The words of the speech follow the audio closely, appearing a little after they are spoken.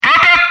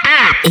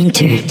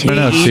entertainment.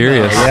 No,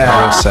 serious.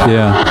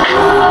 Yeah.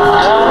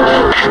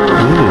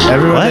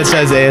 Everyone that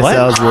says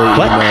ASL is really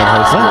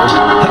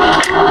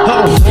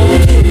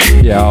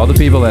Yeah, all the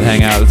people that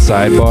hang out at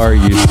Sidebar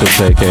used to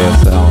take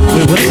ASL.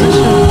 Wait, what is this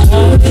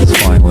shit? It's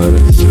Flying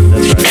Lotus.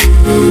 That's right.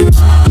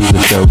 This is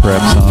the show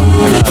prep song.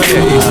 Everybody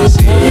at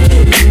UCC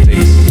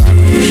takes sign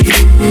language.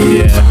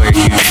 Yeah. Like a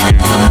huge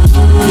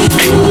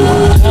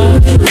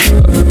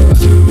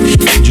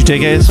Did you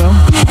take ASL?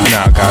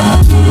 No,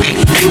 God.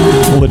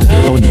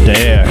 I wouldn't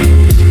dare.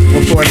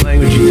 What foreign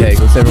language you take?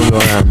 What's everyone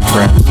going on?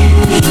 French.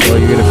 Oh,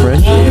 you're good at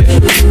French?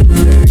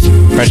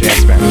 French and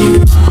Spanish.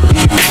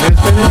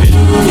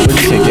 What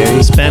did you take,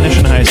 Danny? Spanish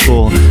in high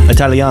school,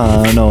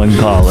 Italiano in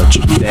college.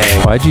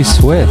 Dang. Why'd you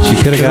switch? You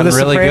could have gotten The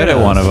really good at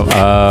Sopranos. one of them.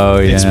 Oh,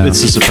 yeah.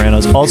 It's The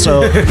Sopranos.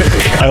 Also,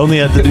 I only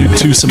had to do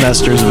 2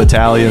 semesters of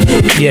Italian,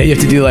 Yeah, you have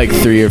to do like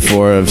 3 or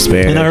 4 of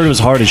Spanish. and I heard it was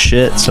hard as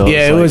shit. So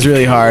Yeah, it was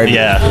really hard.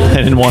 Yeah, I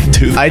didn't want to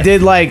do that. I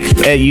did like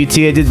at UT.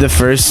 I did the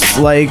first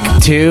like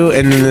 2,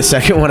 and then the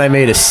second one I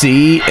made a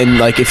C. And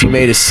like if you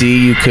made a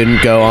C, you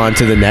couldn't go on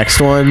to the next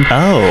one.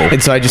 Oh.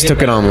 And so I just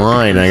took it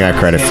online. I got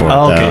credit for it.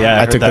 Oh, okay, though. yeah, I I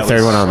heard took the that third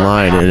was one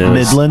online, and it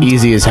Midland? was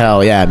easy as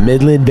hell. Yeah,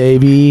 Midland,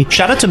 baby.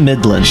 Shout out to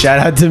Midland. Shout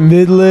out to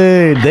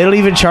Midland. They don't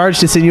even charge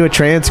to send you a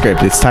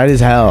transcript. It's tight as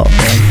hell.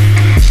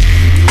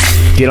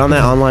 Get on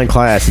that online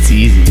class. It's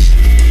easy.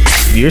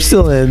 You're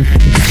still in.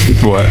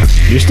 What?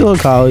 You're still in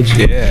college.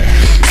 Yeah.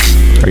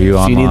 Are you If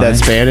online? you need that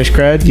Spanish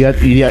cred,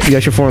 you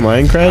got your foreign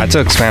language cred? I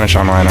took Spanish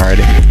online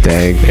already.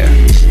 Dang.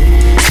 Yeah.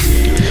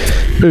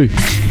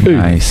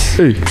 Nice.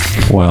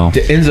 Well,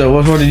 Enzo,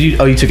 what did you?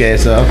 Oh, you took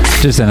ASL.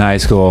 just in high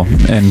school.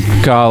 In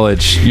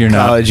college, you're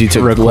not College, you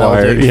took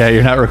required. welding. Yeah,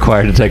 you're not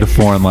required to take a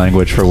foreign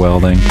language for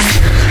welding.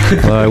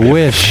 Well, I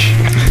wish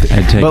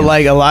I'd taken. But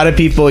like a lot of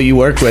people you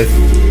work with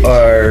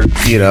are,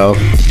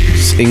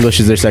 English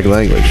is their second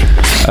language.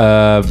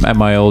 at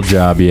my old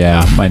job,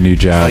 yeah, my new Oh,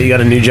 job. you got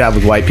a new job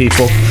with white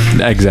people?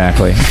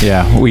 Exactly.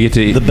 Yeah, we get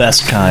to The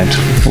best kind.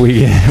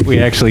 we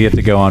actually get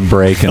to go on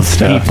break and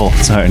stuff. People.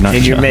 Sorry, not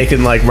And you're John.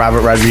 making like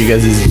Robert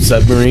Rodriguez's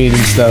submarine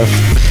and stuff.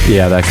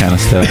 Yeah, that kind of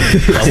stuff.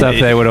 Stuff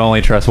they would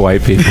only trust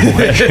white people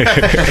with.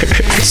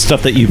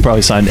 stuff that you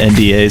probably signed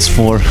NDAs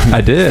for.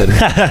 I did.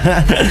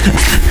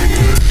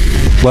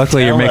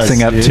 Luckily, you're Tell us,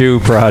 mixing up dude. 2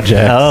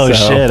 projects. Oh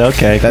so shit!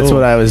 Okay, That's cool.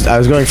 what I was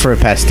going for, a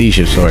pastiche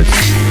of sorts.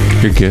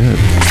 You're good.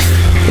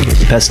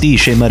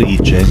 Pastiche marice.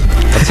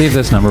 Let's see if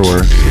this number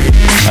works.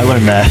 I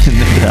learned that in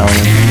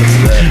Italian.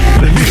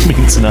 It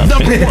means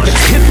nothing.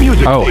 Hit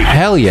music. Oh,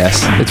 hell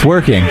yes. It's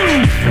working.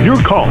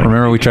 You're calling.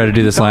 Remember we tried to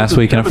do this last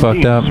week and it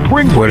fucked up?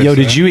 Yo,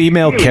 did you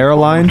email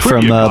Caroline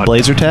from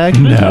Blazer Tag?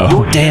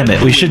 No. Damn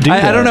it, we should do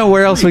that. I don't know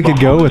where else we could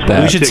go with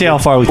that. We should see how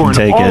far we for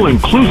can an take it.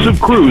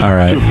 all-inclusive cruise All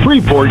right. to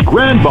Freeport,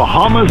 Grand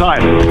Bahamas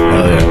Island.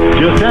 Oh yeah.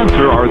 Just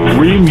answer our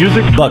 3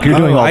 music. Buck, you're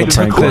doing all I the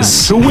took prank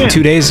this To win.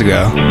 2 days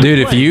ago. Dude,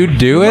 if you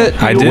do it,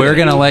 I did. we're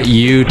going to let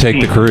you take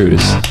the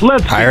cruise.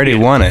 Let's I already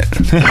won it.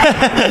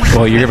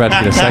 Well, you're about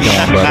to get a second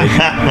one, buddy.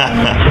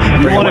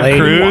 You want a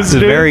cruise? A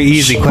very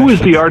easy Who is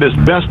the artist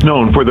best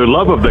known for their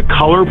love of the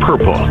color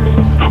purple?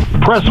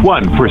 Press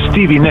 1 for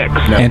Stevie Nicks.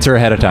 Answer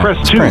ahead of time.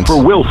 Press 2 Prince.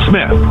 for Will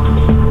Smith.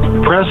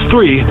 Press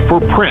 3 for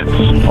Prince.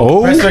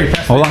 Oh, Press 3.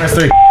 hold on. Press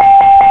 3.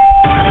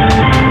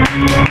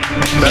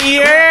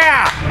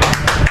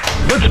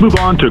 Let's move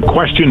on to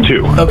question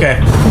 2. Okay.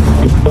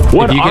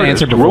 What If you can artist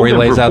answer before wrote he and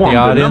lays out the performed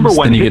audience, number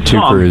one then you hit get 2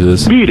 song,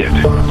 cruises. Beat It.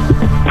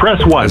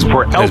 Press 1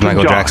 for Elton There's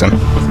Michael John. Jackson.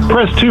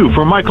 Press 2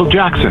 for Michael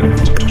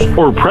Jackson.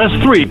 Or press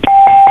 3.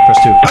 Press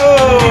 2.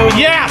 Oh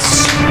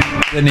yes.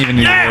 Didn't even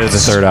need to hear the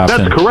third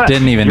option. That's correct.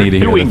 Didn't even You're need to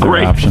hear doing the third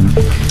great. option.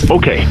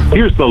 Okay,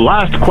 here's the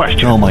last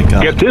question. Oh, my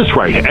God. Get this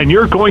right, and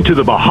you're going to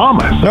the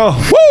Bahamas. Oh,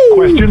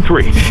 Question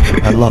 3.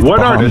 I love What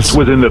the Bahamas. artist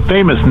was in the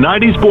famous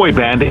 90s boy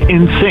band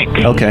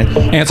NSYNC? Okay.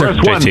 Answer.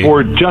 Press 1 JT.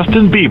 for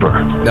Justin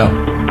Bieber.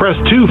 No. Press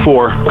 2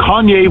 for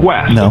Kanye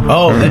West. No.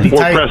 Oh, that'd be Or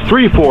tight. press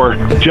 3 for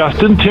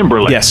Justin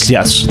Timberlake.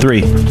 Yes.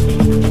 3.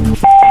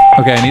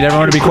 Okay, I need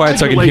everyone to be quiet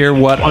so I can hear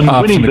what On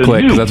option winning to the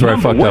click, new because that's where I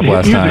fucked up #1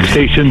 last hit time. music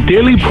station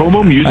Daily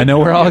Promo Music. I know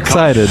we're all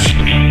excited.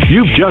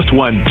 You've just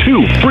won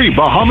 2 free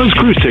Bahamas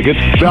cruise tickets,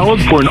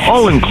 valid for an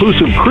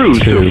all-inclusive cruise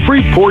to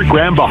Freeport,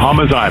 Grand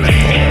Bahamas Island.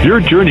 Your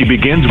journey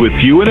begins with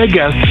you and a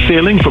guest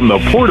sailing from the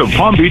port of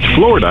Palm Beach,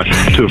 Florida,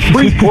 to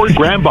Freeport,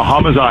 Grand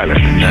Bahamas Island.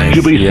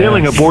 You'll be Yes.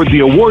 sailing aboard the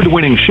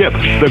award-winning ship, the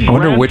I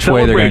wonder Grand which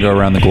way they're gonna go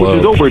around the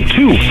Celebration, globe. which is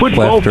over 2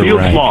 football Left or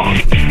fields right? long.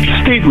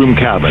 Stateroom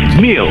cabins,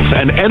 meals,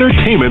 and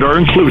entertainment are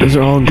included. Those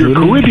are all Your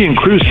included? Caribbean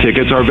cruise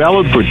tickets are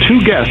valid for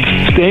 2 guests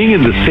staying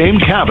in the same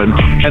cabin,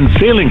 and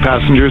sailing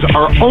passengers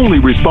are only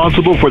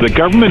responsible for the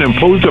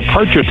government-imposed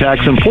departure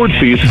tax and port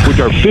fees, which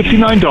are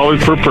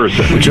 $59 per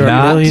person. Which are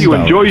Not- $1 million. You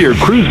enjoy your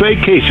cruise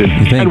vacation,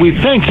 think- and we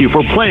thank you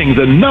for playing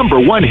the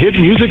 #1 hit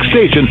music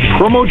station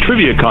promo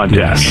trivia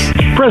contest. Yes.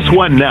 Press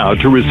 1 now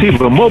to receive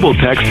a mobile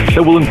text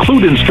that will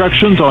include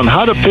instructions on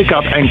how to pick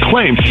up and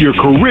claim your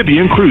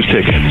Caribbean cruise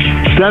tickets.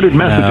 Standard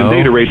message and No.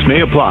 data rates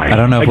may apply. I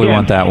don't know if we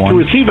want that one. To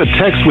receive a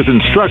text with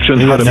instructions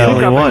how to that's the pick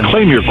only up one. and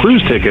claim your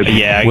cruise tickets.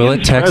 Yeah. Will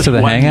it text to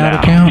the Press one Hangout now.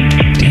 account?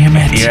 Damn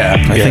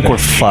it. I think we're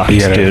fucked,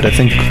 dude. I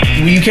think.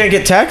 You can't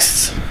get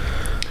texts?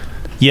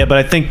 Yeah, but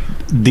I think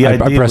the I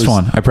idea pressed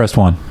was, one. I pressed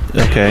one.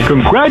 Okay.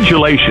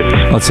 Congratulations.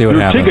 Let's see what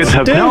Your happens. tickets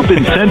have now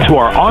been sent to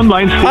our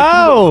online station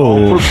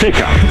Oh. for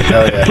pickup.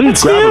 Please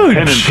grab a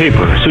pen and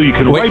paper so you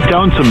can write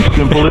down some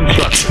simple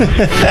instructions.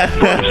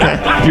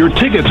 First, your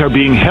tickets are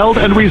being held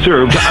and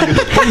reserved under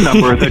the PIN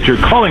number that you're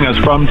calling us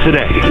from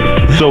today.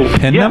 So,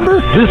 PIN yes,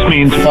 number? this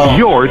means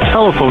your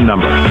telephone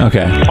number.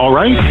 Okay. All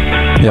right?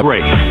 Yep.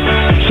 Great.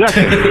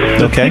 Second,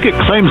 the Okay. ticket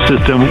claim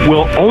system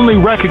will only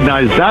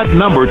recognize that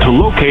number to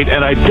locate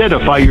and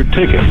identify your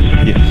tickets.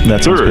 Yeah,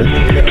 that sounds Third,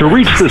 good. to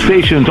reach the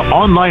station's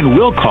online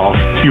will call,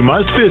 you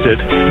must visit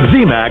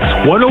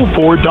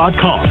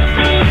zmax104.com.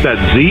 That's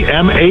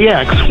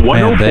ZMAX104.com.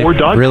 Man, they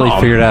really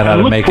figured out how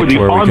to And look make for it the to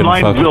where we couldn't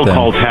online fuck with will them.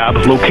 call tab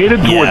located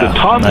toward the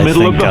top I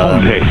middle think, of the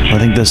homepage. I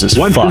think this is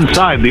Once fucked.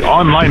 inside the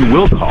online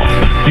will call,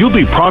 you'll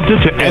be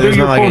prompted to enter there's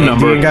your not like phone an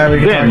number, Indian guy we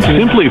can then talk to?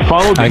 simply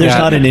follow the I There's got-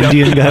 not an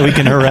Indian guy we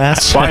can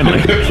harass. Finally,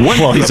 once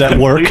while he's at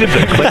work.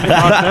 completed the claim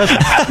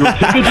process, your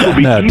tickets will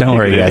be No, don't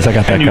worry, guys. I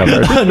got that and you can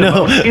covered. print them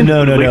No, out no,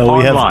 instantly We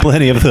have online.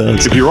 plenty of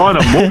those. If you're on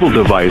a mobile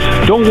device,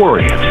 don't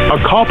worry. A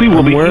copy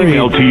will be worried.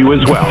 emailed to you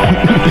as well.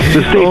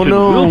 The station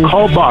no. will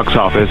call box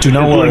office Do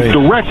not is linked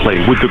worry. directly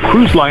with the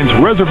cruise line's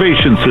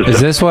reservation system. Is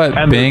this what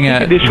And the being at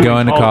ticket issuing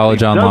going to policy college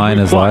does online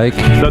is require like?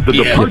 That the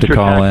You have to departure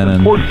call tax in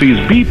and- port fees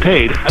be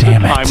paid at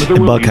Damn the it. time of the Buck,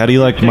 release. how do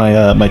you like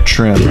my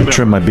trim? I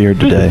trimmed my beard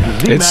today.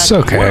 It's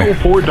okay.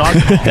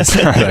 It's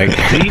all right.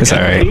 It's all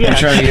right. You're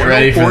trying to get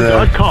ready for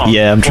the-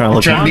 Yeah, I'm trying to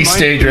look. Trying to be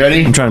stage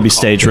ready? I'm trying to be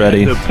stage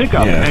ready.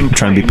 Yeah. I'm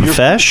trying to be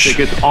profesh.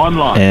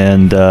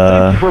 And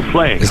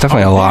It's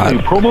definitely a lot.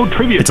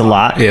 it's a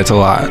lot. Yeah, it's a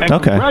lot.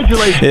 Okay.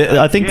 Congratulations.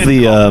 I think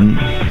the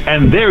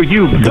And there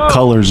you go. the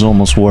colors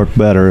almost work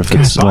better if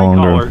it's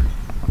longer.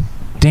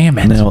 Damn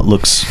it. Now it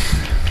looks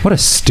What a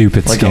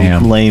stupid like a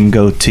scam. lame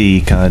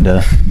goatee kind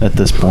of at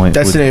this point.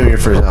 That's with the name of your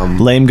first album.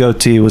 lame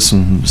goatee with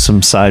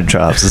some side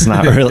chops. It's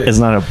not really. It's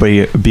not a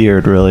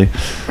beard really.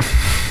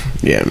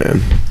 Yeah,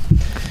 man.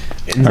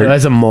 He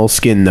has a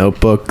moleskin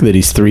notebook that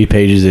he's 3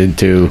 pages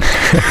into.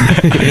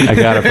 I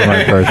got it for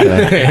my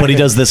birthday. But he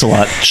does this a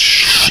lot.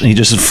 He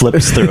just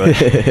flips through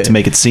it to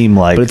make it seem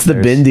like. But it's the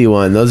there's- Bindi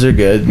one. Those are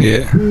good.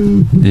 Yeah.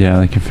 Yeah,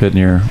 they can fit in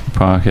your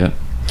pocket.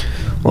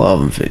 Well, all of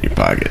them fit in your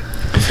pocket.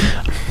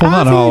 Well,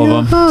 not all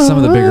of them. Some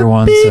of the bigger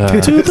ones.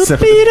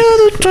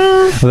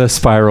 The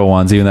spiral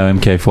ones, even though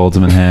MK folds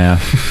them in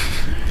half.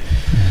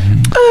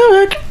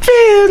 I can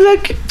feel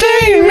like you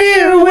take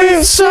me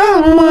with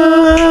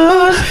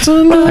someone.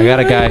 I got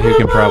a guy who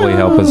can probably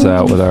help us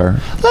out with our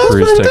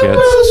cruise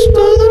tickets.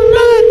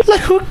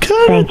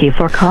 Thank you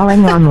for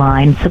calling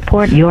online.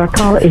 Support. Your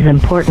call is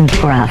important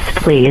for us.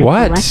 Please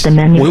What? select the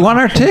menu. We want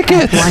our option.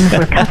 tickets. Press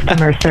 1 for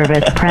customer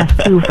service. Press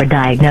 2 for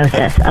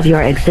diagnosis of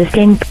your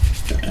existing.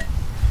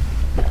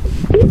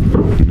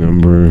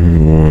 Number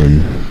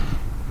 1.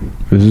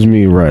 This is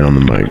me right on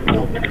the mic.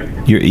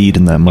 You're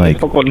eating that mic.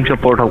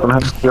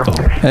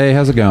 Hey,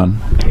 how's it going?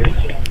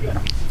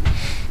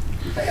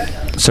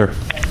 Sir.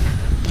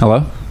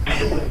 Hello?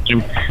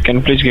 Can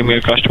you please give me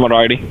a customer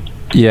ID?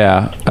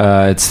 Yeah,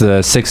 it's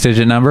the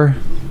 6-digit number.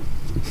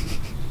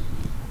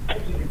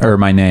 Or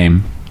my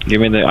name.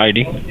 Give me the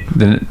ID.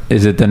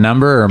 Is it the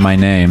number or my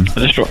name?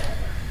 I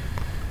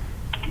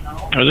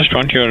just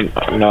want your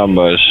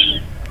numbers.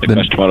 The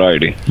customer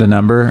ID. The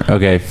number?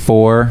 Okay,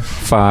 4,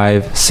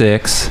 5,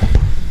 6,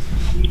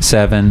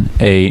 7,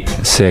 8,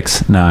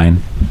 6,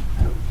 9.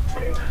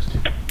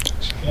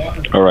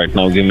 All right,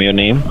 now give me your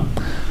name.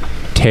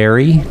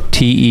 Terry,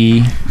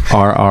 Terry,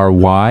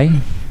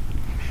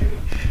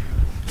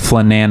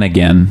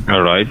 Flanagan.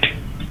 All right.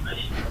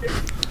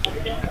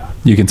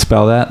 You can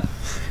spell that?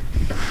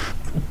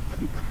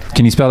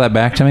 Can you spell that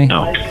back to me?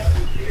 No.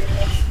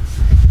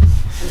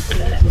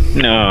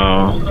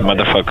 No,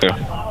 motherfucker.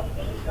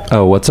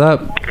 Oh, what's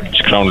up?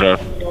 Scrounger.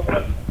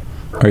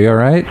 Are you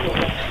alright?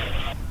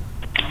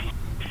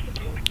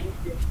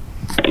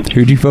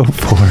 Who'd you vote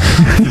for?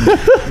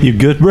 You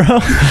good, bro?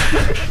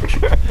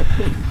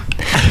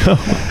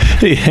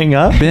 Did he hang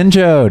up?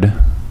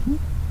 Benjode.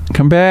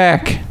 Come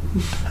back.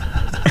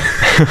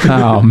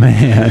 Oh,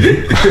 man.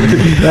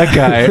 That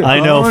guy. I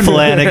know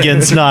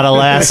Flanagan's not a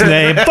last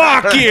name.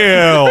 Fuck you!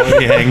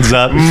 He hangs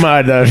up.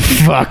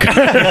 Motherfucker.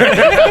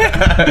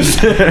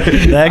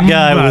 That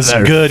guy was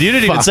good. You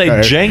didn't even say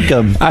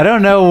Jankum. I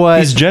don't know what.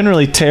 He's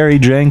generally Terry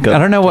Jankum. I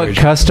don't know what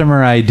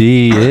customer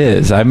ID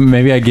is.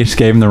 Maybe I just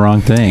gave him the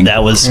wrong thing.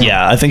 That was,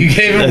 yeah, I think You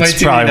gave him way that's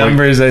too many probably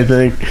numbers, I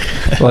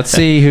think. Let's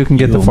see who can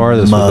get the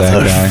farthest with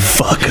that guy.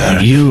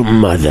 Motherfucker. You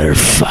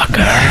motherfucker.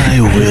 I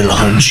will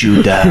hunt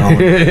you down.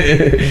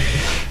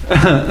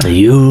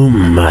 You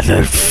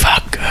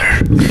motherfucker.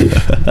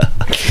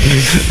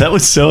 That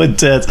was so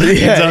intense.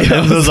 Yeah,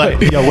 Enzo was like,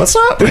 "Yo, what's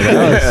up?"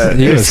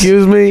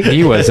 Excuse me.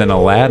 He was an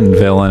Aladdin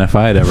villain if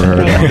I'd ever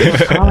heard Thank one. you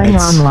for calling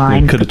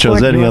online. Could have chose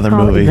Support any your other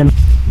call movie. is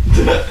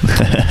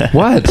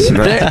What?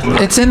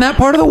 It's in that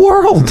part of the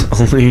world.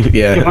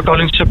 Yeah. For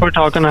calling support,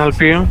 how can I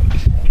help you?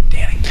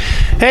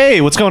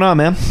 Hey, what's going on,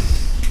 man?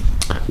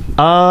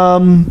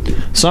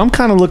 So I'm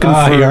kind of looking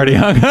for. He already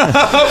hung up.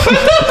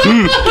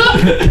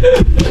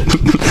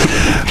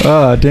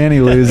 Oh,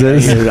 Danny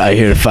loses. I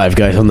hear 5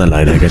 guys on the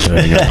line. I got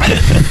to hang up.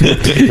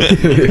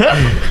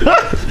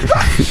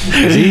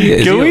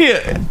 Can we?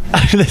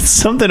 There's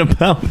something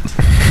about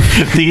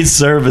these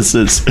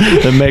services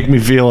that make me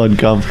feel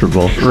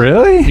uncomfortable.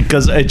 Really?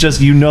 Because it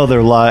just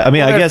they're lying. I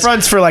mean, I guess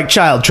fronts for like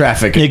child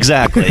trafficking.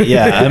 exactly.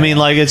 Yeah. I mean,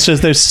 like it's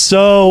just they're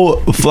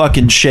so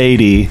fucking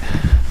shady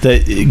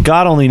that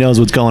God only knows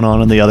what's going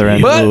on the other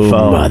end of the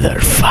phone.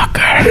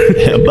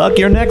 Motherfucker. Buck,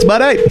 you're next,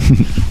 buddy.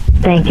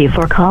 Thank you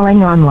for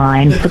calling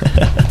online.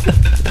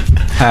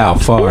 How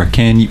far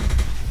can you?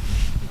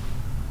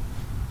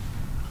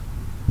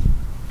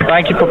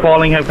 Thank you for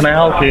calling. How can I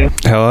help you?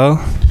 Hello?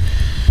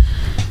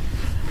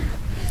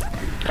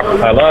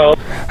 Hello.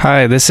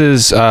 Hi, this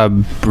is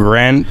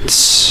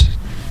Brent's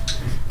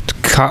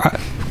car.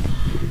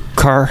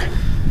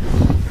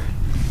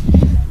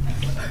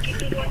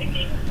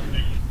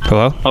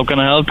 Hello? How can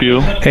I help you?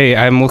 Hey,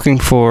 I'm looking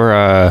for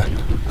a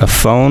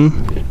phone.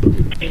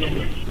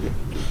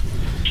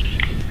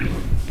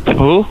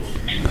 Who?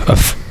 A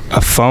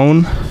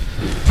phone.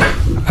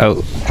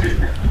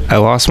 I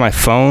lost my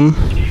phone.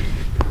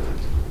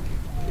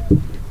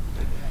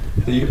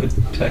 You have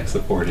a tech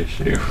support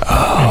issue.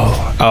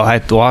 Oh, I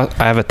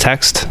have a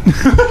text.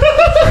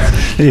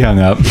 He hung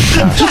up.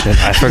 Oh, shit.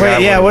 I forgot.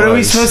 Wait, yeah, what are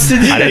we supposed to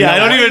do? I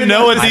don't even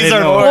know what these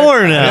are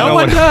for now. No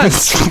one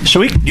does. Should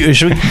we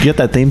get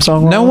that theme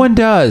song? No one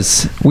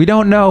does. We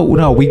don't know.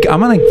 No, I'm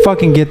gonna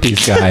fucking get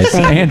these guys.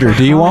 Andrew,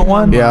 do you want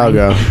one? Yeah, I'll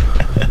go.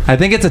 I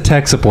think it's a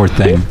tech support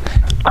thing.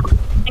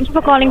 Thank you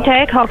for calling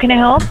Tech. How can I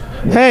help?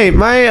 Hey,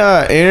 my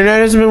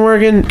internet hasn't been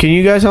working. Can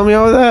you guys help me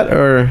out with that?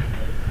 Or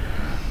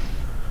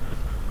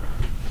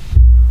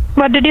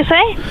What did you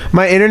say?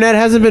 my internet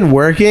hasn't been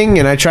working,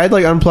 and I tried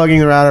like unplugging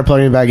the router,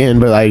 plugging it back in,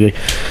 but like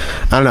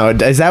I don't know.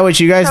 Is that what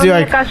you guys do?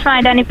 Your customer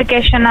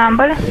identification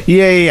number.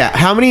 Yeah.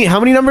 How many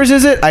numbers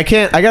is it? I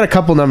got a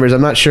couple numbers.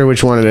 I'm not sure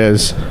which one it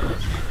is.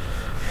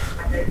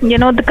 You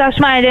know, the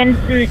customer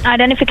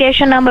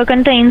identification number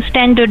contains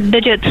 10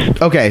 digits.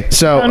 Okay,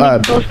 so Only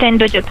those 10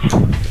 digits.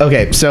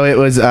 okay, so it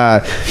was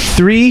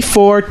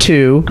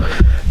 342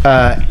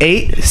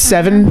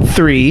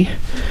 873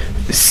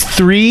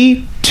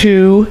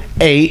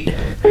 328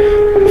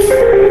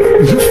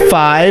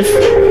 5.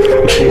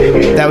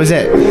 That was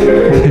it.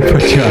 They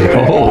put you on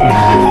hold.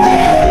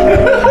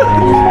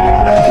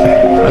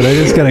 Are they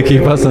just gonna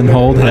keep us on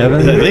hold,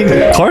 heaven? I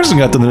think Carson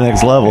got to the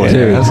next level.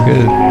 Dude, that's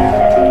good.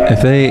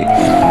 If they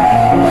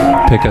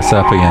pick us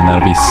up again,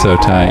 that'll be so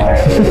tight.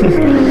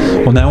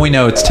 Well, now we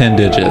know it's 10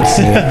 digits.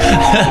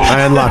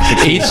 I unlocked the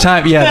key. Each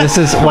time, yeah, this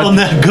is Well,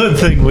 that good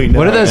thing we know.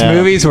 What are those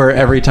movies where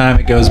every time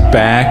it goes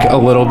back a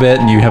little bit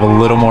and you have a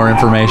little more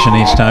information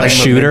each time? Like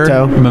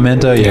Shooter?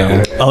 Memento,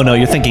 yeah. Oh no,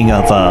 you're thinking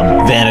of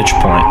Vantage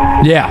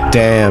Point. Yeah.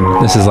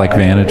 Damn. This is like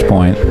Vantage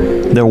Point.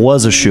 There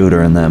was a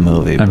shooter in that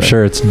movie. I'm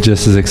sure it's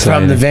just as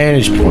exciting. From the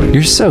Vantage Point.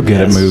 You're so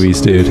good at movies,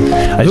 dude.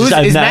 I've Is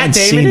not Matt Damon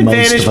seen in most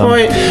Vantage of them.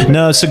 Point?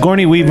 No,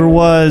 Sigourney Weaver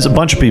was. A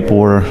bunch of people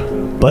were,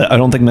 but I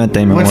don't think Matt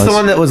Damon What's was. the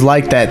one that was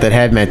like that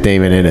had Matt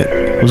Damon in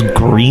it? was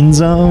Green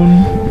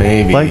Zone?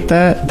 Maybe. Like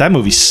that? That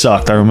movie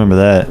sucked. I remember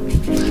that.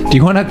 Do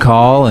you want to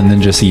call and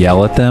then just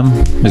yell at them?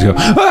 Just go,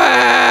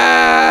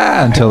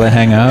 ah! Until they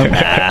hang up?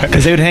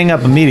 Because they would hang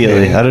up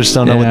immediately. I just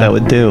don't know what that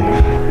would do.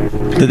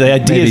 The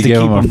idea Maybe is to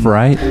give keep them a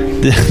fright.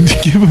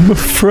 to give them a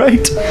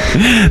fright.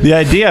 The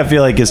idea, I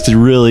feel like, is to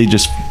really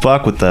just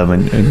fuck with them,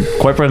 and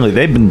quite frankly,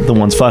 they've been the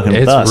ones fucking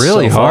with us. It's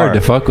really so hard far.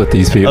 to fuck with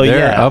these people. Oh,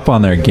 They're yeah. up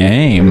on their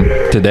game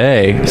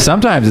today.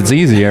 Sometimes it's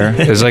easier.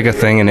 There's like a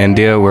thing in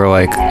India where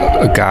like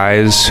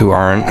guys who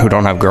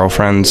don't have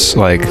girlfriends,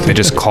 like they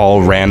just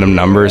call random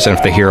numbers, and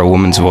if they hear a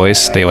woman's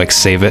voice, they like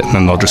save it, and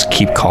then they'll just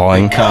keep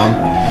calling.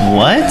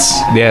 What?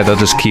 Yeah, they'll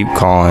just keep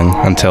calling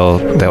until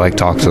they like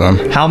talk to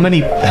them. How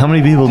many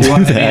people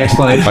do that?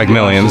 Like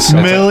millions.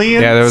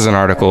 Millions? Yeah, there was an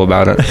article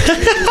about it.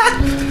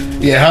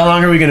 Yeah, how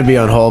long are we going to be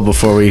on hold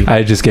before we...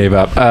 I just gave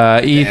up.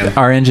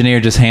 Our engineer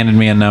just handed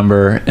me a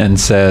number and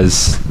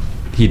says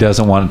he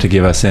doesn't want to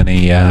give us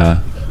any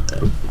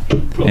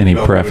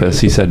preface.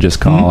 He said just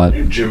call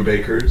it. Jim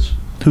Baker's.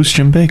 Who's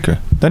Jim Baker?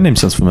 That name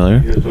sounds familiar.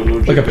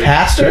 Like a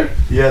pastor?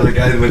 Yeah, the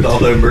guy with all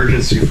the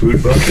emergency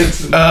food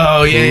buckets.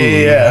 Oh,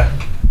 yeah.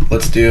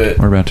 Let's do it.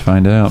 We're about to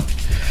find out.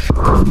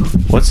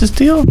 What's his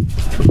deal?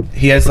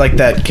 He has like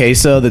that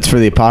queso that's for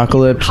the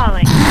apocalypse.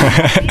 Calling.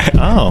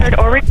 Oh.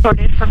 Or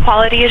recorded for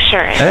quality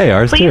assurance. Hey,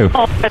 ours Please too.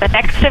 hold for the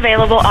next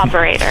available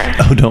operator.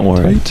 Oh, don't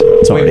worry.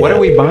 It's Wait, what are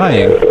we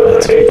buying?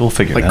 We'll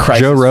figure Like it out.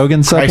 crisis, Joe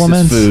Rogan crisis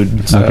supplements?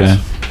 food stuff Okay.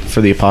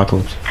 for the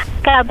apocalypse.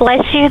 God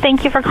bless you.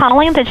 Thank you for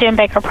calling the Jim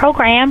Baker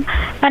program.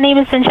 My name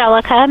is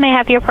Angelica. May I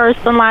have your first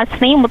and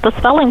last name with the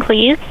spelling,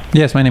 please?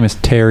 Yes, my name is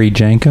Terry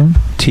Jankum.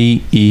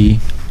 Terry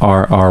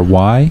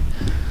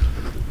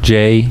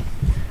Jenkeum.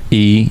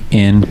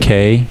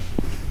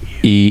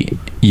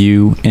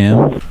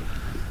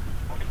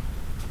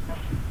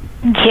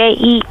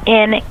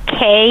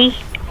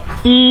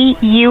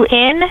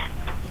 Jenkeun.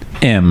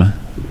 M.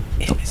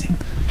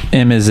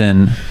 M is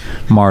in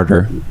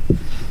martyr.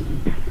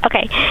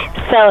 Okay,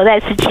 so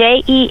that's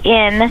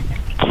Jenkeum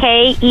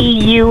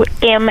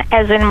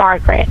as in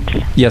Margaret.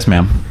 Yes,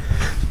 ma'am.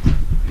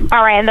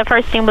 All right, and the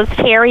first name was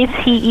Terry,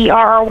 Terry.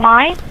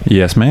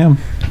 Yes, ma'am.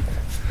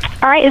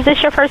 All right, is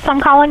this your first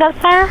time calling us,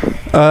 sir?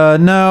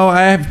 No,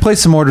 I have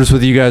placed some orders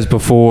with you guys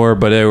before,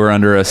 but they were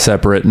under a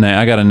separate name.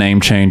 I got a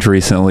name change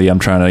recently. I'm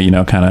trying to,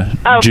 kind of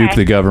juke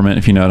the government,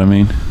 if you know what I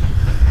mean.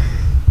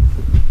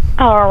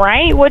 All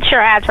right, what's your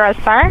address,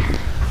 sir?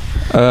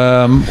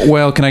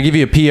 Well, can I give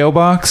you a P.O.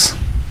 box?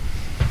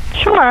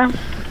 Sure.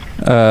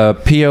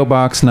 P.O.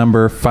 box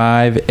number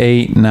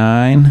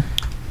 589.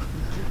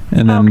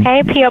 And then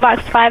okay, P.O.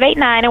 box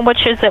 589, and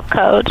what's your zip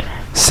code?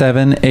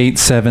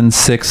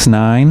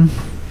 78769.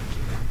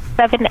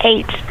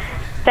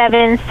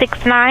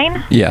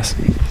 78769? Yes.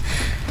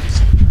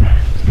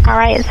 All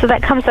right, so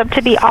that comes up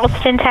to be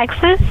Austin,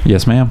 Texas?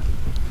 Yes, ma'am.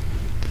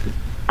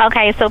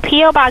 Okay, so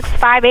P.O. Box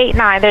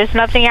 589. There's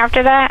nothing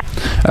after that?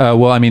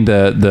 Well, I mean,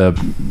 the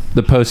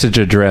postage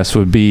address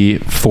would be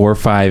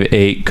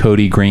 458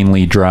 Cody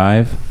Greenlee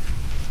Drive.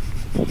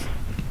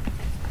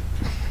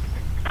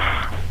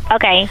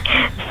 Okay,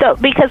 so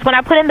because when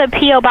I put in the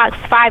P.O. Box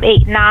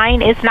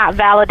 589, it's not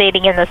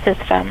validating in the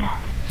system.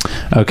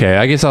 Okay,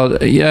 I guess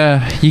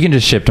you can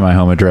just ship to my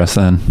home address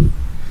then.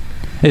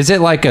 Is it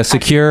like a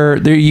secure,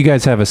 you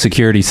guys have a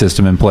security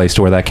system in place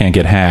to where that can't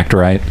get hacked,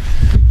 right?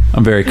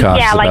 I'm very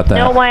cautious about that.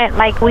 Yeah, no one,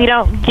 we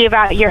don't give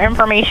out your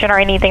information or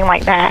anything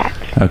like that.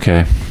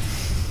 Okay.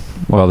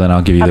 Well, then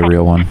I'll give you the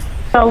real one.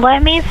 So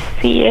let me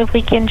see if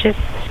we can just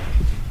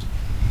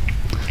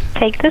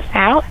take this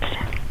out.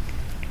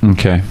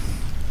 Okay.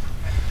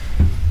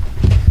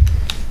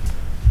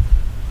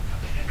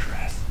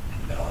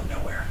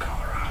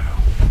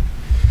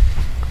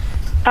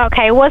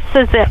 Okay, what's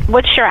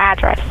your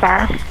address,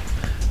 sir?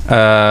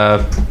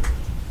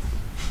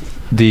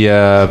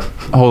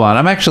 Hold on.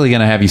 I'm actually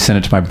gonna have you send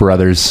it to my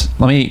brother's.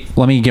 Let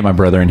me get my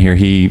brother in here.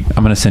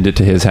 I'm gonna send it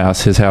to his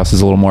house. His house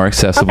is a little more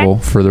accessible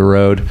for the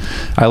road.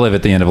 I live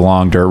at the end of a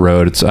long dirt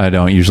road. I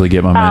don't usually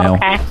get my mail.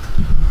 Okay.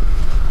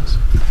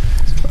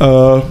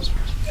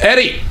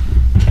 Eddie.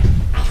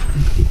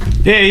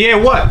 Yeah.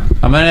 What?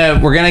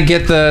 We're gonna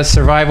get the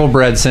survival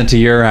bread sent to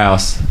your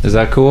house. Is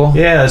that cool?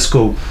 Yeah, that's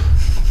cool.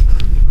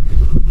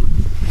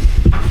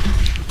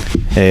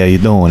 Hey, how you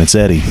doing? It's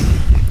Eddie.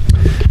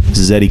 This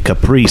is Eddie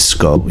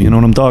Caprisco. You know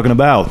what I'm talking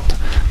about?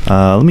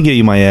 Let me get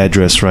you my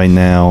address right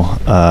now.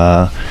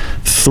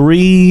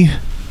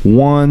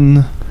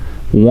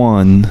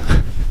 3110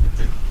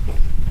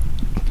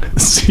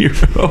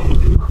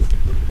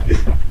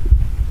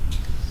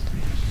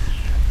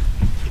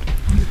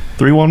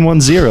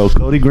 3110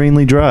 Cody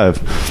Greenlee Drive.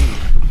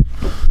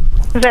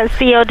 Is that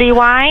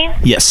CODY?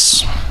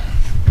 Yes.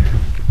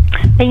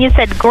 And you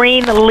said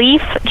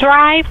Greenleaf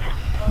Drive?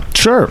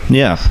 Sure,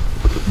 yeah.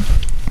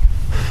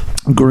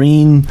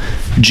 Green,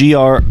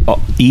 GRENLEAF.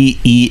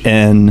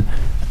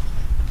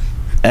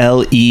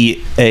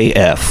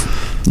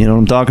 You know what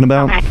I'm talking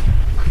about? Okay.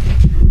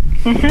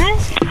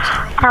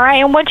 All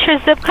right, and what's your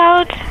zip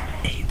code?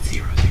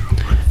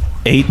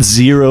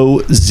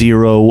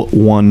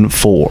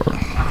 80014.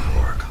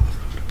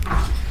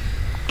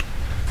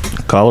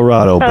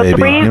 Colorado,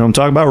 baby. You know what I'm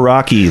talking about?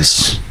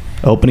 Rockies.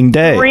 Opening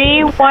day.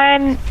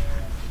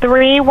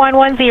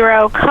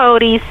 3110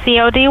 Cody,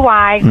 CODY,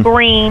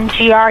 Green,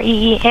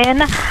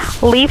 GREEN,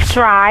 Leaf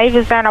Drive.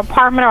 Is that an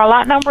apartment or a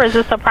lot number, or is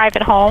this a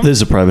private home? This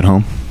is a private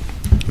home.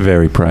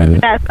 Very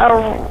private. That's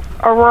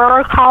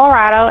Aurora,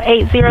 Colorado,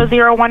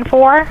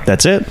 80014.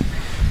 That's it.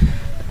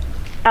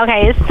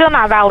 Okay, it's still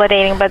not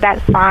validating, but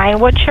that's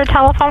fine. What's your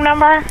telephone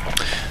number?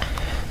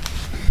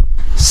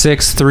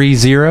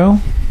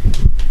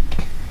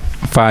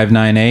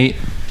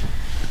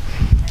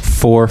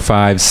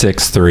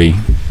 630-598-4563.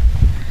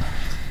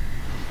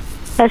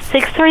 That's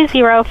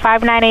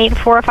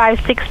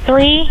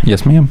 630-598-4563.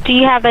 Yes, ma'am. Do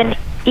you have an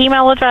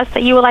email address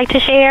that you would like to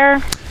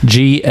share?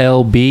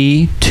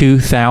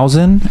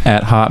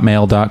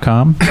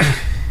 glb2000@hotmail.com.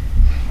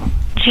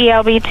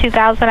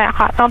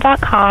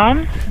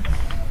 glb2000@hotmail.com.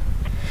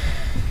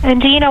 And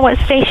do you know what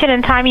station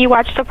and time you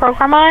watch the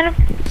program on?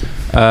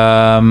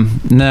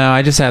 No,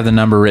 I just have the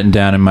number written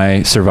down in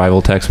my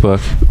survival textbook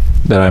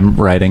that I'm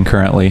writing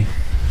currently.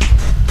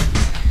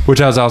 Which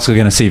I was also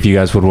going to see if you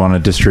guys would want to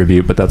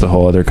distribute, but that's a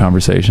whole other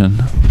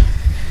conversation.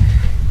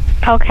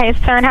 Okay,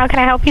 sir, and how can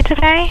I help you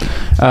today?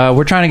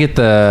 We're trying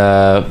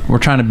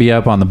to be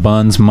up on the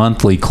Buns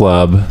Monthly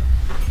Club.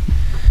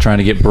 Trying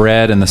to get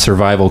bread and the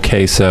survival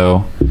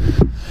queso.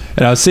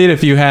 And I was seeing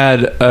if you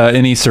had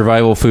any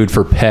survival food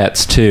for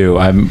pets, too.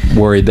 I'm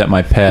worried that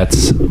my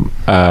pets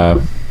are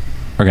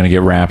are going to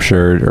get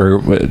raptured, or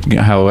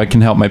how I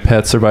can help my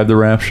pets survive the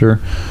rapture.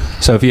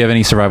 So if you have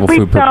any survival We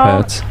food for don't.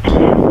 pets,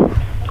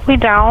 We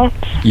don't.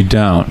 you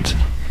don't.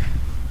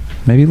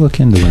 Maybe look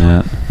into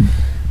that.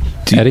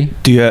 Eddie?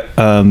 Do you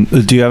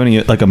have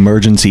any like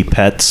emergency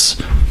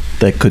pets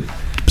that could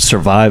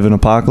survive an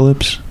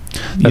apocalypse?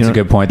 That's a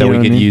good point that we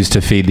could use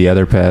to feed the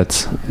other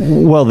pets.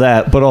 Well,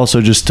 that, but also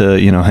just to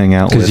hang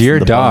out with. Because your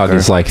the dog bunker.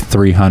 is like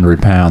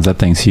 300 pounds. That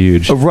thing's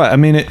huge. Right. I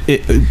mean,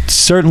 it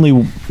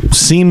certainly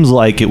seems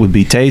like it would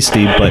be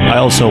tasty, but I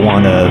also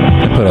want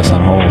to put us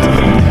on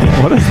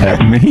hold. What does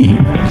that mean?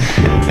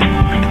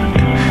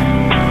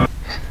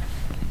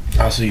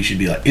 Also, you should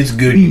be like, it's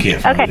good. You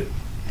can't find Okay. it.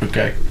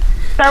 Okay.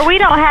 So we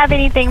don't have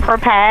anything for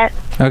pets.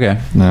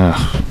 Okay. No.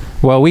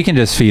 Well, we can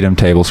just feed them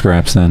table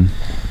scraps then.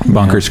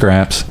 Bunker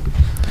scraps.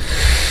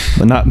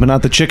 But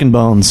not the chicken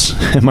bones.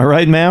 Am I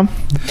right, ma'am?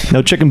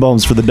 No chicken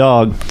bones for the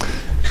dog.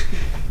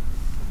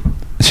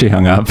 She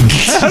hung up.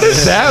 How did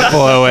that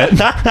blow it?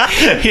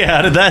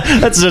 Yeah,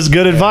 that's just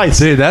good advice.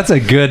 Dude, that's a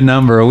good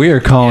number. We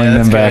are calling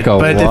them back a lot.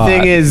 But the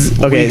thing is,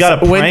 okay, We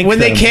gotta so prank when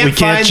they them. can't We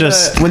can't find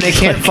just- when they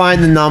can't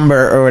find the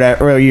number or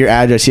whatever or your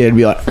address, you had to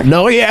be like,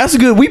 no, yeah, that's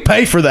good. We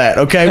pay for that,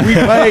 okay? We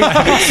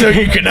pay so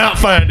you cannot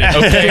find it,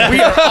 okay?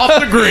 We are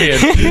off the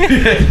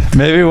grid.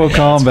 Maybe we'll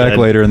call them back good.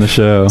 later in the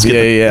show.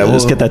 Yeah.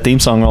 Let's get that theme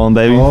song rolling,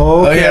 baby.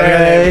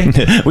 Okay.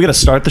 We got to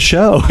start the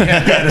show. Oh, did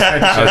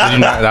you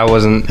not, that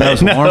wasn't. That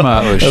was warm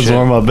up. That was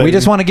warm up, baby. We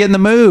just want to get in the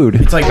mood.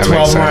 It's like That 12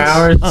 makes more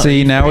sense. hours.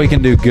 See, now we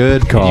can do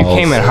good calls. You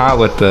came in hot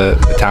with the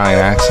Italian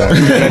accent.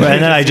 And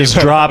then I just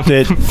dropped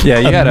it. Yeah,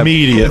 you had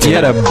immediately.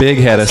 a big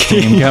head of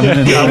steam coming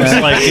in. I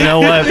was like, you know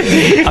what?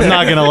 I'm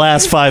not gonna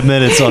last 5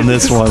 minutes on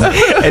this one.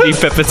 Eddie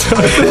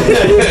Pepitone.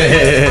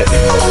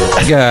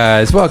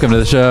 Guys, welcome to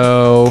the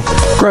show.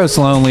 Gross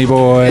Lonely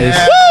Boys.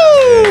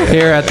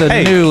 Here at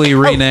the newly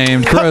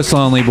renamed Gross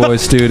Lonely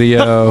Boys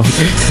studio.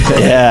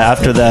 Yeah,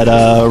 after that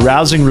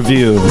rousing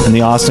review in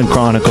the Austin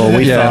Chronicle,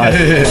 we thought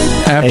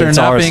After it's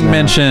not ours being now.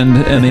 mentioned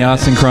in the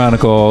Austin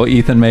Chronicle,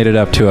 Ethan made it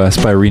up to us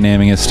by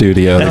renaming his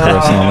studio the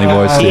Gross Lonely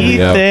Boys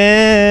studio.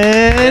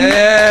 Ethan.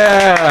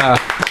 Yeah.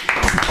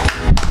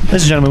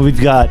 Ladies and gentlemen,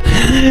 we've got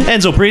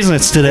Enzo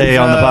Priesnitz today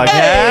on the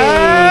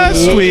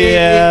podcast. We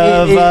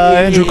have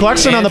Andrew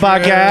Clarkson on the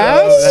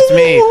podcast. That's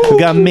me. We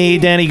got me,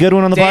 Danny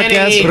Goodwin on the Danny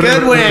podcast.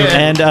 Goodwin.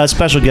 And a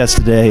special guest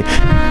today,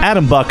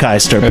 Adam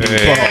Buckheister.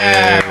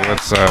 Hey,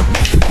 what's up?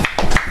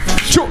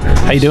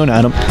 How you doing,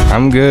 Adam?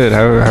 I'm good.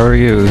 How are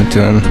you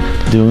doing?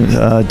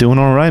 Doing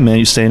all right, man.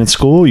 You staying at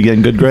school? You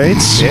getting good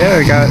grades?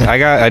 Yeah,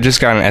 I just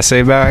got an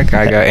essay back.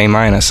 I got A-.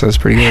 That's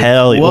pretty good.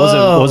 Hell,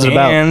 what was it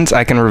about? And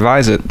I can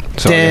revise it.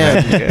 So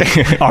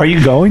Damn. Are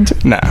you going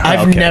to? Nah.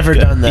 I've never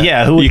done that.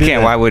 Yeah, who would You do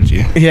can't. that? Why would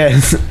you?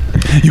 Yes.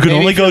 You can Maybe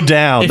only if go your-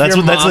 down. if That's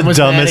your the mom was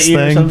mad dumbest at you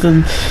or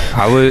thing.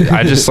 something.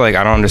 I just I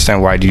don't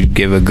understand why you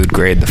give a good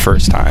grade the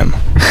first time.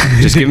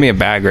 Just give me a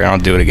bad grade and I'll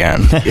do it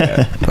again.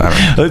 Yeah.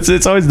 I don't know.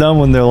 It's always dumb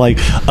when they're like,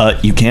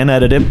 you can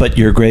edit it, but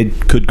your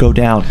grade could go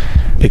down.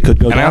 It could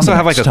go down. And I also the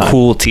have like a next time.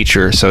 cool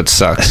teacher, so it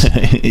sucks.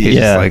 He's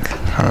Yeah. just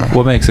like, I don't know.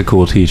 What makes a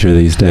cool teacher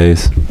these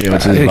days? He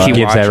Gives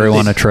watches-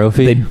 everyone a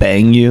trophy. They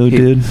bang you,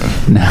 dude.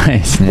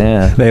 Nice.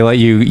 Yeah. They let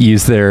you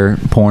use their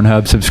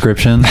Pornhub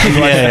subscription.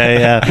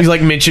 yeah. He's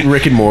like mentioned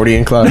Rick and Morty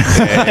in class.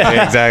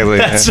 Yeah, exactly.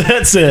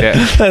 That's it.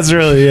 Yeah. That's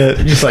really it.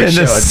 Just like And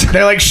this-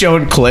 they're like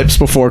showing clips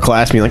before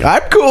class, being like,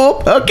 "I'm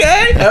cool,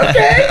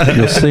 okay."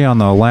 You'll see on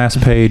the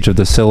last page of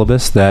the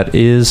syllabus that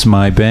is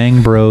my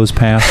Bang Bros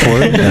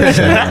password.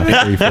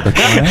 That's free for the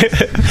class.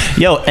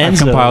 Yo, I've Enzo,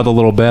 compiled a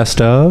little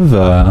best of.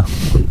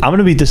 I'm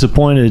gonna be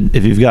disappointed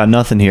if you've got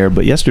nothing here,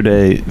 but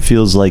yesterday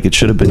feels like it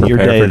should have been your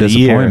Prepare day for of the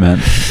year.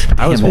 disappointment.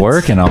 I was Damn it.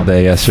 working all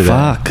day yesterday.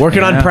 Fuck.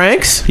 Working on Yeah.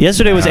 pranks.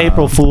 Yesterday was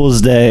April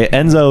Fool's Day.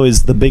 Enzo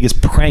is the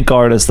biggest prank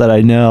artist that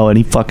I know, and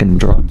he fucking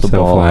dropped the So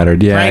ball.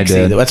 flattered. Yeah, I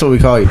Pranksy, did. that's what we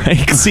call you.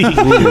 Pranksy.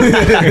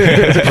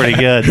 That's pretty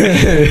good.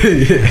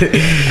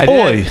 I did.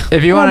 Oi,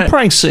 If you want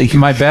Pranksy.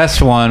 my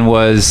best one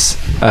was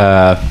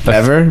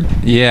Ever?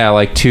 yeah,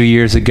 like 2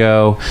 years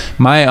ago.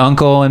 My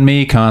uncle and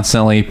me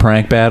constantly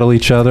prank battle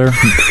each other.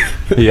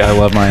 Yeah, I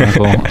love my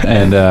uncle,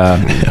 and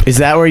Is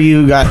that where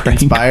you got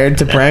inspired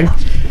to prank?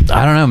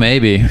 I don't know.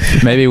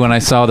 Maybe when I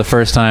saw the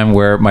first time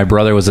where my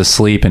brother was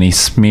asleep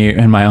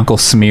and my uncle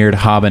smeared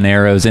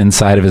habaneros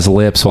inside of his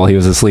lips while he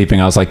was asleep,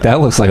 I was like,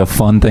 that looks like a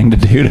fun thing to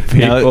do to people.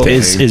 Now,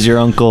 is your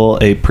uncle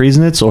a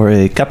Priesnitz or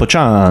a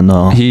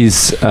Cappuccino?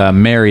 He's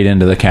married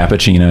into the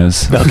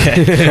cappuccinos.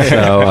 Okay.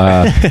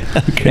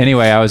 So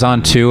anyway, I was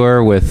on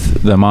tour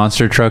with the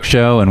Monster Truck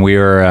Show, and we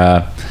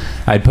were.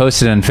 I'd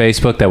posted on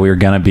Facebook that we were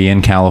going to be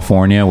in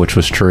California, which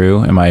was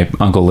true, and my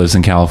uncle lives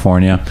in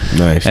California.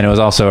 Nice. And it was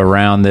also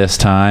around this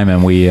time,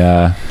 and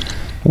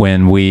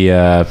when we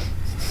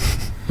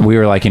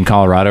were like in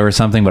Colorado or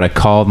something, but I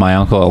called my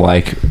uncle at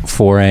like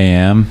 4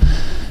 a.m.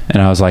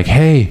 and I was like,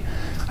 hey,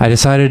 I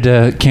decided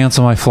to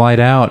cancel my flight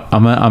out.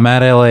 I'm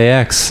at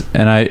LAX,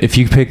 and if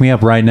you pick me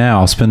up right now,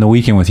 I'll spend the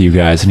weekend with you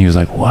guys. And he was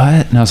like,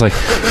 what? And I was like,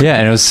 yeah.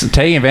 And it was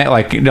taking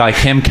advantage, like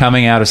him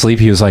coming out of sleep.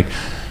 He was like,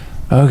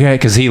 okay,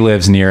 because he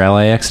lives near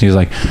LAX, and he was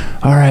like,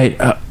 all right,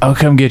 I'll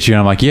come get you. And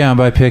I'm like, yeah, I'm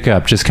by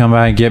pickup. Just come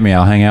by and get me.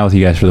 I'll hang out with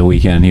you guys for the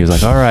weekend. And he was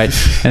like, all right.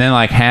 And then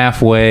like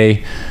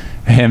halfway,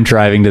 him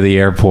driving to the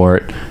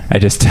airport, I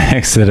just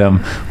texted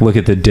him, look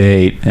at the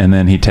date, and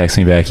then he texted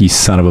me back, you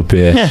son of a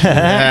bitch.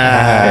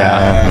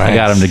 Yeah. Nice. I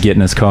got him to get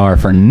in his car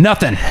for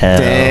nothing.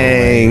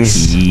 Dang.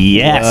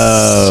 Yes.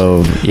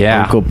 Whoa.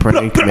 Yeah. Uncle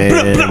Prank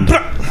Man.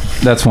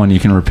 That's one you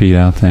can repeat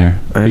out there.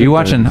 Are you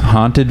watching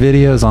haunted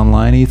videos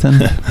online,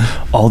 Ethan?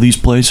 All these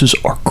places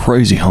are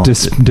crazy haunted.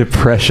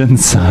 Depression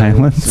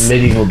Silence.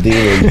 Medieval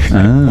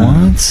demon.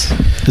 What?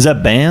 Is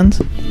that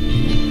banned?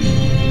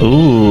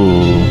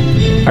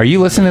 Ooh. Are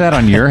you listening to that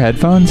on your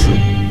headphones?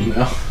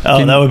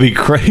 Oh, that would be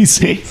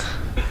crazy.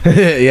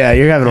 Yeah,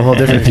 you're having a whole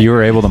different. If you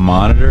were able to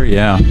monitor,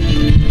 yeah.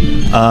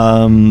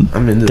 I'm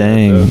into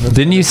Dang. that.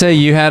 Didn't you say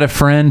you had a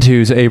friend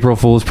whose April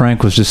Fool's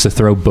prank was just to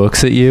throw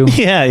books at you?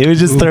 Yeah, he would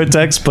just throw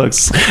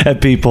textbooks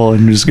at people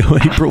and just go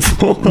April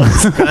Fool.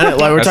 Like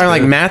we're talking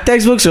like math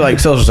textbooks or like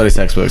social studies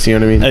textbooks. You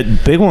know what I mean?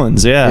 Big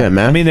ones, yeah. Yeah,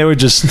 math. I mean, they were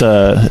just.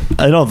 I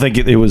don't think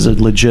it was a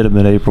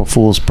legitimate April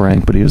Fool's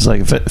prank, but he was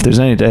like, if there's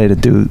any day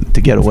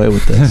to get away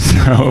with this,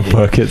 Throw a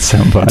book at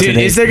somebody. Dude,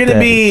 is there gonna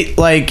be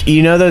like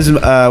those?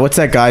 What's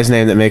that guy's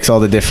name that makes all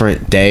the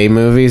different day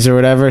movies or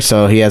whatever?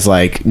 So he has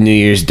like New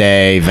Year's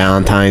Day,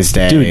 Valentine's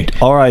Day. dude.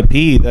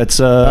 R.I.P. That's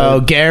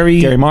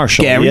Gary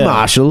Marshall. Gary yeah.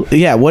 Marshall.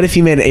 Yeah. What if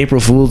he made an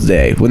April Fool's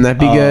Day? Wouldn't that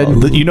be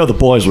good? You know the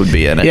boys would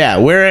be in it. Yeah,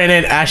 we're in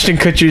it. Ashton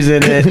Kutcher's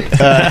in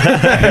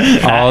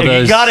it. All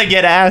those. You gotta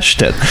get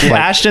Ashton.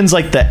 Ashton's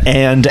like the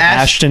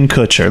Ashton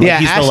Kutcher. Like, yeah,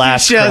 he's Ashton the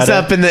last shows credit.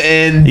 up in the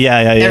end. Yeah.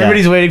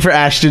 Everybody's waiting for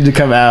Ashton to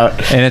come out.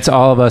 And it's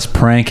all of us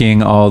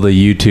pranking all the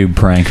YouTube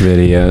prank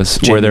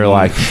videos where they're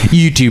like,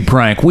 YouTube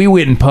prank, we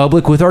went in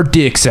public with our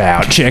dicks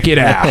out. Check it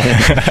out.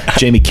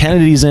 Jamie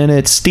Kennedy's in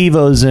it.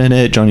 Steve-O's in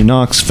it. Johnny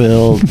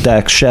Knoxville,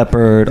 Dax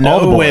Shepard. No all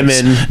the boys.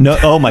 women. No.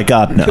 Oh my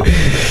God, no.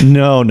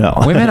 No.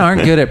 Women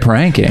aren't good at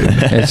pranking.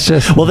 It's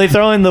just. Well, they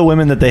throw in the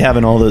women that they have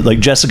in all the, like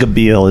Jessica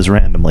Biel is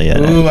randomly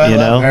in it. Ooh, I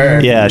love her.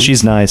 Yeah,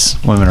 she's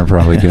nice. Women are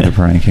probably good at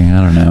pranking.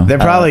 I don't know. They're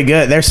probably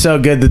good. They're so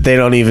good that they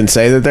don't even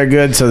say that they're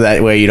good, so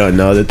that way you don't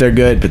know that they're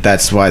good, but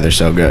that's why they're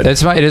so good.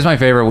 It is my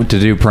favorite to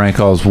do prank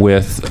calls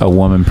with a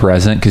woman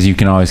present because you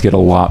can always get a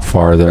lot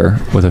farther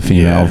with a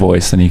female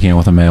voice than you can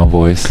with a male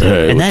voice.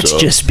 And that's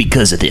just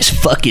because of this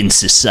fucking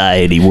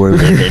society we're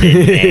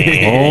living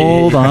in.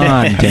 Hold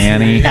on,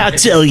 Danny. I'll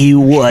tell you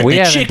what, We the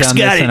haven't chicks done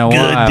got this it in a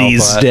good while,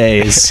 these but-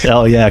 days.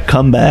 Oh yeah,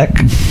 come back.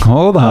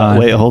 Hold on.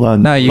 Wait, hold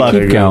on. No, you Buck,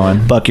 keep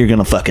going. Buck, you're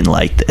gonna fucking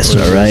like this,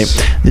 all right?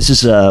 This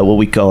is what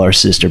we call our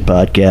sister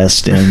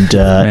podcast, and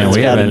it's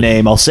we got a haven't-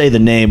 name. I'll say the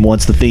name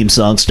once the theme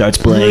song starts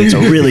playing. It's a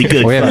really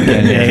good We haven't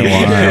fucking been here in a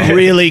name. while.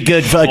 Really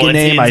good fucking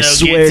name, I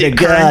swear to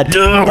God.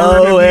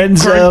 Oh,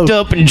 Enzo.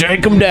 up and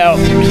jank them down.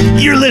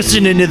 You're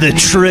listening to the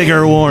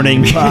Trigger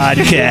Warning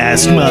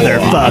podcast,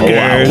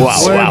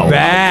 motherfuckers. We're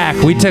back.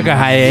 We took a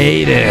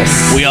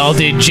hiatus. We all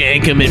did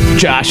Jankum at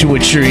Joshua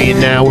Tree,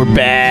 and now we're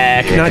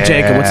back. Not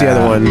Jankum. What's the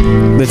other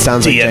one? That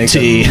sounds like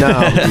TNT.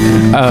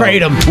 Jankum. No.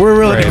 Kratom. We're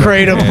really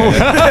Kratom.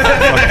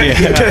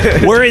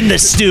 We're in the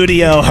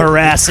studio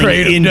harassing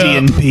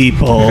Indian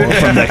people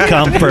from the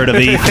comfort of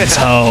Ethan's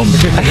home.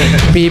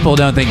 People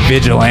don't think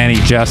vigilante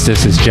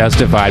justice is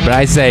justified, but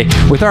I say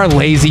with our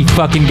lazy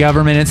fucking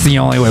government, it's the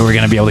only way we're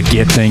going to be able to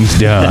get things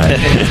done.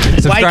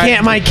 Why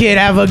can't my kid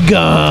have a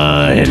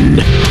gun?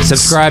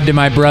 Subscribe to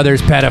my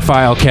brother's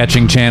pedophile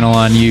catching channel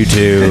on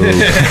YouTube.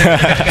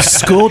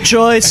 School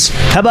choice?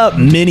 How about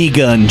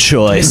minigun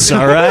choice?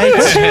 All right.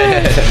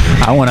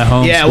 I want to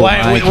homeschool. Yeah,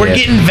 my we're kid.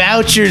 getting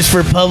vouchers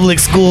for public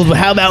schools, but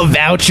how about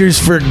vouchers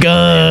for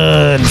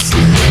guns?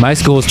 My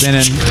school's been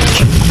in.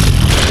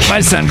 My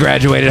son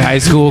graduated high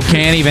school,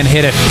 can't even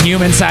hit a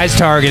human-sized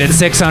target at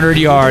 600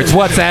 yards.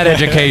 What's that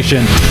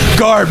education?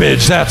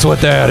 Garbage, that's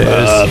what that is.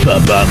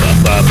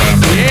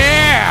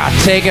 Yeah,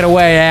 take it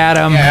away,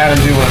 Adam.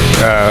 Adam, do one.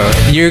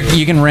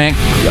 You can rank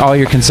all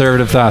your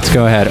conservative thoughts.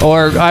 Go ahead.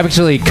 Or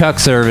actually,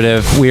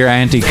 cuck-servative. We are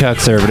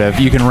anti-cuck-servative.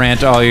 You can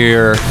rant all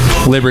your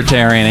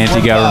libertarian,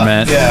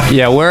 anti-government.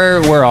 Yeah,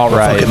 we're all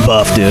right. Fucking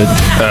buff, dude.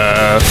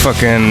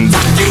 Fucking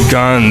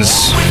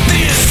guns.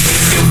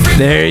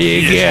 There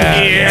you go.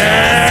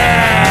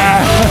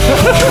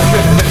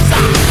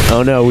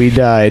 Oh no, we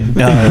died.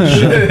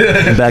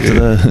 Back to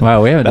the.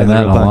 Wow, we haven't done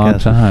that in a long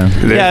time.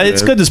 Yeah,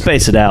 it's good to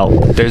space it out.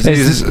 There's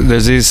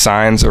these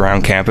signs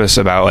around campus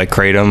about like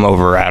kratom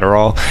over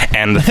Adderall,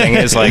 and the thing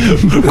is like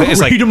it's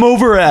like Kratom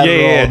over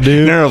Adderall,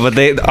 dude. No, but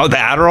the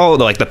Adderall,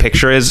 like the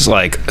picture is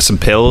like some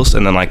pills,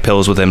 and then like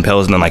pills within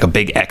pills, and then like a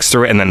big X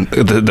through it, and then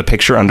the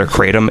picture under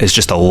kratom is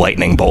just a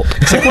lightning bolt.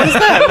 It's like, what is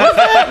that?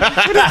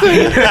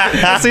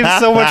 That seems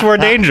so much more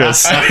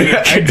dangerous. I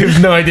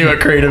have no idea what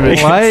kratom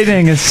is.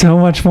 Lighting is so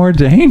much more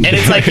dangerous. And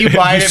it's like you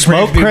buy it at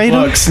smoke Brick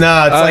kratom? Books.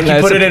 No, it's like you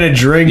no, put it in a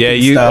drink. Yeah,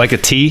 and you stuff. like a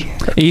tea.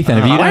 Ethan,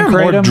 have you I done have more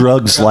kratom?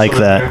 drugs like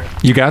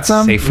that. You got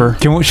some? Safer.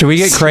 Should we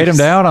get kratomed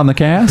out on the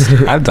cast?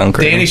 I've done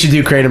kratom. Danny should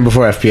do kratom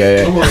before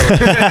FPIA.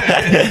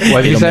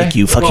 What did you It'll say? make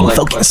you fucking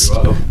focus.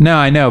 No,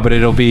 I know, but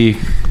it'll be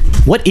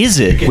What is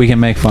it? We can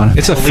make fun.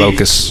 It's a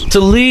focus. It's a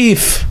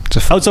leaf.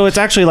 Oh, so it's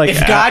actually like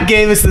If God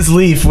gave us this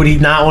leaf, would he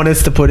not want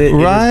us to put it in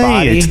his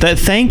body? right.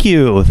 Thank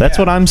you. That's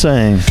what I'm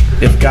saying.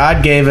 If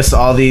God gave us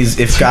all these,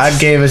 if God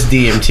gave us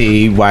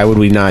DMT, why would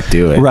we not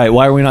do it? Right.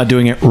 Why are we not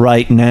doing it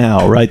right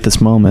now, right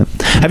this moment?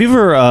 Have you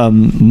ever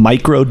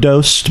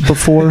microdosed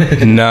before?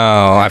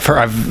 No,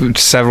 I've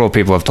several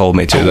people have told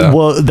me to though.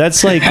 Well,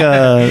 that's like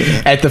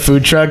At the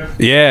food truck?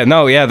 Yeah,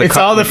 no, yeah. It's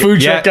all the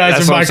food truck guys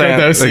that's are what I'm saying.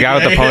 microdosing. The guy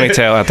with the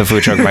ponytail at the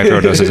food truck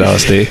microdoses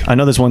LSD. I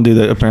know this one dude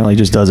that apparently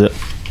just does it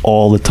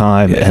all the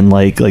time, and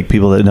like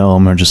people that know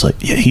him are just like,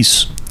 yeah,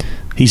 he's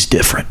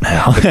different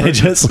now.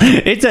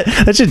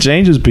 That shit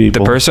changes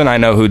people. The person I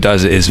know who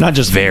does it is Not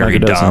just very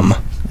microdosing.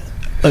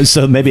 dumb.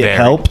 So maybe it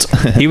helped.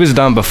 He was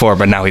dumb before,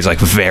 but now he's like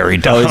very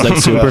dumb. Oh, he's like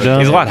super dumb?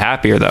 He's a lot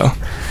happier though.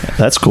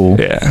 That's cool.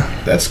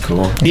 Yeah, That's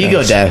cool.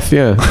 Ego death,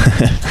 yeah.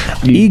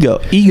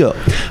 Ego.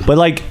 But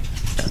like,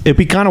 it'd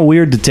be kind of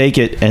weird to take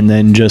it and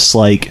then just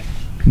like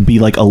be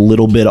like a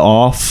little bit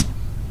off.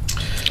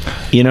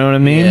 You know what I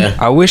mean? Yeah.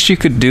 I wish you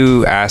could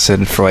do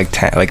acid for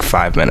like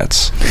 5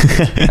 minutes,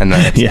 and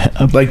then Yeah.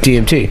 Like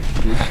DMT.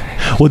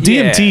 Well,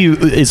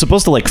 DMT is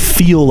supposed to like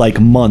feel like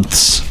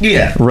months.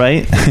 Yeah.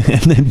 Right?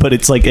 But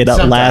it's like it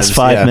Sometimes, lasts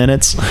 5 yeah.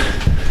 minutes.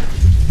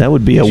 That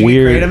would be Did a you get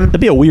weird. kratom?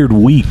 That'd be a weird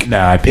week.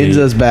 Nah, I peed.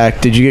 Enzo's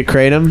back. Did you get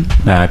kratom?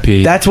 Nah, I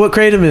peed. That's what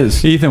kratom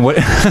is. Ethan, what?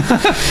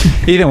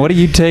 Ethan, what do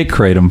you take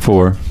kratom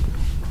for?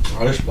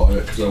 I just bought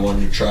it because I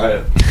wanted to try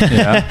it.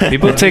 Yeah.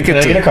 people take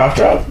it. a cough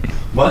drop?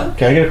 What?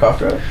 Can I get a cough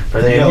drop?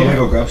 Are they Yeah, in let me here?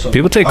 go grab some.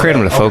 People take kratom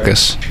to Okay.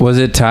 focus. Was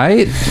it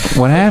tight?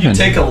 What You happened?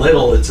 take a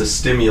little, it's a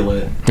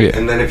stimulant. Yeah.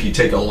 And then if you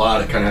take a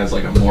lot, it kind of has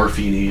like a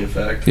morphine-y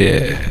effect.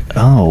 Yeah,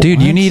 Oh, Dude,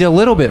 you what? need a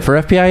little bit for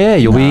FPIA.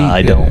 You'll be. Nah,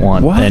 I don't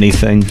want What?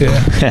 anything.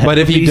 But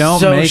if you He's don't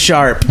so make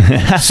sharp.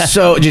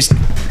 So just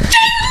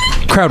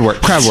crowd work.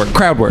 Oh,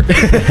 crowd work. I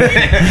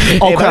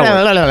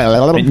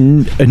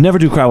never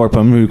do crowd work, but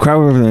I'm going to do crowd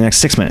work for the next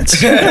 6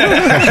 minutes.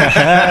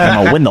 I'm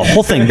going to win the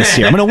whole thing this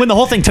year. I'm going to win the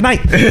whole thing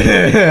tonight.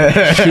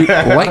 Shoot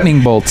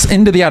lightning bolts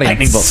into the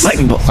audience.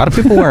 Lightning bolt. a lot of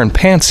people wearing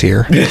pants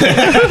here.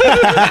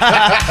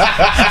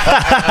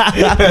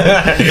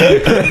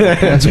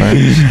 That's right.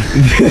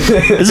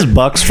 This is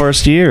Buck's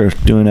first year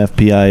doing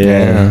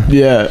FPIA.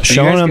 yeah.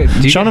 Showing Do you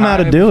him get how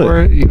to high do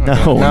before it. you- No.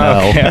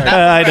 okay.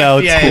 I know.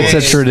 Yeah, It's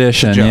a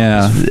tradition.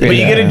 Yeah. But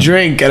you get a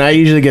drink, and I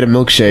usually get a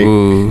milkshake.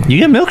 Ooh, You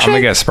get I'm gonna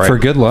milkshake? get a Sprite. For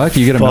good luck,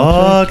 you get a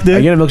milkshake. Fuck, dude.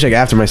 I get a milkshake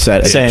after my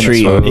set. Same. It's a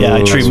treat. Yeah,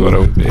 I Ooh, treat. that's what it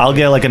would be. I'll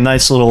get like a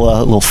nice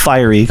little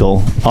Fire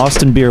Eagle.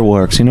 Austin Beer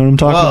Works. You know what I'm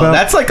talking Whoa, about?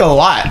 that's like a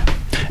lot.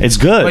 It's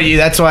good. But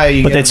that's why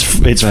you But get it's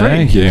free.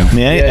 Thank you.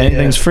 Yeah,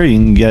 anything's free. You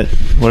can get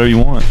whatever you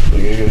want.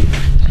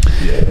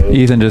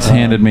 Ethan just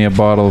handed me a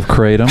bottle of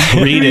kratom.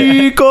 Read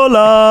it.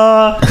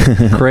 Ricola.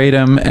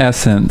 Kratom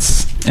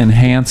Essence.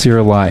 Enhance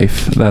your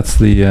life. That's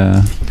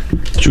the.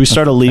 Should we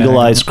start a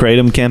legalized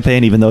kratom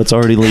campaign, even though it's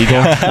already legal?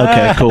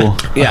 Okay, cool.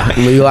 Yeah,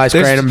 legalized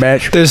There's- kratom,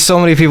 bitch. There's so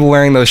many people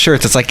wearing those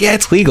shirts. It's like, yeah,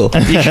 it's legal.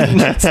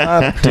 It's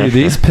not. Dude,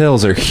 these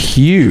pills are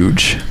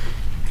huge.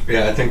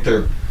 Yeah, I think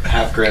they're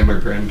half gram or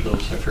gram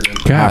pills. I forget.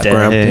 God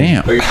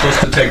damn. But you're supposed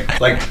to take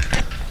like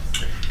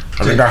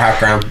I think they're half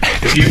gram.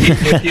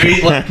 if you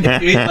eat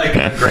like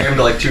a gram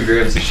to like 2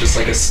 grams, it's just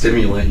like a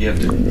stimulant. You have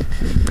to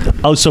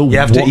Oh, so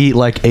eat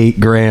like 8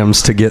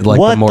 grams to get like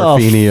what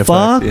the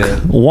fuck?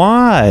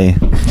 Why?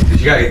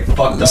 You gotta get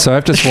fucked up. So I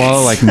have to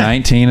swallow like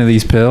 19 of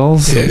these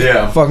pills?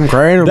 Yeah. Fucking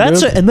kratom,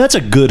 That's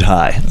a good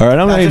high. All right,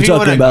 I'm not That's even if you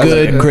want talking a about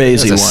good- a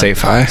crazy That's a one.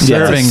 safe high. Yeah, That's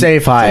a Serving-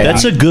 safe high.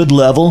 that's a good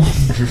level.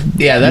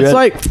 yeah, that's Yeah.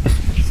 like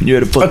You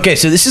had to put. okay.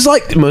 So this is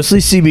like mostly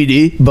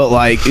CBD, but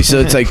like so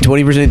it's like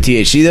 20%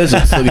 THC. Though, so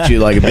it still gets you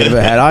like a bit of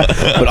a head high,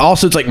 but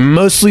also it's like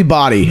mostly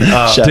body.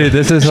 Dude,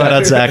 this is Shout what,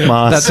 out Zach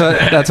Moss.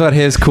 That's what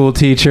his cool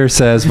teacher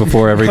says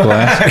before every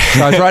class.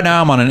 Guys, right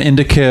now I'm on an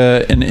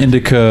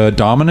indica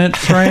dominant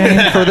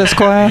strain for this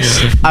class.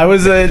 I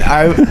was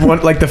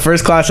like the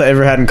first class I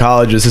ever had in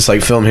college was this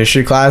like film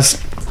history class.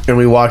 And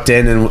we walked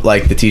in and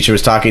like the teacher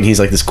was talking. He's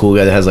like this cool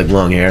guy that has like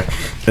long hair.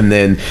 And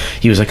then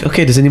he was like,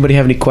 okay, does anybody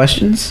have any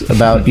questions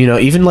about,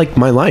 even like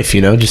my life,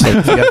 just like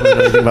if you guys want to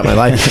know anything about my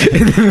life.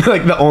 And then,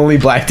 like the only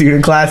black dude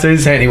in class raised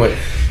his hand. He went,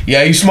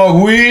 yeah, you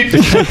smoke weed?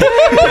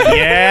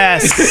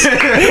 Yes.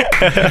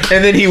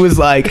 And then he was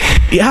like,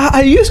 yeah,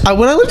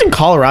 when I lived in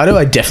Colorado,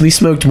 I definitely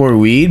smoked more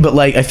weed. But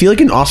like, I feel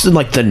like in Austin,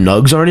 like the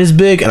nugs aren't as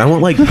big. And I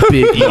want like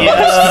big nugs.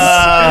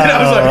 And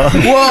I was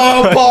like,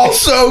 whoa, Paul's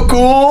so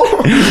cool.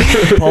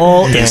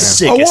 Paul is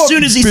sick. I As want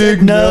soon as he said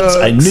big nuts,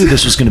 I knew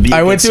this was going to be.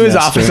 I went to his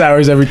office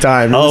hours every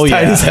time. It was Oh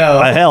tight yeah, as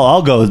hell. hell,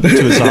 I'll go to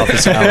his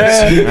office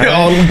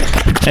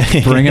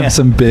hours. Bring him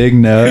some big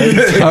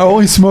nuts. I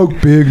only smoke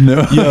big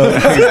nuts.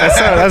 That's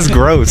how That's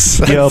gross.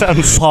 Yo,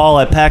 Paul,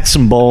 I packed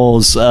some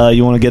bowls.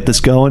 You want to get this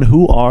going?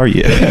 Who are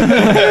you?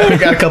 We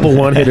got a couple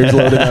one-hitters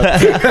loaded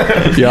up.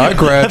 Yeah, I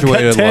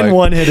graduated 10 like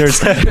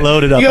one-hitters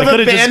loaded up. You have I a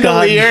could have just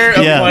gotten bandolier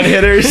of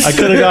one-hitters. I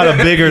could have got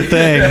a bigger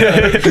thing.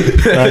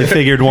 I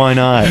figured, why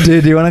not?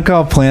 Dude, do you want to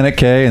call Planet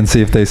K and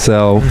see if they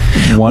sell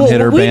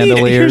one-hitter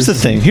bandoliers? Here's the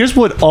thing. Here's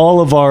what all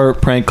of our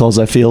prank calls,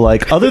 I feel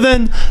like, other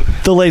than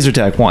the laser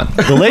tag one.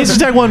 The laser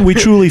tag one, we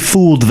truly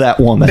fooled that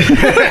woman.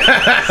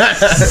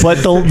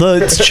 But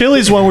the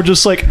Chili's one, we're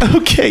just like,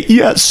 okay,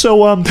 yeah,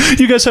 so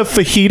you guys have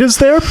fajitas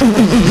there?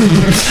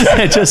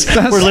 And just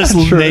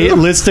we're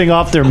listing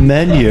off their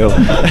menu.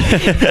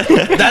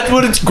 That's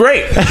what it's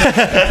great.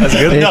 That's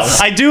good. No,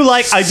 I do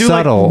like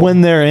subtle.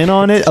 when they're in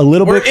on it a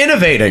little We're bit.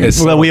 innovating.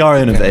 Well, we are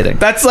innovating.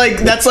 That's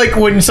like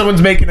when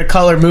someone's making a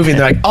color movie and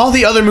they're like, all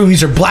the other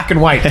movies are black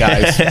and white,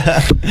 guys.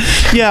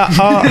 Yeah.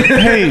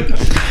 Hey,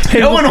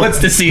 No one wants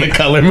to see a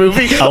color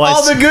movie. Oh,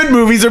 All the good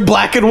movies are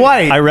black and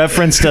white. I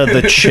referenced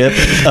the chip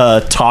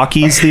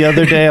Talkies the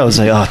other day. I was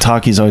like, oh,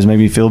 Talkies always make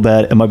me feel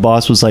bad. And my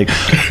boss was like,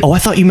 oh, I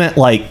thought you meant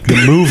like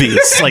the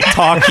movies, like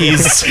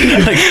Talkies,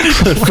 like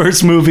the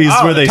first movies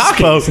where they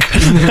Talkies.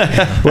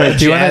 spoke. Wait,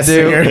 Do you want to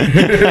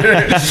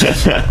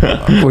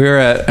do? We were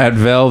at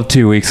Valve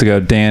 2 weeks ago.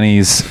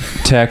 Danny's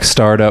tech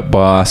startup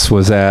boss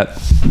was at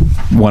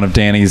one of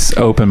Danny's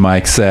open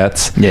mic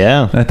sets.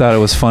 Yeah. I thought it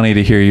was funny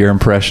to hear your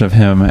impression of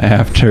him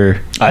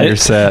after your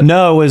set.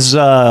 No, it was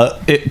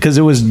because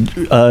it was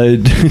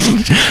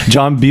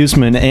John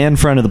Busman and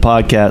friend of the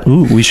podcast.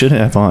 Ooh, we should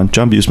have on.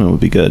 John Busman would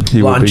be good.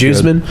 He would Lon be good.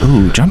 Jusman.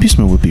 Ooh, John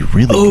Busman would be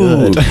really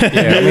good.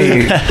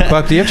 Yeah,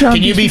 Buck, do you have John?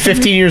 Can you be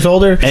 15 years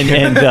older?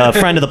 And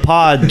friend of the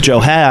pod, Joe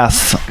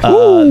Hath,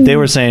 they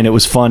were saying it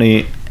was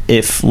funny.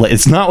 If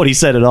it's not what he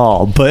said at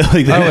all, but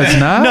like, it's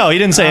not? No, he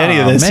didn't say any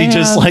of this. Man. He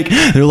just like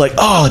they're like,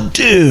 oh,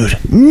 dude,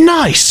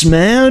 nice,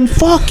 man,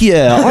 fuck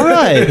yeah, all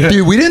right.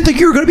 Dude, we didn't think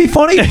you were going to be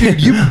funny. Dude,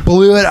 you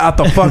blew it out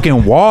the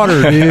fucking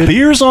water, dude.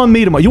 Beers on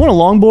me tomorrow. You want a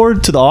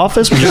longboard to the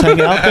office? We're just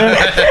hanging out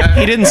there.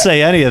 He didn't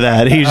say any of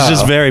that. He's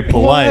just very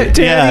polite.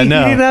 Yeah,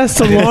 no. He didn't ask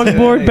to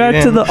longboard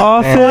back to the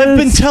office. I've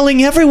been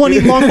telling everyone he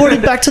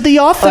longboarded back to the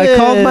office.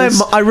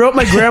 I wrote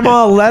my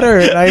grandma a letter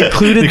and I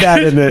included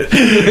that in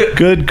it.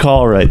 Good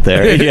call right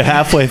there. You're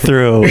halfway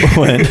through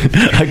when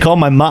I called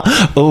my mom.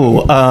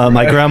 Oh,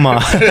 my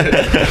grandma.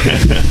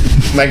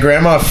 My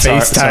grandma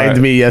FaceTimed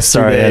me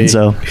yesterday.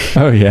 Sorry, Enzo.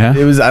 Oh, yeah?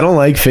 It was. I don't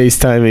like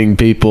FaceTiming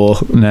people.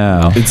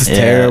 No. It's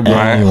terrible.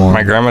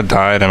 My grandma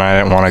died, and I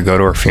didn't want to go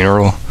to her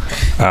funeral.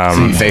 So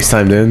you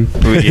FaceTimed in?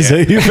 So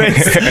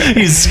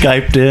he's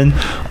Skyped in.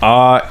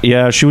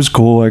 Yeah, she was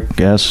cool, I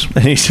guess.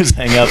 And he just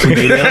hang up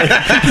immediately.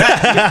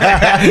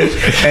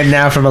 And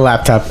now from a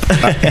laptop,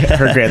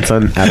 her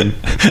grandson Adam.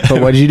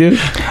 But what did you do?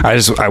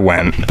 I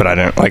went, but I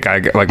didn't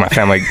like my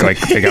family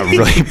they got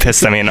really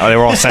pissed at me, and they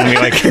were all sending me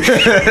like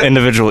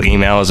individual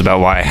emails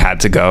about why I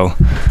had to go.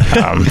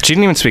 She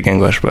didn't even speak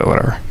English, but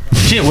whatever.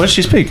 What does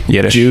she speak?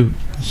 Yiddish.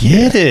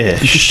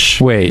 Yiddish.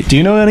 Wait. Do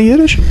you know any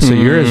Yiddish? So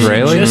you're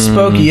Israeli? Just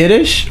spoke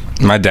Yiddish?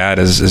 My dad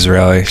is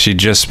Israeli. She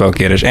just spoke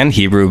Yiddish and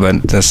Hebrew,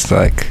 but that's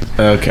like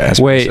okay.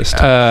 Wait.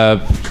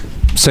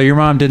 So your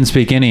mom didn't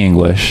speak any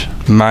English?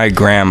 My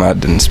grandma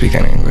didn't speak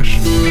any English.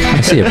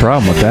 I see a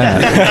problem with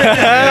that.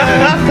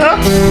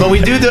 But we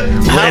do the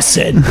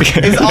listen.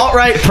 Is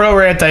alt-right pro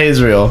or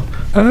anti-Israel?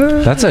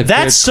 That's a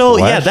That's good so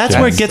question. yeah. That's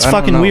where it gets I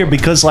don't fucking know. weird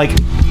because like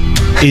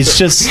it's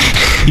just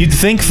you'd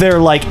think they're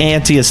like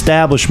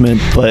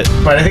anti-establishment, but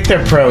I think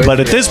they're pro. But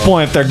at this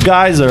point, if their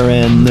guys are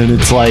in, then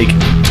it's like.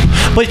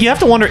 But you have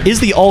to wonder: is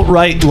the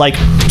alt-right like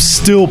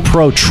still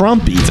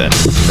pro-Trump even?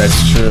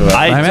 That's true.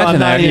 I imagine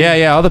that.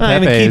 Yeah. All the I'm not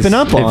even Pepe's. keeping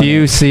up on if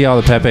you see all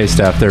the Pepe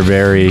stuff, they're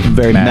very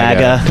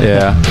MAGA.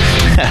 Yeah.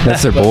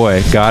 That's their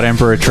boy. God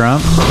Emperor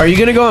Trump. Are you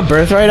gonna go on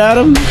Birthright,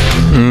 Adam?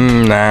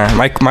 Nah.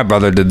 My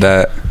brother did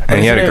that, and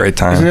he had a great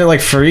time. Isn't it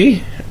like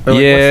free? Or,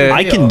 like, Yeah.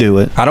 I can do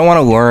it. I don't want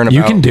to learn about.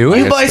 You can do it?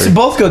 You guys should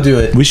both go do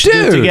it. We should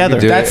do it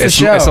together. That's the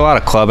show. It's a lot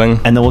of clubbing.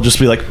 And then we'll just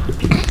be like,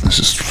 this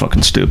is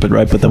fucking stupid,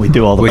 right? But then we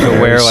do all the We could wear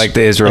prayers. like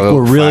the Israel Like,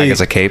 we're flag really-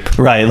 as a cape.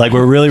 Right, like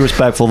we're really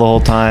respectful the whole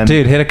time.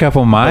 Dude, hit a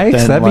couple But mics.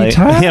 then, That'd like, be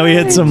tight. Yeah, we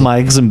hit some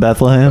mics in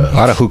Bethlehem. A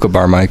lot of hookah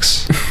bar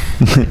mics.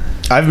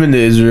 I've been to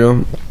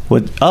Israel.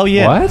 What? Oh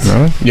yeah.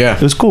 What? Yeah.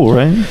 It was cool,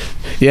 right?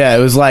 Yeah, it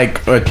was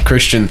like a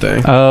Christian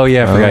thing. Oh,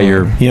 yeah. I forgot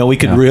your... You know, we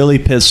could really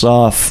piss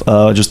off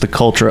just the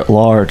culture at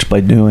large by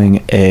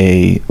doing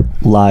a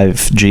live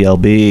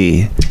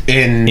GLB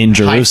in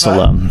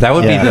Jerusalem. That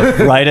would be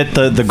the... right at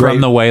the great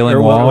From the Wailing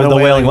or Wall? the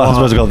Wailing Wall. I was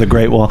supposed to call it the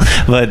Great Wall,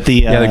 but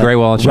the the Great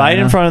Wall of right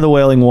China. in front of the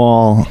Wailing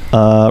Wall,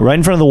 right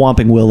in front of the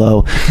Whomping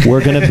Willow.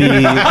 We're gonna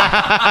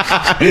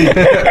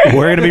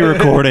be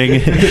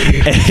recording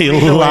a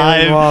Wall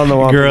live and the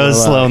Whomping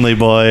Gross Willow. Lonely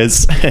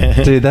Boys.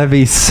 Dude, that'd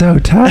be so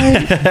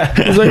tight.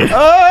 It's like,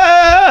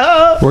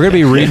 oh! We're going to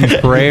be reading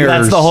prayers.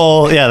 That's the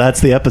whole. Yeah,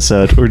 that's the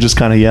episode. We're just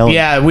kind of yelling.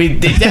 Yeah,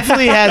 it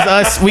definitely has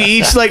us. We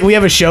each we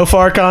have a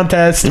shofar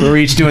contest where we're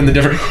each doing doing the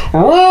different.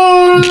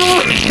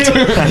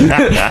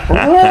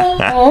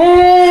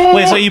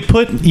 Wait, so you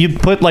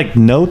put like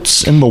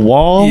notes in the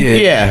wall?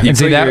 Yeah.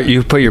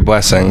 You put your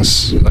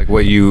blessings, like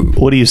what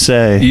do you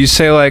say? You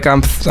say like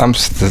I'm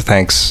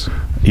thanks.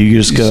 You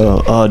just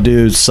go, oh,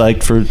 dude,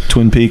 psyched for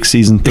Twin Peaks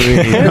season 3.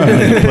 You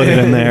put it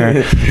in there.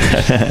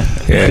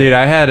 Dude,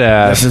 I had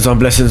blessings on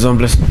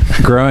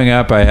blessings. Growing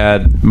up, I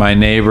had my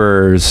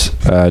neighbors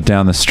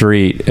down the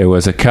street. It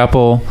was a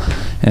couple,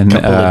 and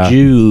couple of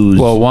Jews.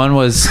 Well, one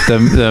was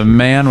the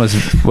man was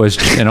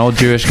an old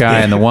Jewish guy,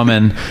 and the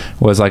woman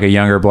was like a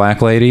younger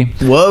black lady.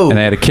 Whoa! And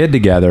they had a kid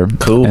together.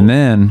 Cool. And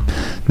then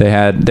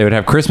they would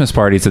have Christmas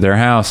parties at their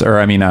house, or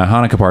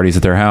Hanukkah parties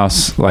at their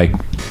house, like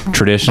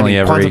traditionally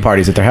every Kwanzaa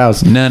parties at their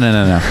house. No.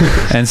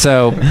 And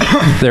so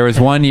there was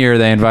one year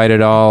they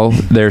invited all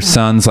their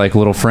sons' like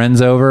little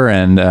friends over,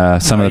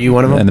 and some of you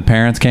one of them? And the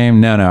parents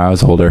came. No, I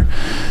was older.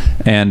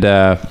 And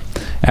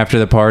after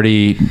the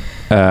party,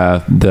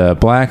 the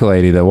black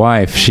lady, the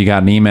wife, she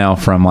got an email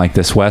from like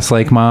this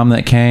Westlake mom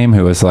that came,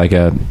 who was like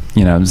a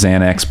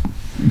Xanax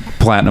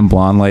platinum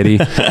blonde lady,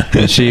 and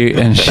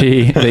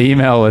the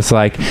email was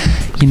like,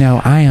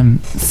 I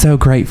am so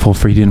grateful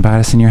for you to invite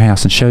us in your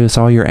house and show us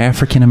all your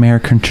African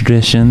American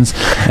traditions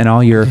and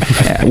all your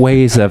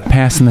ways of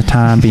passing the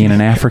time being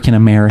an African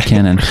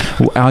American and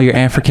all your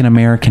African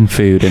American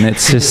food, and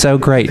it's just so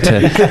great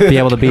to be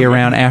able to be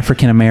around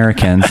African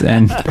Americans.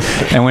 And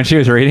when she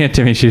was reading it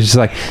to me, she was just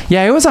like,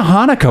 yeah, it was a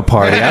Hanukkah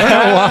party. I don't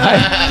know why.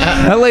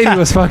 That lady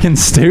was fucking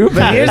stupid.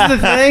 But here's the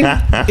thing,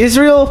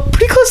 Israel,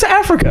 pretty close to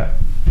Africa.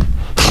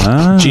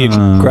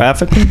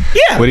 Geographically?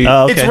 Yeah.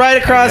 It's right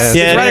across.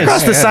 Yeah, it's right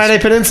across the Sinai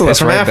Peninsula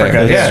from Africa.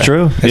 There. That's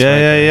true.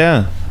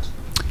 Yeah.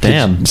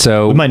 Damn.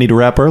 So we might need to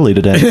wrap early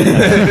today.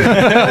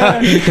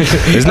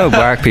 There's no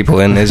black people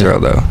in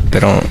Israel though. They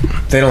don't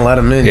let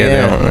them in. Yeah.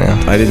 They don't,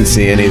 yeah. I didn't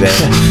see any there.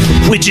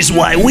 Which is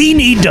why we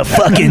need to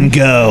fucking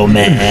go,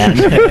 man.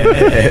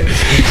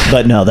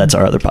 But no, that's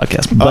our other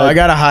podcast. But I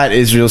got a hot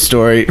Israel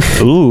story.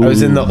 Ooh. I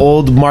was in the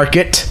old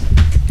market.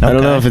 I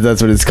don't know if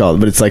that's what it's called,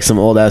 but it's like some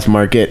old ass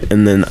market,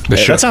 and then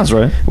that sounds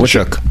right. The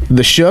shuk.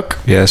 The shuk.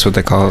 Yeah, that's what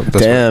they call it.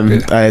 That's damn,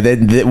 you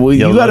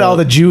got all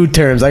the Jew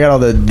terms. I got all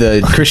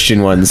the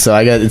Christian ones, so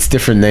it's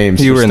different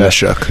names. You were in the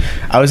shuk.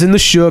 I was in the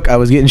shuk. I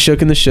was getting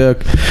shook in the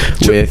shuk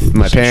with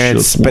my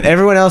parents, but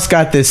everyone else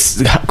got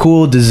this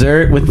cool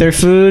dessert with their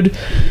food,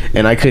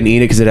 and I couldn't eat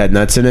it because it had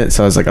nuts in it.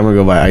 So I was like, I'm gonna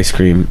go buy ice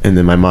cream, and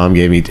then my mom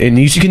gave me, and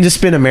you can just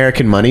spend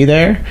American money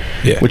there,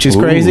 which is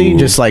crazy,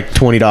 just like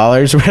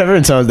 $20 or whatever.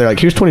 And so they're like,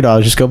 here's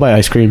 $20, just go buy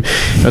ice cream.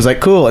 I was like,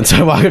 cool. And so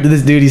I walk up to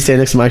this dude, he's standing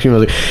next to my ice cream. I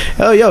was like,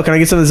 oh, yo, can I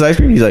get some of this ice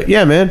cream? He's like,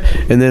 yeah, man.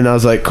 And then I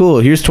was like, cool,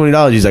 here's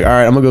 $20. He's like, all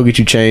right, I'm gonna go get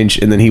you change.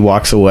 And then he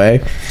walks away,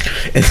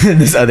 and then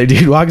this other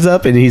dude walks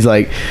up and he's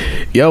like,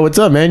 yo, what's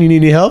up, man? You need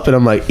any help? And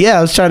I'm like, yeah,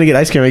 I was trying to get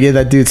ice cream. I gave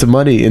that dude some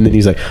money. And then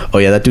he's like, oh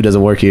yeah, that dude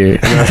doesn't work here.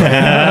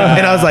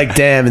 And I was like,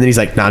 damn. And then he's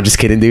like, nah, I'm just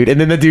kidding, dude. And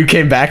then the dude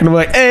came back and I'm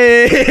like,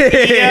 hey,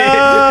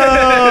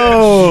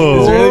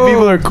 yo, Israeli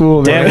people are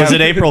cool, man. Damn, was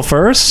it April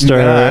 1st?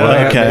 Or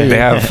okay,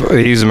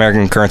 they use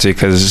American currency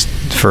because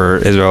for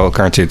Israel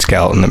currency it's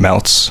gelt and it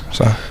melts.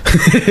 So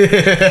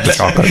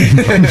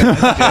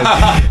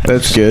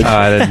that's good.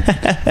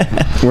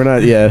 We're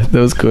not. Yeah, that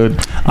was good.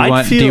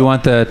 Do you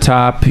want the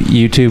top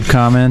YouTube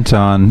comment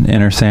on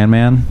Enter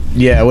Sandman?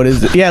 Yeah. What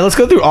is it? Yeah, let's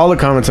go through all the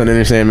comments on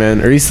Enter Sandman,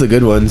 or at least the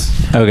good ones.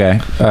 Okay.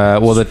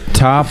 Well, the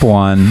top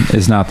one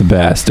is not the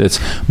best. It's,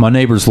 my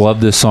neighbors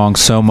loved this song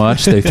so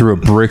much they threw a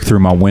brick through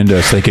my window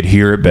so they could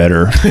hear it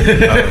better.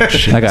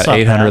 I got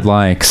 800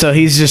 likes. So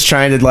he's just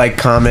trying to like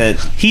comment.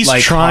 He's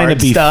like, trying to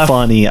be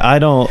funny.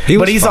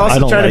 But he's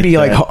also trying to be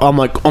like,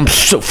 I'm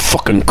so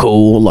fucking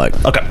cool. Like,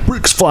 I got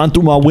bricks flying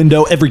through my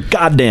window every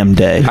goddamn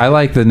day. I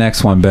like the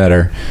next one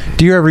better.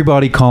 Dear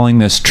everybody calling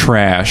this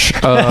trash.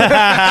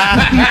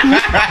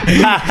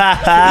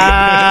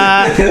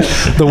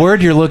 The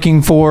word you're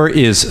looking for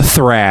is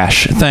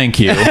thrash. Thank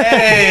you.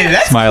 Hey,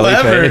 that's smiley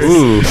clever.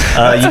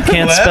 face.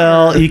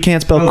 You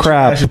can't spell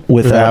crap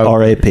without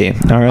RAP.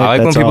 All right. I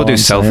like when people do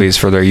selfies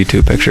for their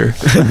YouTube picture.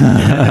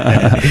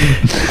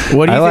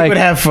 What do you think would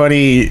have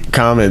funny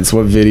comments?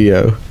 What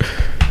video?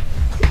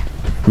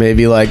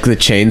 Maybe like the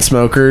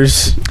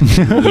Chainsmokers.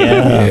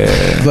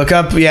 Yeah. Look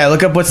up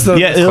what's the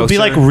it'll be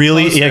like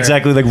really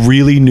exactly like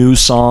really new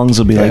songs.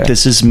 It'll be like,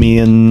 this is me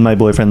and my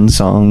boyfriend's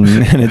song,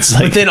 and it's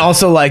like, but then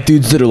also like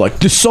dudes that are like,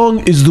 this song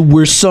is the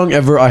worst song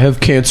ever. I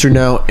have cancer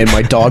now, and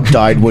my dog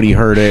died when he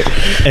heard it.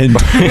 And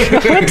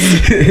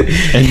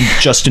and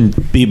Justin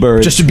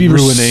Bieber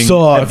ruining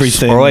sucks.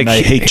 everything. Or like, and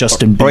I hate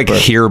Justin Bieber. Or like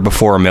Here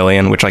Before a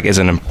Million, which like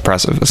isn't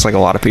impressive. It's like a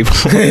lot of people.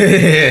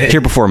 Here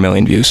Before a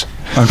Million views.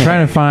 I'm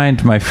trying to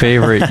find my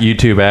favorite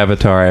YouTube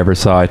avatar I ever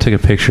saw. I took a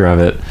picture of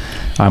it.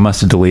 I must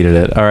have deleted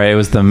it. All right, it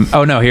was the...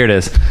 Oh, no, here it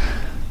is.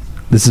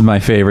 This is my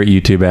favorite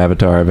YouTube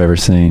avatar I've ever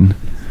seen.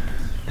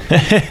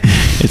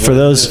 For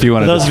those of you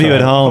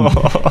at home,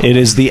 it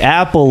is the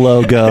Apple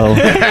logo,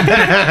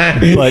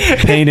 but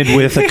painted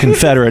with a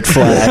Confederate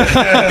flag.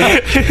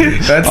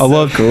 That's I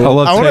love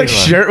want a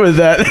shirt with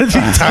that. That'd be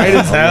tight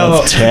as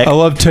hell. I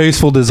love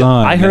tasteful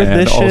design. I heard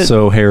this shit.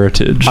 Also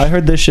heritage. I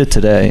heard this shit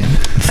today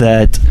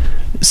that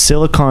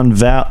Silicon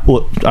Valley.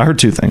 Well, I heard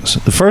two things.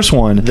 The first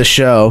one, the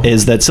show,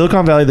 is that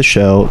Silicon Valley, the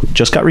show,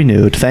 just got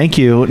renewed. Thank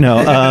you.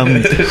 No,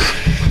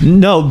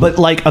 no, but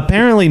like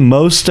apparently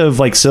most of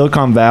like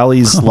Silicon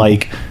Valley's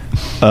like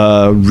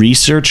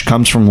research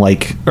comes from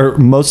like, or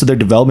most of their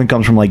development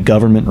comes from like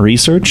government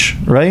research,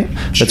 right?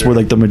 That's where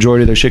like the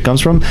majority of their shit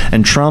comes from.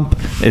 And Trump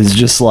is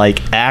just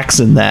like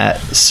axing that.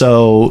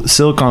 So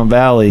Silicon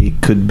Valley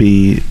could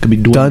be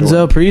dwindling.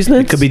 Dunzo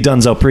Priesnitz? It could be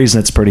Dunzo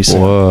Priesnitz pretty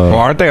soon. Well,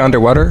 aren't they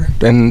underwater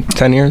in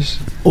 10 years?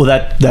 Well,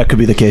 that could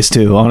be the case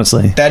too,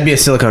 honestly. That'd be a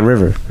Silicon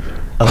River.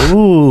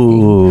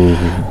 Ooh.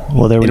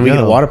 Well, there we go. We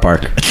get a water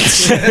park.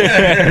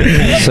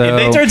 If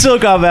they turn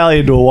Silicon Valley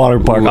into a water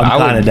park, I'm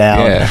kind of down.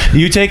 Yeah.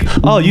 You take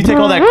all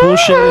that cool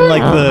shit in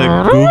like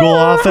the Google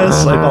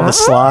office, like all the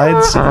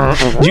slides.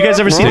 Did you guys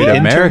ever see the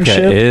America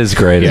internship? is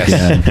great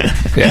again.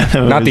 Yeah,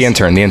 not the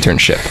intern, the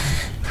internship.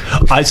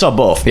 I saw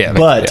both. Yeah,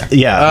 but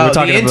we're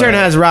talking the intern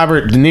about, has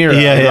Robert De Niro.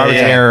 Robert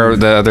De Niro,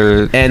 the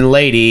other, and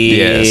lady.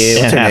 Yes.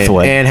 What's her name?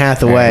 Hathaway. Anne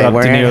Hathaway.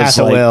 Robert De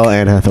Niro's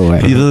Anne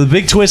Hathaway. The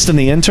big twist in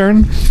the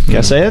intern. Can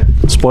I say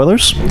it?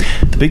 Spoilers.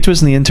 The big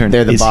twist in the intern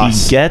They're the is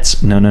boss. he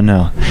gets no.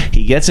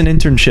 He gets an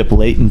internship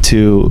late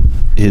into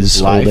his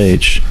Life. old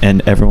age,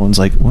 and everyone's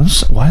like, why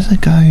is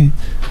that guy?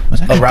 Why's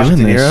that guy Robert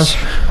doing De this?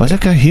 Niro? Why's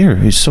that guy here?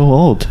 He's so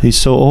old.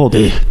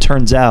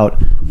 Turns out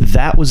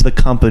that was the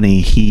company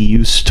he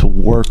used to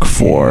work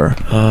for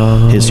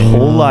his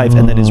whole life,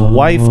 and then his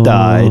wife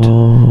died,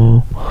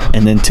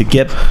 and then to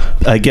get,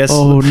 I guess,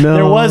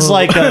 there was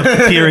like a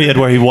period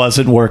where he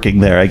wasn't working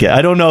there.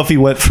 I don't know if he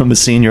went from a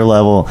senior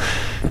level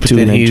to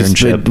an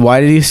internship.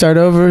 Why did he start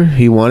over?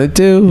 He wanted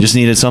to. Just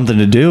needed something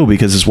to do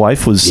because his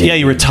wife was. Yeah,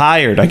 he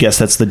retired. I guess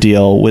that's the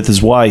deal with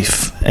his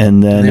wife,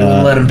 and then They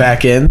wouldn't let him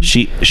back in.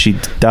 She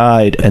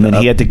died, and then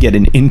he had to get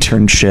an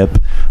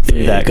internship for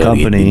that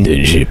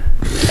company.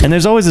 And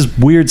there's always this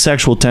weird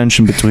sexual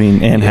tension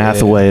between Anne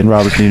Hathaway and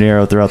Robert De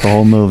Niro throughout the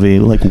whole movie.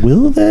 Like,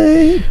 will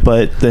they?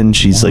 But then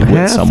she's like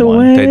with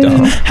someone. They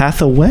don't.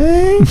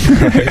 Hathaway.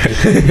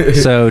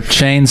 So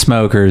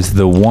Chainsmokers,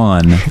 the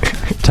one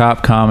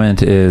top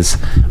comment is,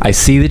 I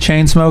see the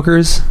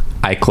Chainsmokers,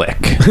 I click.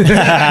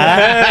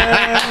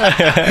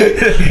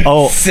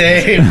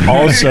 Same.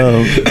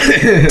 Also,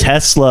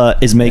 Tesla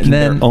is making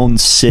their own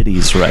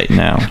cities right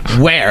now.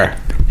 Where?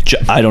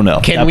 I don't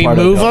know. Can we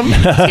move them?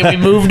 Can we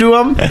move to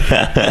them?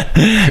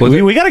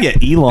 We got to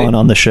get Elon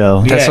on the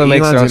show. Tesla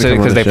makes their own Elon's city gonna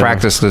come because on they the show.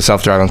 practice the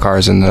self-driving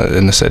cars in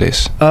the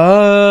cities.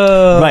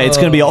 Oh, Right, it's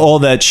going to be all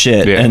that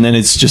shit, Yeah. and then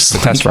it's just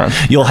Test run.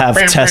 You'll have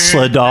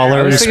Tesla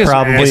dollars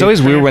probably. It's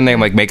always weird when they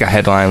like make a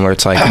headline where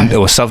it's like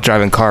a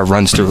self-driving car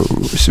runs through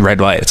red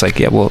light. It's like,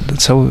 yeah, well,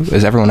 so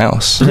is everyone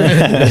else.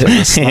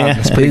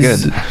 It's pretty good.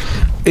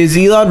 Is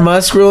Elon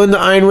Musk ruling the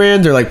Ayn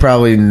Rand, or like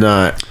probably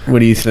not? What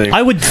do you think?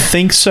 I would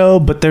think so,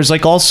 but there's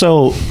like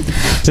also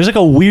there's like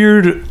a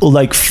weird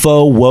like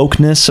faux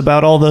wokeness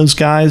about all those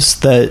guys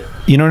that,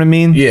 you know what I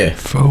mean? Yeah.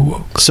 Faux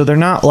woke. So they're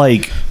not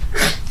like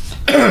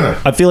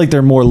I feel like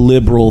they're more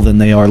liberal than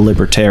they are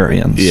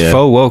libertarians. Yeah.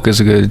 Faux woke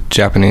is a good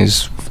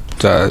Japanese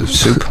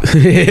soup. Come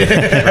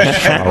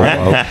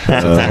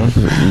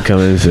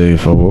in and say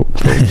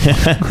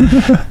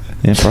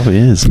Yeah, it probably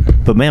is.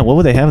 But man, what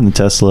would they have in the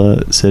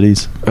Tesla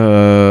cities?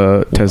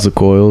 Tesla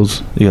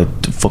coils. You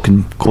got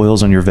fucking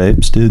coils on your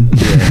vapes, dude.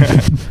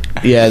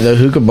 Yeah, the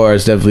hookah bar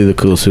is definitely the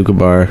coolest hookah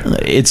bar.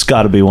 It's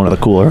got to be one of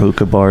the cooler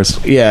hookah bars.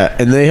 Yeah,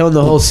 and they own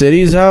the whole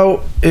cities.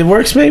 How it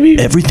works, maybe?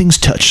 Everything's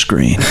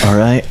touchscreen, all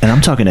right? And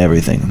I'm talking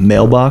everything.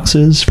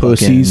 Mailboxes,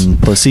 Pussies.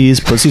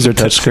 Pussies are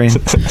touchscreen.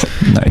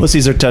 Nice.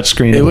 Pussies are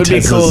touchscreen. It would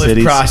be cool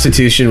if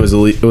prostitution was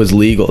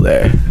legal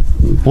there.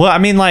 Well, I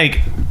mean,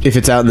 like, if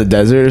it's out in the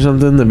desert or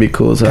something, that'd be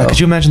cool as hell. could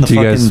you imagine the Do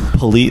you fucking guys-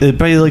 police? It'd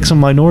be like some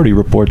Minority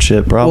Report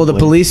shit, probably. Well, the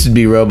police would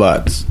be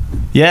robots.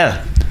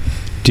 Yeah.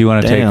 Do you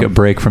want to take Damn. a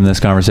break from this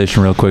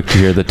conversation real quick to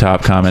hear the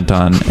top comment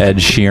on Ed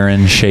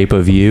Sheeran, Shape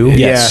of You?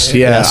 Yes.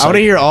 Yeah. Yes. I want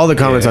to hear all the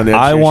comments on that.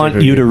 I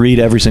want you to read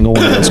every single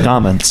one of those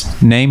comments.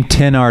 Name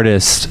 10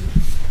 artists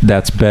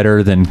that's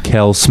better than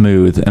Kel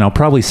Smooth, and I'll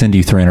probably send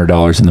you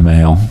 $300 in the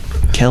mail.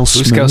 Kel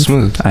Who's Smooth. Kel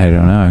Smooth? I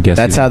don't know. I guess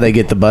That's how they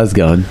get the buzz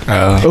going.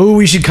 Oh. Oh,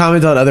 we should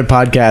comment on other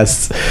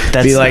podcasts.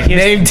 That's- Be like,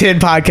 name 10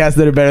 podcasts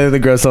that are better than the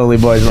Gross Only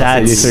Boys. And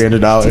I'll send you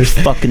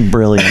 $300. Fucking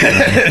brilliant.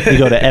 Man. You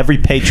go to every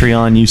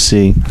Patreon you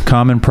see.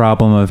 Common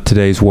problem of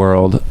today's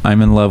world. I'm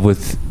in love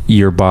with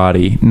your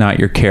body, not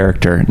your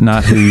character,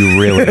 not who you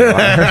really are.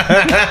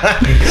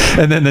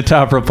 And then the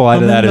top reply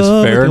to that is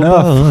fair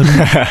enough.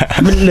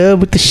 I'm in love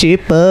with the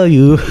shape of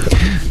you.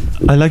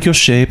 I like your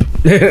shape.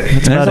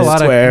 There's a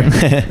lot of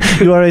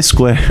You are a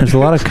square. there's a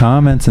lot of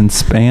comments in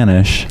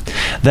Spanish.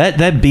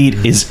 That beat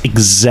is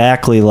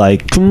exactly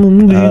like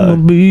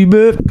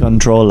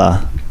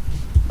Controlla.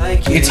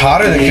 It's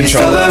hotter than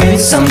Controller.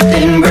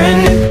 Something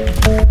brand new.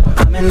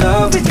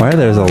 Why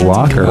there's a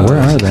locker? Where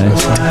are they?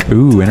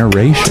 Ooh,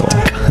 interracial.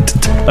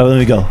 Oh, let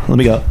me go.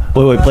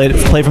 Wait,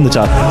 play from the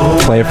top.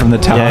 Play it from the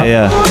top.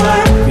 Yeah.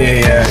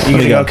 You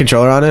gonna go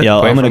controller on it? Yo,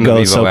 Play I'm gonna from the go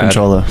Vivo so ad.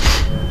 controller.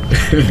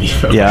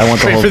 Yeah, I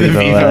want the Wait whole for the Vivo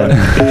Vivo.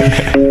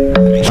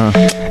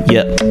 ad.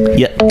 Yeah.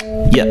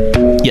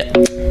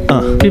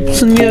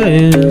 Pips in your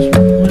ears.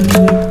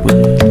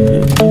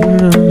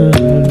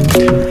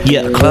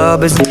 Yeah.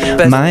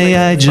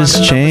 My eye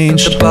just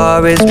changed.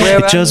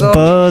 It just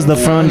buzzed the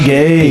front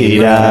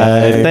gate.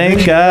 I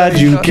thank God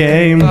you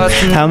came.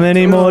 How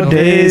many more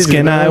days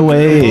can I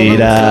wait?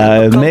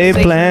 I made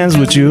plans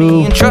with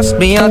you,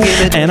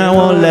 and I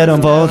won't let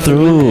them fall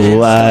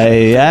through.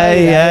 I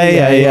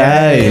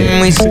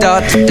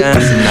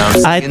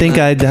think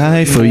I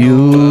die for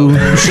you.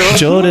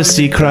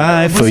 Jodeci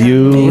cry for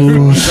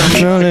you.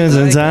 There's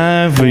a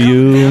time for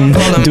you.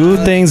 Do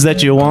things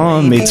that you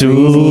want me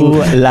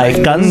to,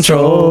 like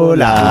controller.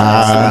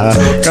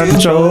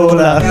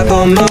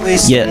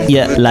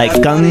 Yeah,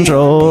 like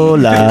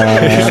controller.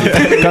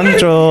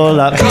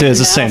 Dude, it's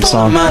the same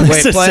song.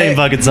 It's the same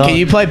fucking song. Can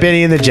you play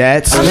Benny and the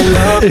Jets?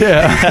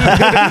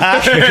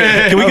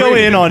 Can we go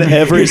in on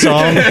every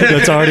song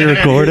that's already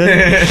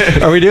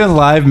recorded? Are we doing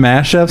live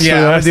mashups?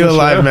 Yeah, I'll do a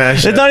live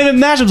mashup. It's not even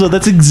mashups though.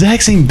 That's the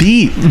exact same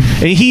beat.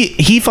 And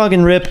he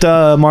fucking ripped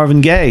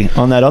Marvin Gaye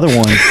on that other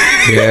one.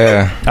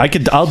 Yeah.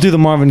 I'll do the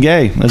Marvin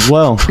Gaye as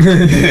well.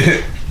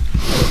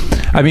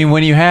 I mean,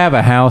 when you have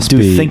a house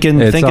beat,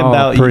 thinking it's all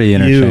about pretty you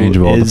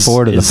interchangeable. The is-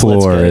 floor to the is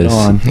floor let's get it is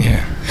on.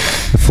 Yeah.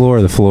 the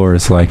floor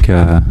is like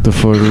The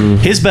floor.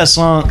 His best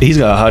song. He's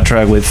got a hot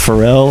track with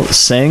Pharrell.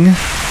 Sing.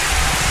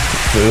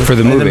 For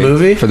the movie.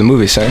 movie? For the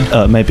movie, sing.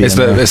 Maybe It's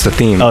the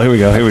theme. Oh, here we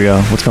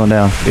go. What's going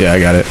down? Yeah, I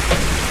got it.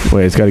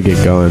 Wait, it's got to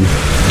get going.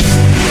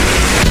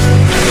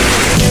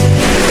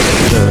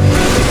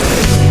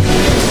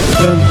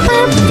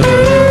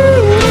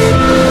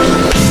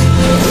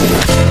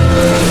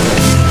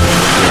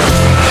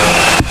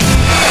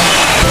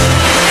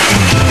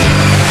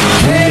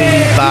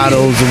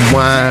 Bottles of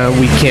wine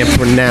we can't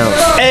pronounce.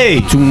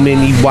 Hey, Too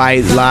many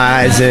white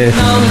lies and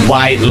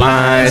white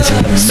lines.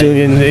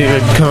 Soon they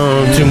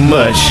come too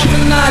much.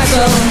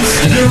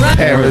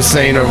 Paris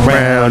ain't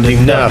around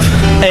enough.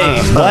 hey,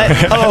 what?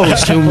 Oh,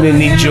 too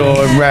many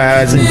joy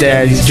rides and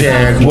daddy's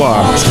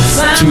Jaguar.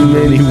 Too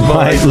many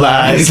white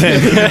lies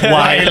and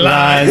White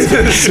lines.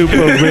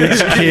 Super rich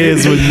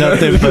kids with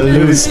nothing but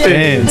loose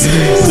ends.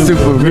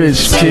 super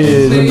rich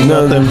kids and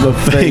nothing but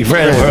fake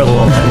friends.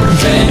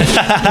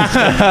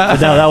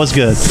 No, that was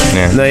good.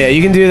 No, yeah,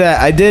 you can do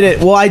that. I did it.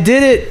 Well, I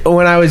did it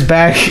when I was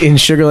back in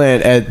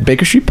Sugarland at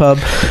Baker Street Pub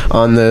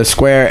on the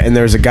square, and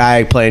there was a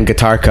guy playing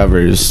guitar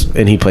covers,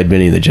 and he played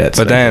Benny and the Jets.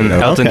 But then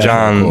Elton Okay.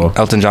 John, Cool.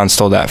 Elton John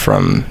stole that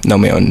from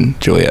Romeo and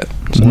Juliet.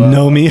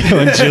 Romeo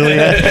and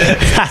Juliet.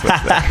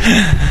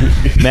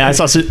 Man,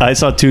 I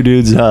saw two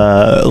dudes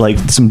like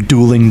some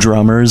dueling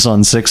drummers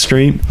on 6th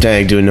Street.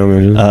 Dang, doing no.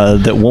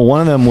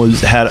 One of them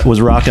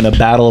was rocking a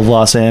Battle of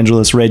Los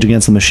Angeles Rage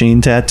Against the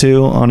Machine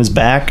tattoo on his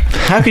back.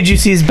 How could you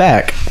see his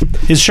back?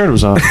 His shirt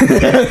was off.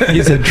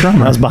 he's a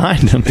drummer. I was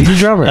behind him. He's a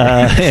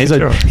drummer.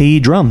 He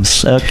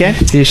drums. Okay.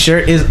 His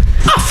shirt is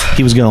off.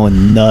 He was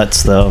going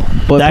nuts though.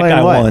 But that playing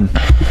guy what? won.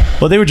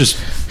 Well, they were just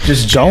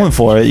going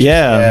for it.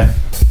 Yeah.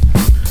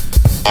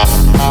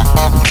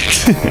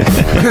 You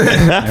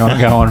want to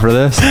go on for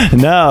this?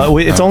 No,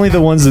 it's only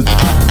the ones that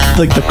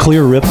like the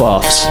clear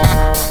rip-offs.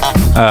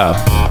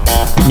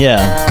 Oh,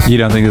 Yeah. you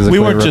don't think there's a We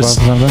clear weren't rip-off just-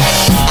 or something?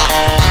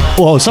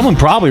 Well, someone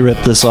probably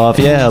ripped this off.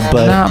 Yeah,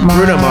 but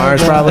Bruno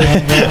Mars probably.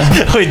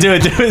 wait, do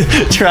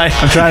it. Try.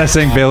 I'm trying to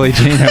sing Billie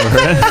Jean over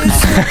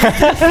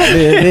it.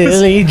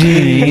 Billie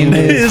Jean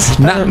is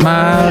Not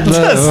my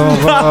Does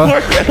not love.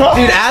 work at all.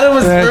 Dude, Adam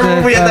was. Remember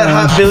when we had that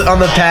hot Billy on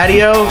the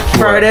patio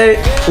Friday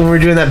when we were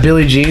doing that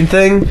Billie Jean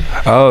thing?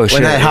 Oh shit!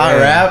 When that hot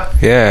yeah. rap?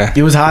 Yeah.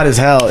 It was hot as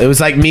hell. It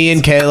was like me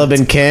and Caleb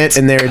and Kent,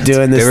 and they were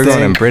doing this They were thing.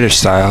 going in British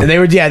style. And they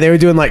were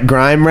doing like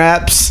grime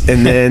raps,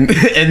 and then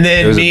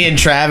was me and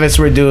Travis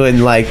were doing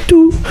like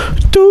doo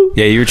doo.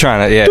 Yeah, you were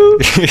trying to. Yeah.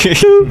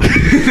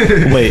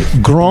 Wait,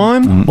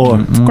 grime or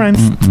grime?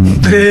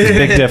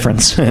 Big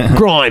difference.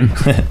 Grime.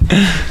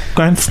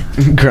 Grimes.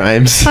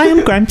 Grimes. I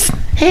am Grimes.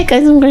 Hey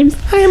guys, I'm Grimes.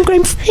 I am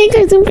Grimes. Hey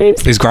guys, I'm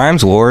Grimes. Is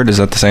Grimes Lord? Is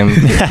that the same?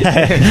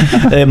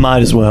 It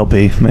might as well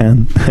be,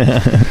 man.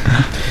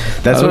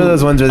 That's one of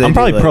those ones where they I'm do,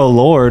 probably like- pro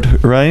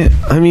Lord, right?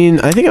 I mean,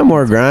 I think I'm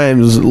more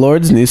Grimes.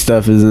 Lord's new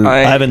stuff isn't. I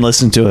haven't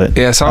listened to it.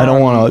 Yeah, I saw I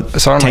don't it want I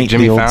saw it on like taint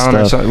Jimmy the old Fallon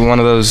or stuff. something, one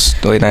of those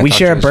late night. We talk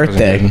share a shows.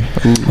 birthday.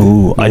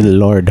 Ooh, I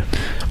Lord.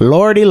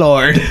 Lordy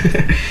Lord.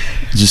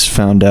 Just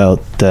found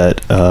out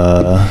that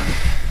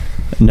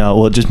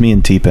just me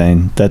and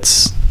T-Pain.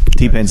 That's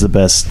T-Pain's the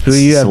best. Who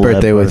you have celeb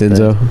birthday with,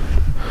 Enzo?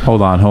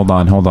 Hold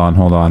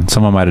on.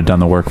 Someone might have done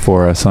the work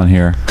for us on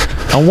here.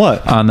 On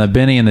what? On the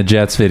Benny and the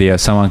Jets video,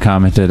 someone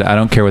commented, I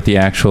don't care what the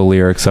actual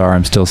lyrics are,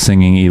 I'm still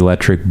singing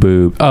Electric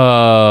Boob.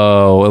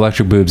 Oh,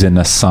 Electric Boob's in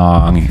the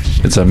song.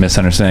 It's a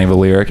misunderstanding of a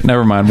lyric.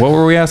 Never mind. What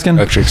were we asking?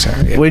 Electric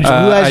Sound. Yeah. Who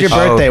has your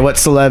birthday? What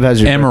celeb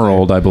has your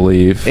Emerald, I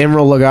believe. birthday?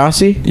 Emerald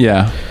Lagasse?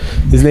 Yeah.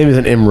 His name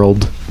isn't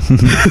Emerald.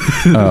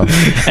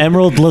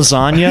 Emerald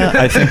Lasagna.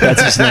 I think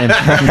that's his name.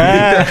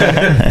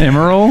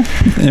 Emerald?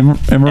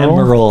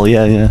 Emerald.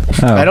 Yeah.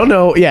 Oh. I don't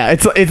know. Yeah,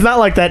 it's not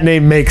like that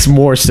name makes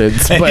more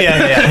sense. But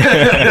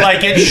yeah.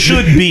 Like it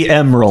should be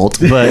Emerald,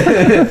 but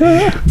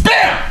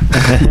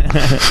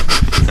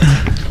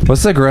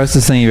What's the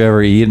grossest thing you've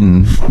ever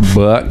eaten,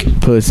 Buck?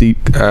 Pussy.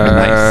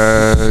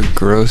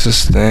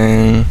 Grossest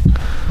thing.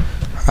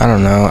 I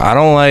don't know. I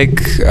don't like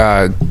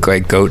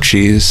goat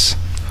cheese.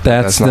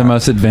 That's the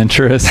most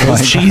adventurous.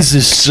 Like, cheese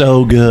is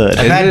so good.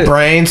 I've had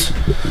brains.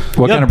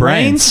 What kind of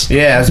brains?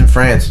 Yeah, I was in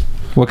France.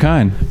 What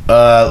kind?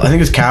 I think it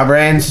was cow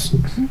brains.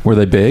 Were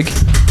they big?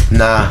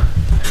 Nah.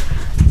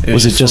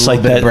 Was it just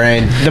like that?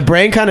 Brain. The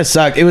brain kind of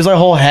sucked. It was a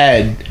whole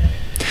head.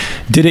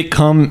 Did it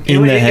come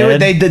in the head?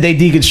 They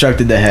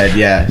deconstructed the head.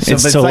 Yeah. So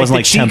it wasn't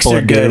like cheeks Temple are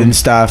of good Doom. and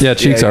stuff. Yeah,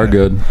 cheeks are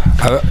good.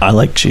 I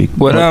like cheek.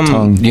 What I like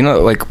tongue. you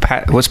know, like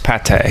what's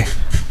pate?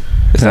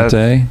 Is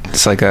Pate?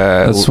 It's like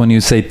a. That's when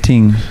you say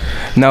ting.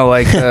 No,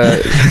 like.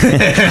 Pate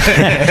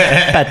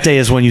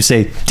is when you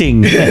say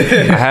ting.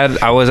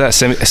 I was at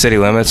City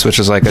Limits, which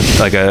is like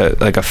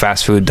a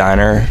fast food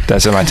diner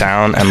that's in my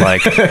town, and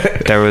like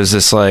there's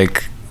this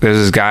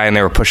guy, and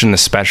they were pushing the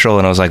special,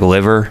 and it was like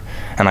liver,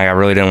 and like I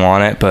really didn't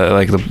want it, but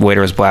like the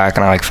waiter was black,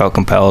 and I like felt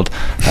compelled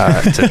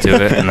to do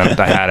it, and then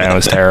I had it, and it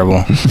was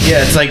terrible.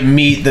 Yeah, it's like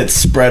meat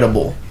that's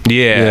spreadable.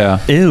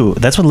 Yeah. Ew,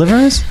 that's what liver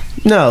is?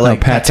 No, like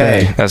pate.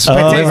 pate. That's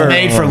Pate's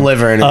made from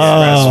liver and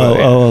express.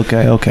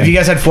 Okay. Have you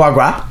guys had foie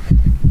gras?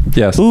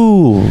 Yes.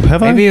 Ooh,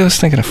 have Maybe I was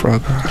thinking of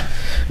frog.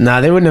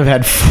 Nah, they wouldn't have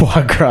had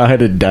foie gras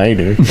at a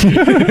diner.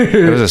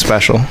 It was a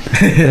special.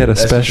 They had a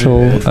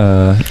special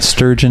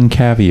sturgeon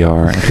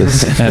caviar at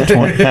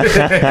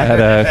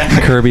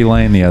Kirby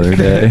Lane the other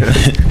day.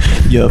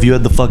 Yo, have you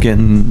had the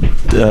fucking...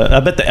 I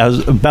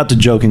was about to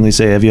jokingly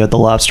say, have you had the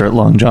lobster at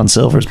Long John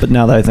Silver's? But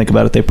now that I think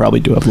about it, they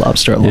probably do have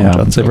lobster at Long John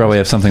Silver's. They probably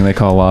have something they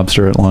call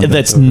lobster at Long John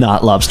That's Silver's.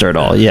 not lobster at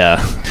all,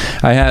 yeah.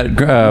 I had...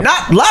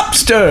 Not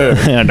lobster!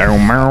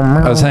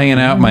 I was hanging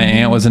out. My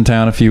aunt was in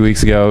town a few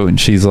weeks ago, and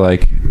she's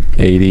like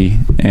 80,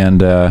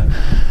 and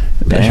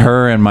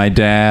her and my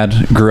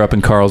dad grew up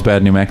in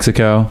Carlsbad, New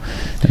Mexico,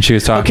 and she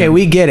was talking. Okay,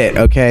 we get it.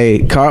 Okay,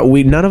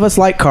 none of us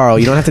like Carl.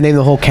 You don't have to name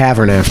the whole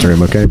cavern after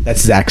him. Okay, that's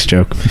Zach's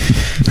joke.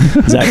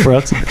 Zach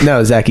Brooks?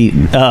 No, Zach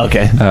Eaton. Oh,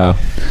 okay. Oh,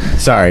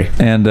 sorry.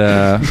 And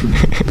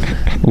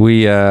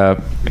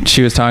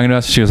she was talking to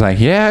us. She was like,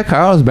 "Yeah,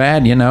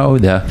 Carlsbad. You know,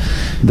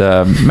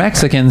 the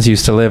Mexicans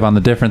used to live on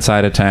the different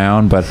side of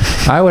town, but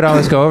I would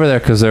always go over there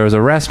because there was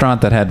a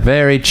restaurant that had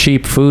very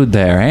cheap food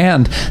there,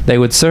 and they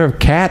would serve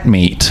cat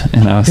meat."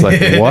 And I was like,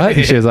 "What?"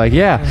 And she was like,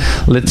 "Yeah,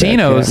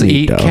 Latinos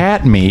eat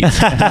cat meat."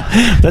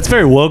 That's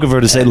very woke of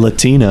her to say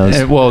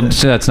Latinos. Well,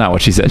 that's not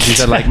what she said. She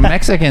said like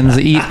Mexicans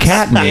eat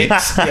cat meat,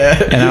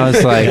 and I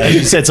was like,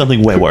 she said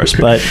something way worse.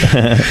 But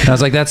I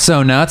was like, "That's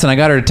so nuts." And I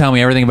got her to tell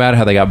me everything about it,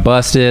 how they got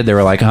busted. There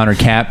were like 100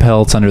 cat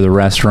pelts under the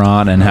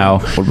restaurant, and how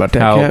what about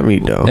that cat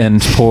meat though? In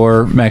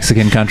poor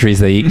Mexican countries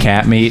they eat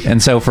cat meat.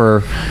 And so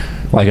for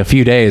like a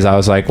few days I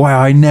was like,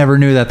 wow, I never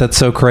knew that. That's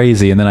so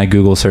crazy. And then I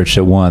Google searched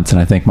it once, and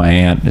I think my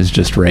aunt is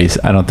just racist.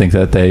 I don't think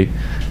that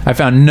I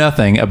found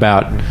nothing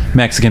about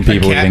Mexican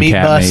people eating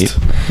cat meat.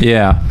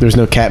 Yeah, there's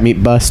no cat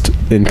meat bust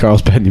in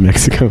Carlsbad, New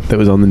Mexico that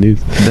was on the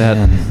news.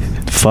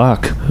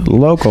 Fuck.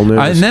 Local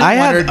news.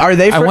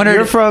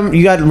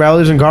 You got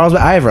relatives in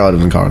Carlsbad? I have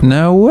relatives in Carlsbad.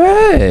 No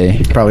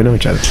way. Probably know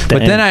each other. But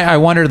then I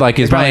wondered, like,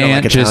 is my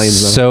aunt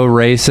just so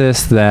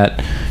racist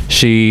that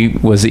she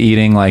was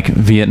eating like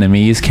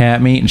Vietnamese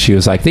cat meat, and she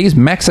was like, "These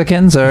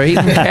Mexicans are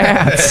eating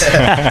cats."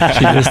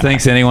 She just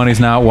thinks anyone who's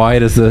not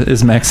white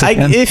is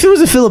Mexican. If it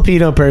was a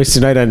Filipino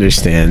person, I'd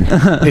understand.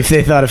 If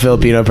they thought a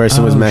Filipino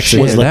person was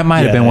Mexican, that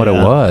might have been what it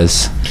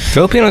was.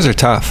 Filipinos are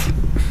tough.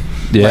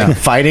 Yeah, like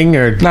fighting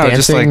or no, dancing,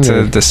 just like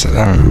to this.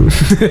 I don't know.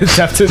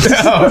 Tough to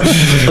know.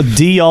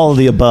 D all of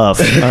the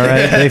above. All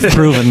right, they've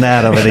proven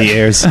that over the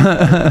years.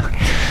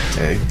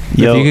 If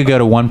you could go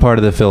to one part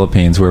of the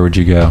Philippines, where would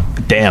you go?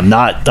 Damn,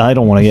 I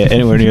don't want to get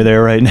anywhere near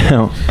there right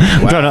now.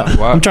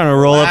 I'm trying to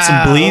roll up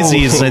some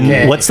bleezies,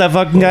 and what's that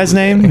fucking guy's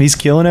name? He's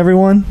killing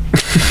everyone.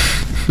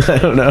 I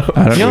don't know.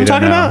 You know what I'm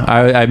talking about?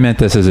 I meant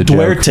this as a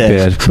joke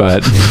bit,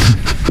 but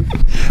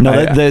no,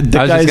 I was just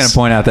going to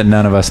point out that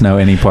none of us know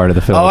any part of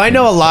the Philippines. Oh, I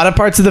know a lot of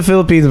parts of the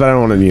Philippines, but I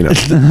don't want to,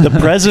 The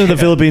president of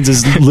the Philippines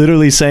is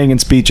literally saying in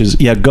speeches,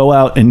 "Yeah, go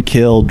out and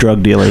kill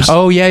drug dealers."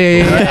 Oh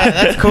yeah.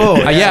 That's cool.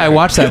 Yeah, I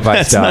watched that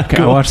Vice doc.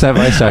 Cool. I watched that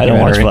Vice documentary. I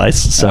don't watch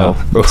Vice, so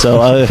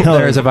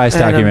there's a Vice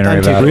documentary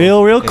about it.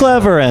 Real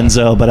clever,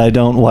 Enzo, but I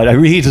don't. I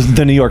read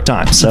the New York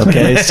Times.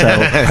 Okay, so I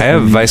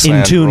have Vice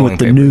in tune with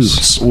the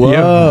news.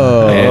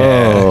 Whoa.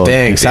 Yeah.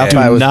 Dang, South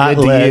by was good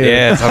to you.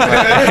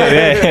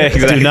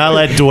 Exactly. Do not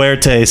let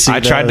Duarte see I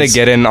tried to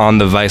get in on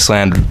the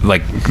Viceland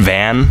like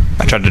van.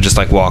 I tried to just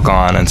like walk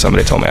on, and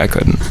somebody told me I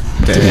couldn't.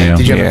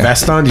 Did you have a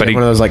vest on? Did you have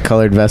one of those like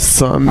colored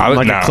vests on? I was,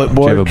 like no. a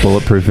clipboard? Did you have a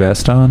bulletproof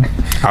vest on?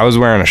 I was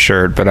wearing a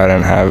shirt, but I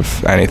didn't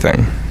have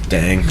anything.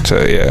 Dang.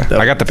 So yeah,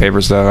 I got the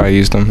papers though. I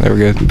used them. They were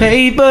good.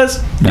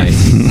 Papers.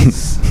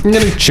 Nice.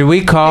 Should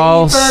we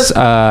call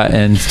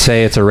and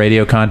say it's a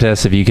radio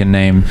contest? If you can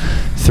name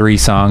 3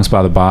 songs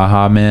by the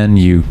Baja Men,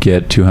 you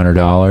get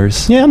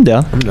 $200. Yeah, I'm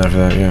down. I'm down for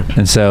that. Yeah.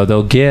 And so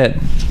they'll get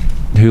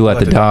Who Let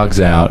the Dogs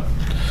Out.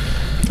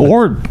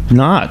 Or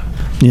not,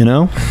 you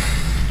know?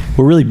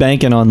 We're really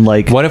banking on,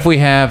 like... What if we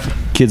have...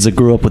 kids that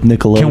grew up with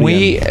Nickelodeon. Can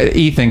we,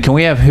 Ethan, can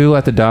we have Who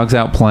Let the Dogs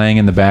Out playing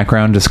in the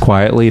background just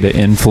quietly to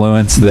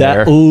influence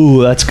their...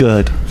 Ooh, that's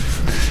good.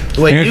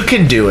 Wait, you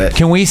can do it.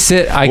 Can we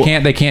sit...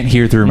 They can't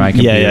hear through my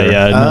computer.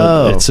 Yeah.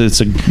 No, it's a...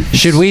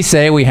 Should we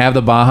say we have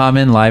the Baja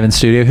Men live in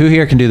studio? Who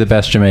here can do the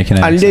best Jamaican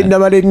accent?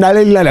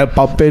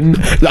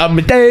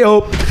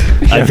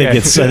 I think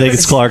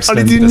it's Clarkson.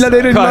 I'm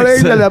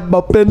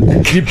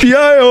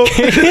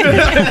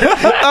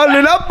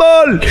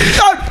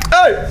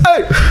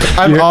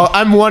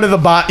one of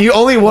the you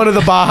only one of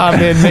the Baja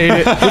Men made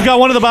it. We've got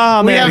one of the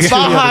Baja Men. We have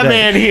Baja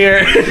Man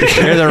here.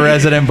 You're the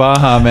resident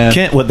Baja Man.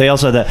 They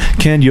also had that.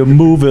 Can you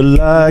move it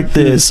like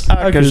this?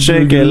 I can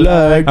shake it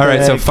like that. All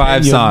right, so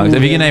 5 songs.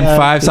 If you can name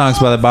 5 songs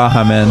by the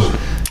Baja Men,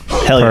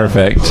 hell yeah.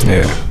 Perfect.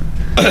 Yeah.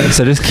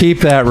 So just keep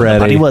that ready.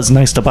 Party was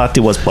nice. The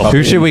party was bumping.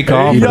 Who should we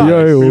call?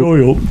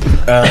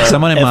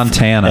 Someone in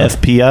Montana.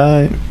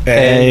 FPI.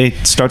 A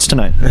starts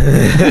tonight.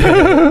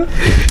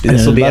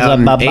 This will be out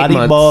in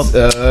 8 months.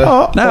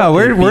 No,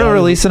 we're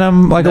releasing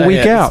them like a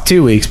week out. It's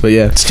 2 weeks, but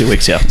yeah. It's 2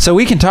 weeks, yeah. So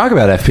we can talk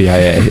about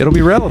FPIA. It'll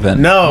be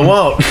relevant. No, it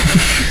won't.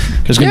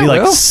 There's going to be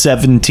like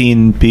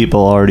 17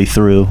 people already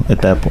through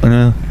at that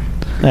point.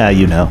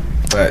 You know.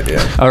 But,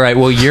 yeah. All right.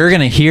 Well, you're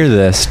going to hear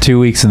this 2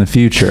 weeks in the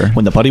future.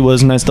 When the party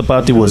was nice, the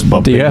party was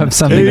bumping. Do you have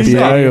something to say?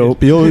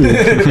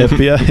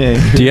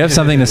 FPIA. Do you have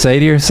something to say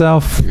to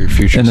yourself Your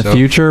future in the self?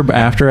 future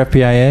after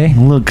FPIA?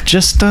 Look,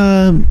 just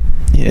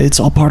it's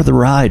all part of the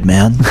ride,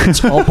 man.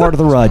 It's all part of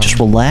the ride. Just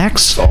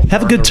relax.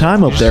 Have a good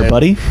time up there,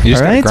 buddy. You just all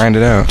gotta right? grind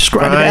it out. Just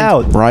grind it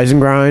out. Rise and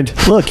grind.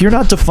 Look, you're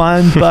not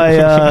defined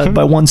by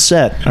by one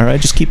set. All right,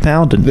 just keep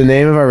pounding. The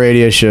name of our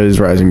radio show is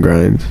Rise and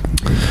Grind.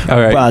 All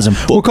right. Rise and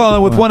We'll call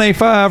it with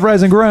 185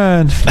 Rise and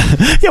Grind.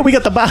 Yeah, we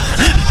got the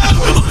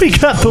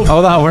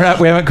Hold on,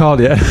 we haven't called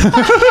yet.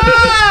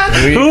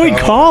 Who are we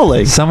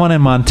calling? Someone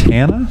in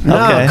Montana?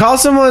 No, Okay. call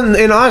someone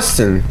in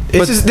Austin.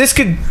 This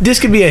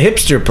could be a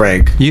hipster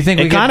prank. You think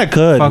It we kinda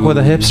could could. fuck with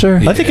a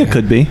hipster? I think it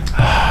could be.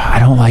 I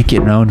don't like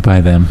getting owned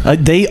by them.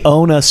 They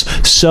own us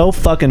so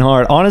fucking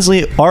hard.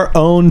 Honestly, our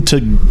own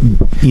to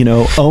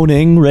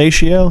owning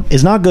ratio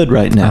is not good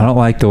right I now. don't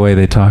like the way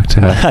they talk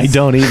to us. I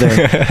don't either.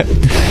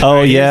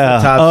 Oh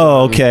yeah. top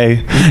Oh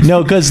okay.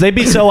 No, because they'd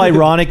be so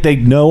ironic. They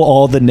know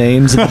all the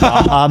names of the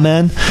Baja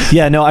Men.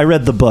 Yeah. No, I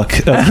read the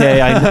book.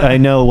 Okay, I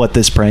know what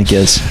this prank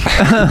is.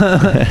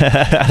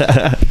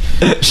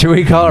 Should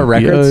we call a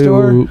record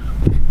store?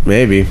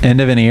 Maybe.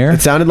 End of an ear?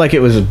 It sounded like it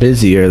was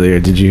busy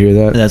earlier. Did you hear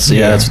that? That's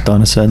what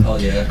Donna said. Oh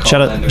yeah.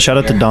 Shout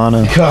out to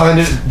Donna.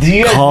 Do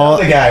you guys know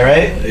the guy,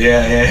 right?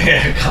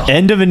 Yeah.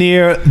 End of an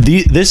ear.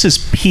 This is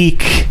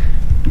peak.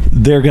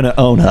 They're gonna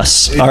own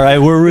us. All right,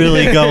 we're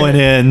really going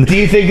in. Do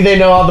you think they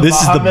know all the This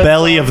is the Baja Men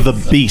belly songs? of the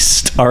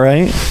beast. All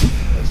right.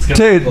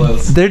 Dude,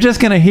 they're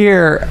just gonna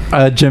hear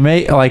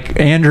like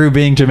Andrew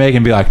being Jamaican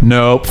and be like,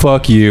 "Nope,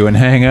 fuck you," and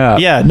hang up.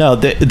 Yeah. No,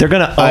 they're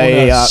gonna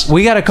own us.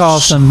 We got to call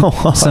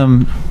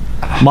some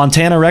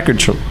Montana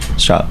record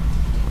shop.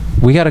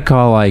 We got to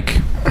call like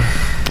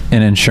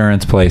an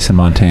insurance place in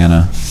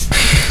Montana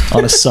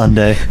on a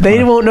Sunday.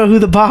 They won't know who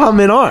the Baja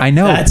Men are. I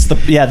know. That's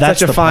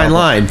such a fine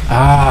line.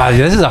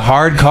 This is a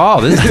hard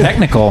call. This is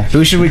technical.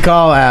 Who should we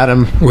call,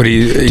 Adam? What do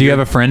you? Do you have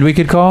a friend we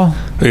could call?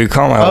 You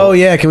call my? Oh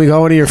yeah, can we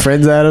call one of your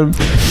friends, Adam?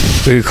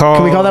 Can we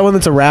call that one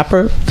that's a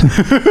rapper?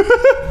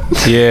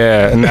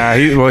 Yeah, nah.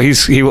 He'll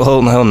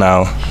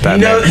know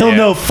that. He'll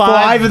know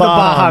five of the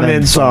Baja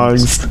Men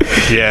songs.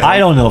 Yeah, I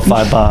don't know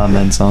 5 Baja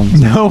Men songs.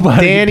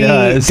 Nobody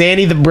does.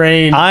 Danny the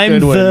Brain.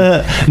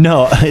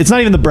 No, it's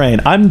not even the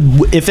brain.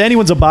 If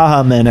anyone's a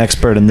Baja Men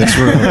expert in this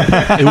room,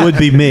 it would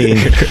be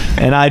me,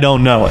 and I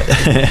don't know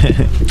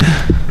it.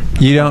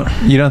 You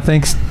don't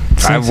think?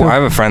 I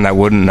have a friend that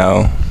wouldn't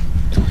know.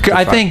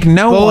 I think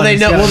no one. Will they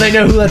know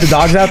who let the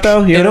dogs out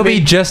though? You know It'll what I be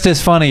mean? just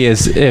as funny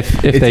as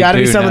if It's they got to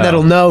do be someone know.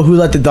 that'll know who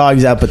let the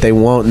dogs out, but they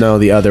won't know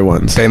the other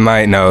ones. They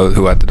might know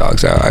who let the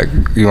dogs out.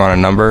 You want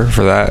a number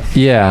for that?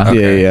 Yeah.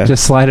 Okay. Yeah.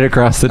 Just slide it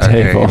across the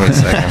table. give me a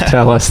second.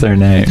 Tell us their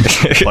name.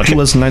 Party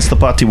was nice. The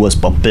party was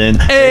bumping.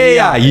 Hey,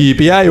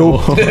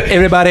 yippee-yi-yo.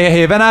 Everybody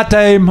having a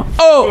time.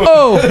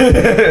 Oh.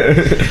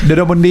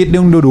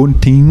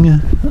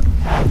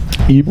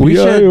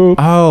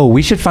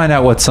 We should find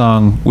out what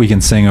song we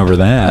can sing over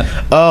that.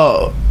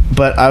 Oh,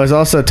 but I was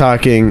also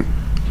talking.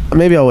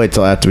 Maybe I'll wait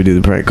till after we do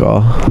the prank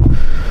call.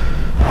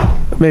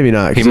 Maybe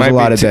not. Because there's a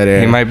lot of dead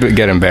air. He might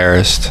get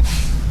embarrassed.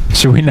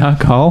 Should we not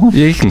call?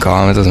 Yeah, you can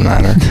call him. It doesn't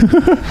matter.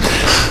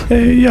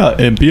 Hey, yeah,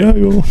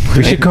 MPIO.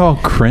 We should call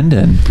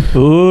Crendon.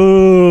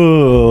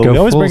 Ooh, we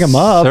always full bring him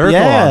up. circle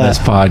Yeah, on this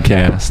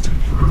podcast.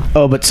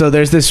 Oh, but so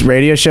there's this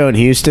radio show in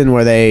Houston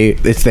where they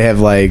have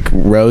like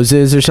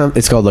roses or something.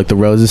 It's called like the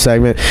roses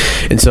segment.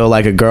 And so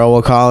like a girl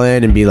will call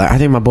in and be like, I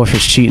think my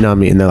boyfriend's cheating on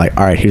me. And they're like,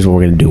 all right, here's what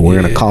we're going to do. We're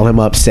going to call him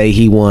up, say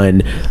he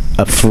won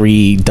a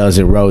free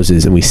dozen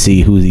roses, and we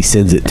see who he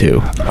sends it to.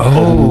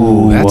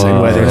 Oh, that's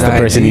and whether it's the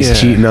person he's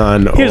cheating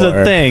on. Here's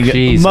the thing: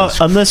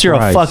 unless you're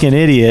a fucking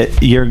idiot,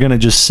 you're gonna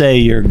just say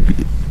you're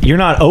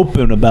not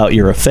open about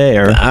your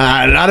affair.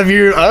 Not if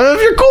you're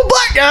cool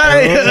black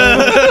guy.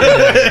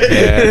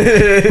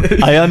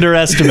 I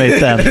underestimate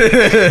them.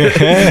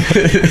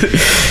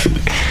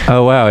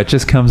 Oh wow! It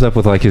just comes up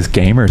with like his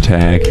gamer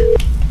tag.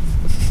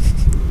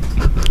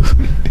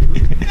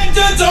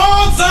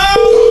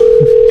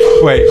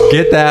 Wait,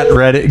 get that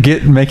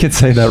Reddit. Make it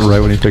say that right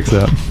when he picks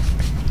up.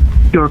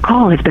 Your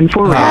call has been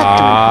forwarded.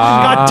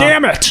 God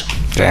damn it!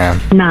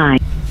 Damn. 9.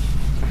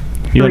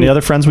 You have any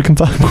other friends we can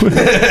fuck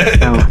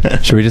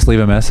with? Should we just leave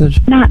a message?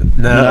 No, he's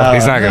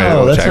not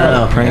gonna. that's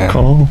not a prank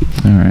call. All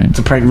right, it's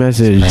a prank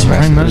message. It's a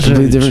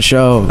completely different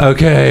show.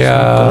 Okay,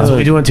 that's what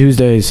we do on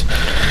Tuesdays.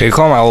 You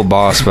call my old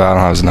boss, but I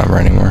don't have his number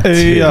anymore.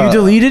 You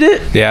deleted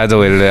it? Yeah, I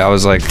deleted it. I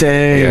was like,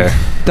 dang.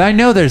 Yeah. I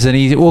know there's an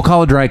easy. We'll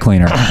call a dry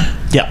cleaner.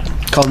 Yeah.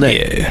 Call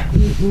Nate.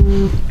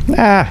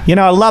 Yeah.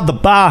 I love the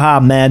Baja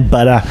Men,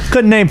 but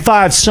couldn't name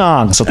 5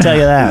 songs. I'll tell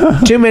you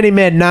that. Too many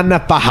men, not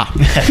enough Baja.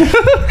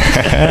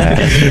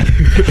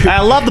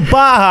 I love the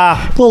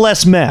Baja, a little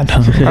less men.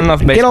 Enough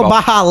baseball. Get a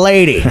Baja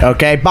lady,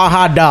 okay?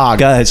 Baja dog.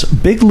 Guys,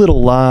 Big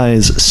Little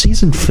Lies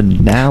season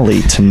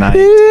finale tonight.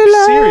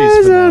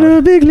 Series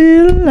finale. Big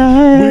Little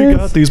Lies. We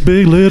got these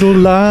big little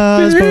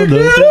lies. Big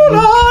little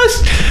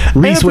lies.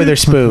 Reese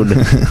Witherspoon,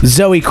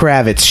 Zoe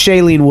Kravitz,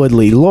 Shailene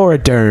Woodley, Laura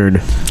Dern.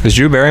 Is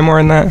Drew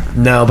Barrymore in that?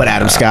 No, but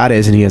Adam Scott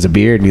is, and he has a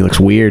beard, and he looks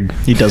weird.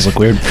 He does look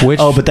weird.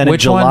 But then in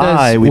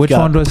July, which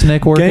one does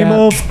Nick work Game at?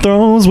 of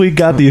Thrones. We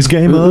got these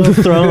Game of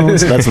Thrones.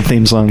 That's the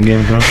theme song,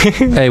 Game of Thrones.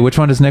 Hey, which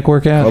one does Nick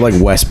work at? Or like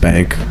West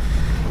Bank.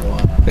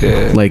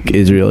 Yeah. Like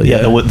Israel.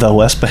 Yeah, the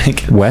West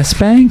Bank. West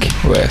Bank?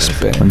 West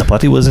Bank. When the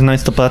party was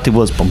nice, the party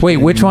was... Wait,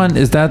 which one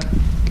is that?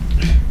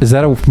 Is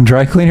that a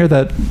dry cleaner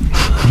that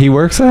he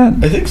works at?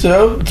 I think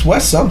so. It's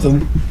West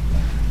something.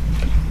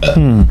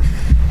 Man,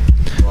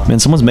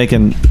 someone's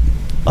making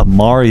a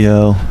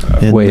Mario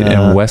in,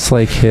 in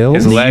Westlake Hills?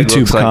 His leg YouTube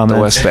looks like comments.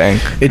 the West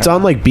Bank. It's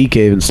on like Bee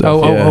Cave and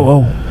stuff.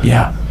 Oh.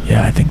 Yeah,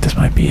 I think this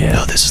might be it.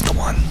 No, this is the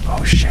one.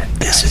 Oh, shit.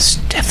 This is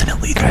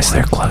definitely the Guys, one.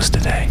 they're close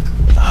today.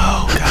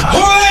 Oh, God.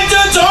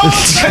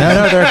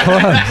 No, they're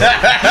close.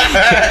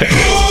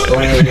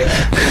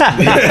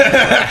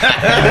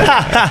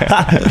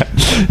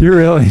 You're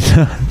really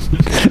not.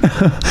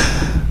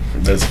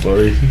 That's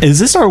funny. Is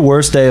this our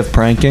worst day of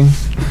pranking?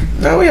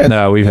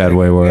 No, we've had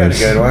way worse.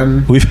 We had a good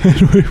one. We've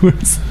had way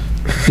worse.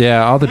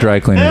 Yeah, all the dry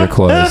cleaners are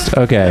closed.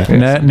 Okay,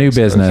 new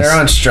business. They're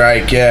on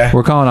strike, yeah.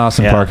 We're calling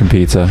Austin Yeah. Park and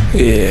Pizza.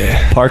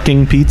 Yeah.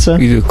 Parking pizza?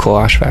 You do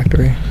Kolache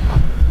Factory.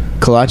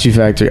 Kolache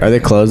Factory. Are they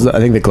closed? I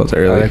think they close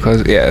early. Are they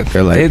close? Yeah.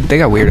 They're like- they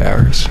got weird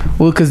hours.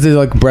 Well, because they're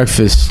like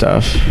breakfast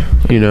stuff,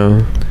 you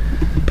know.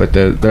 But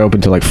they're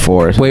open till like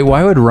 4. Wait,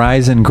 why would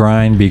Rise and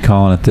Grind be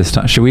calling at this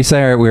time? Should we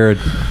say we're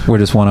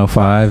just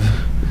 105?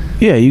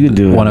 Yeah, you can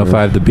do it.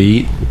 105 The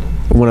Beat?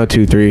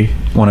 102.3.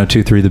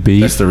 102.3 The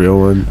Beat? That's the real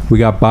one. We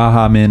got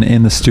Baja Men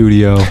in the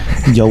studio.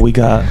 Yo, we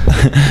got...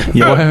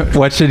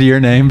 What should your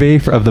name be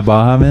of the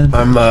Baja Men?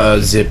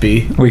 I'm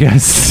Zippy. We got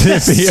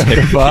Zippy of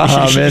the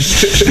Baja Men in the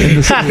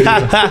studio.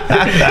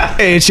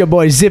 Hey, it's your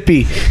boy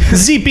Zippy.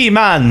 Zippy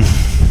Man.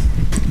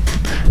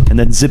 And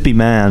then Zippy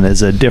Man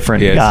is a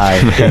different Yes. guy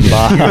in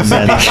Baja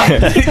Men.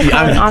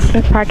 Calling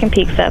Austin's Park and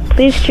Pizza.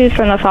 Please choose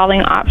from the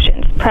following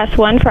options. Press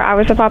 1 for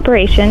hours of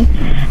operation.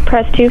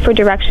 Press 2 for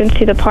directions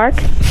to the park.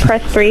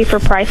 Press 3 for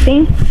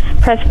pricing.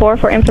 Press 4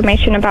 for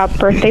information about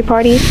birthday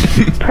parties.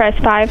 Press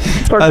 5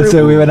 for group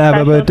So we would have a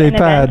specials birthday and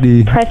events.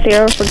 party. Press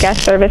 0 for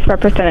guest service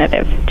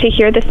representative. To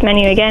hear this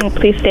menu again,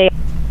 please stay.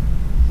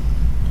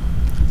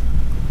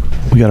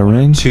 We got a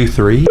ring? 2,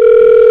 3.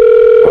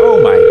 Oh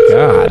my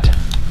God.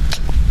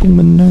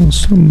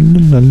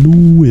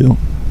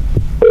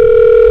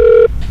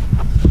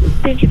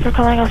 Thank you for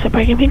calling Austin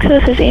Park and Pizza.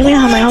 This is Amy.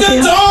 How may I help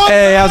you?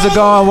 Hey, how's it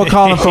going? We're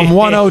calling from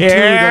 102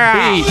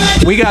 The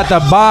Beat. We got the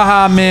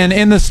Baja Men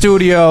in the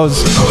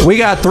studios. We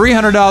got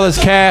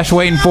 $300 cash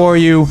waiting for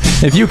you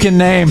if you can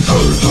name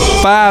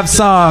 5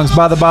 songs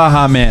by the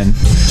Baja Men.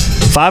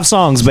 5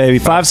 songs, baby.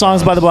 5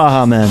 songs by the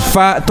Baja Men.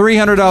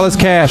 $300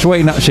 cash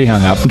waiting. She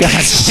hung up. God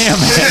damn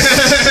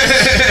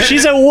it.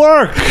 She's at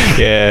work.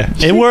 Yeah.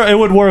 It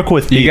would work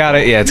with You got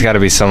it. Yeah, it's got to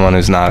be someone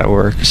who's not at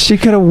work. She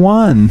could have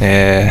won.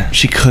 Yeah.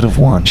 She could have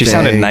won. She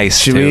sounded nice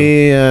Should too.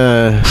 we,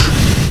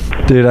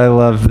 Dude, I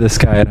love this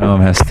guy at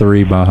home has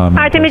 3 Baja Men.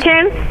 Hi, Timmy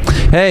Chan.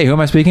 Hey, who am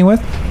I speaking with?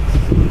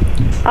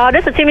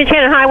 This is Timmy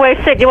Chan on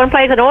Highway 6. You want to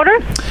place an order?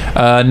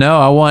 No,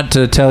 I want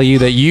to tell you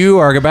that you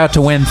are about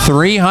to win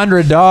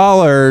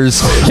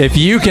 $300 if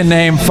you can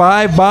name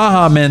 5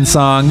 Baja Men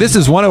songs. This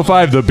is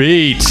 105 The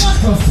Beat.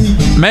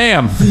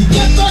 Ma'am,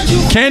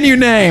 can you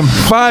name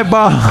 5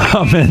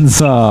 Baja Men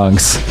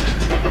songs?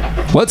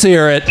 Let's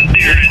hear it.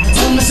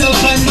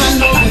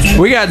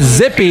 We got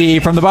Zippy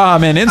from the Baha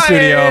Men in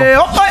studio.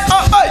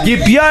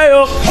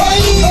 Yippee-yi-yo.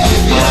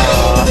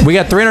 We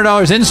got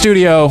 $300 in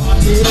studio.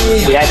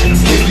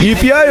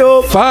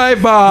 Yippee-yi-yo.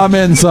 5 Baha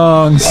Men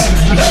songs.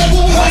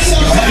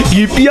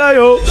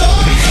 Yippee-yi-yo.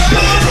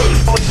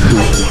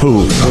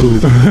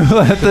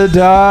 Let the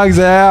dogs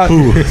out.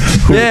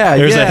 Yeah,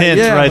 There's a hint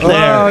right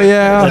there. Oh,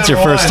 yeah. That's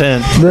your first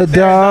hint. The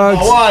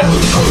dogs.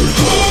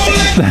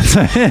 That's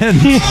a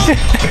hint.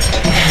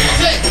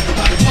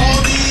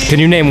 Can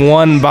you name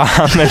one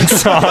Baha Men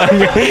song?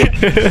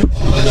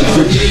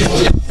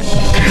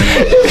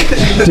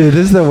 Dude,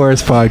 this is the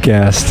worst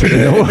podcast.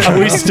 Are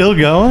we still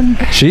going?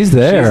 She's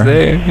there.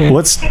 Yeah.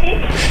 What's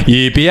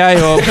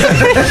Yippee-yi-yo.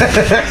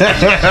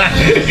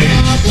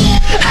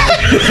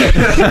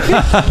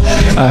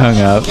 I hung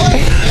up.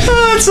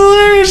 Oh, it's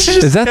hilarious.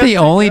 Is that the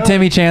only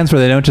Timmy Chance where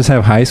they don't just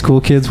have high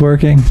school kids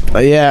working?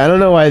 Yeah, I don't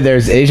know why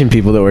there's Asian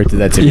people that worked at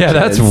that. Yeah,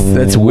 that's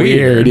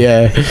weird.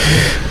 Yeah,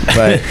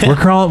 but we're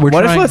trying.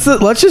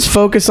 Let's just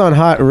focus on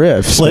hot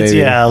riffs. Let's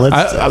maybe.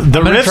 the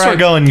riffs are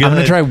going good. I'm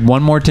gonna try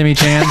one more Timmy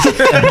Chance. And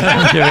then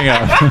I'm giving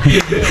up.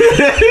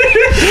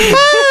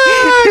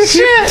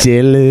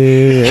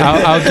 Dylan.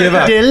 I'll give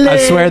up. I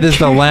swear this is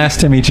the last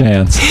Timmy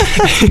Chance.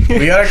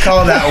 We gotta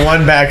call that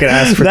one back and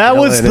ask for that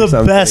was Dylan or the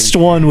something. best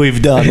one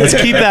we've done. Let's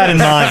keep that in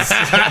mind.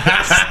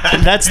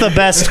 That's the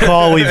best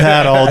call we've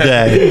had all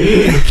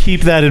day.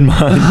 Keep that in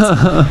mind.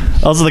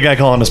 Also, the guy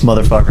calling us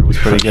motherfucker was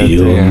pretty good.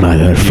 You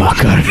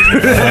motherfucker.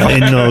 I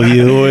know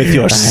you with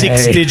your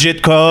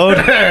 6-digit code.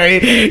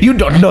 You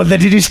don't know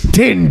that it is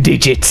 10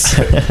 digits.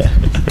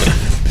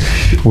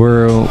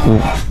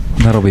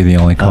 That'll be the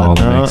only call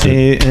that makes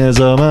it.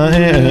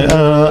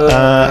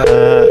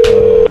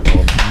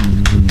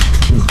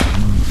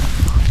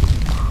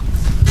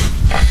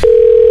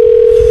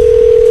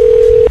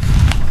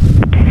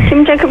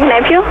 Jacob, can I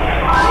help you?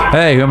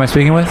 Hey, who am I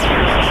speaking with?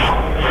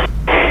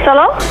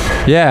 Hello?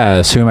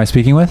 Yes, who am I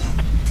speaking with?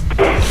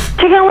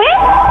 Chicken wing?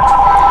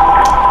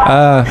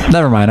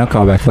 Never mind. I'll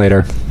call back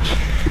later.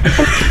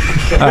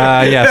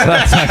 Yes,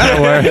 that's not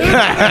gonna work.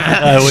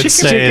 I would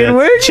say Chicken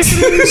wing?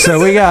 So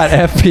we got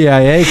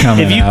FPIA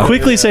coming. If you out.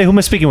 quickly say, who am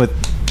I speaking with?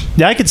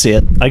 Yeah, I can see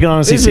it. I can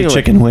honestly see Chicken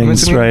chicken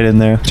wings right in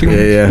there.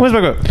 Yeah. Who am I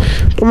speaking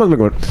with? Who am I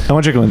speaking with? I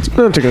want chicken wings.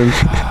 No, chicken wings.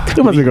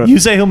 Who am I speaking with? You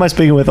say who am I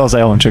speaking with, I'll say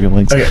I want chicken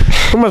wings. Okay.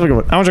 Who am I speaking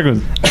with? I want chicken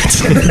wings.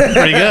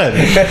 Pretty good.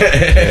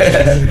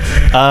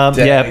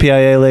 Yeah,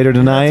 PIA later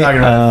tonight. talking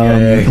about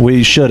PIA.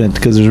 We shouldn't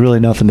because there's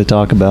really nothing to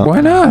talk about. Why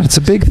not? It's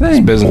a big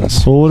thing.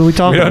 Business. Well, what do we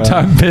talk We don't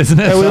about? talk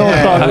business. Hey, we don't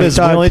talk business.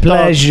 talk We only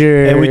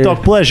pleasure. And we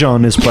talk pleasure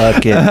on this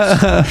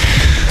podcast.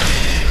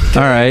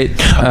 All right,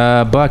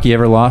 Buck. You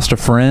ever lost a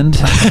friend?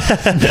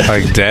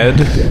 Like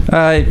dead?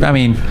 I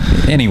mean,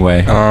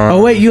 anyway. Oh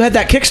wait, you had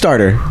that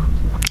Kickstarter.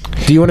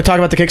 Do you want to talk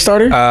about the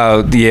Kickstarter?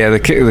 Yeah, the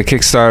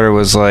Kickstarter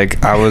was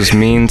like, I was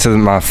mean to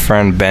my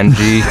friend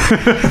Benji.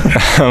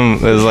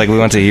 It was like we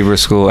went to Hebrew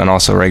school and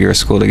also regular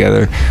school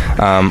together.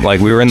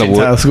 Like we were in the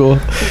woods. School.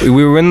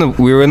 We were in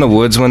the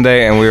woods one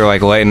day and we were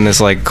like lighting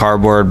this like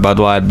cardboard Bud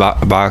Light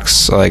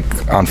box like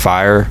on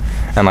fire.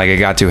 And like it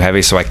got too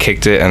heavy, so I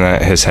kicked it, and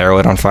then his hair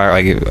lit on fire,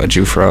 like a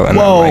Jufro. And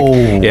Whoa!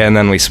 Then, like, yeah, and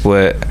then we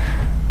split,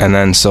 and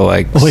then so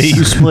like. Wait,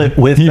 you split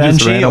with You just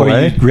Benji, ran or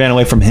away? you ran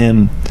away from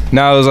him?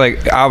 No, it was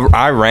like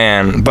I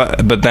ran,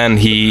 but then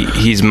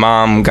his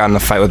mom got in a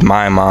fight with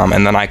my mom,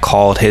 and then I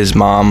called his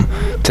mom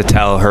to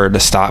tell her to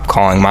stop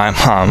calling my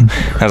mom.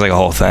 That was like a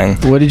whole thing.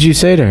 What did you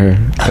say to her?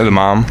 To the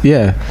mom.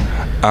 Yeah.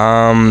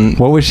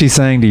 What was she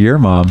saying to your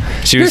mom?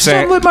 She Your was son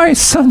saying. lit my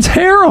son's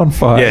hair on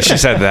fire. Yeah, she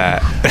said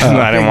that.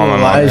 I didn't want my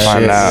mom to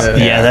find out.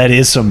 Yeah, that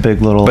is some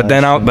big little. But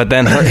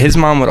then his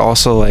mom would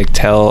also like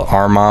tell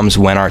our moms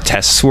when our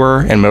tests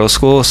were in middle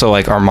school. So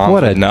like our mom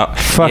What a would know.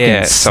 fucking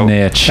Yeah, so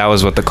snitch. that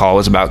was what the call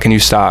was about. Can you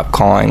stop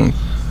calling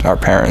our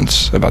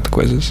parents about the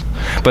quizzes?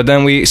 But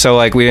then we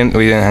didn't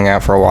hang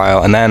out for a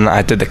while, and then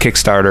I did the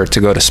Kickstarter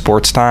to go to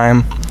Sports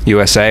Time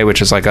USA,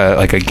 which is like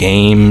a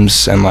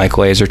games and like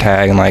laser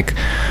tag and like.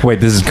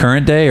 Wait, this is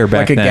current day or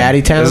back Like a then?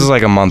 Gaddy Town? This is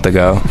like a month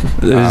ago.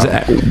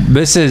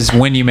 This is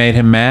when you made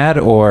him mad,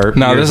 or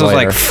No, years this was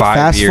later? like 5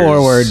 Fast years.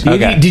 forward.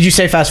 Okay. Did you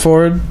say fast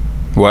forward?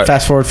 What?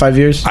 Fast forward 5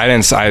 years? I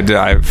didn't.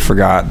 I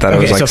forgot that it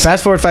Okay, was like. so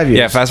fast forward 5 years.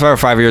 Yeah, fast forward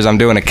 5 years. I'm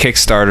doing a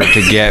Kickstarter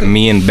to get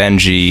me and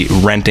Benji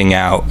renting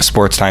out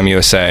Sports Time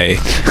USA.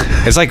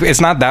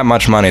 It's not that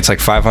much money. It's like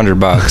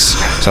 $500.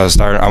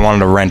 So I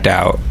wanted to rent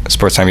out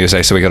Sports Time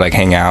USA so we could like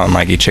hang out and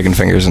like eat chicken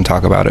fingers and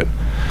talk about it.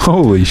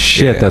 Holy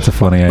shit, that's a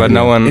funny idea. But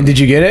no one. And did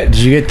you get it?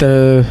 Did you get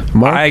the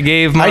mark? I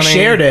gave money. I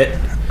shared it.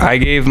 I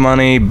gave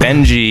money.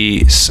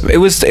 Benji.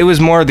 It was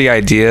more the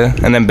idea,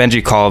 and then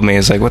Benji called me.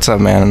 He's like, "What's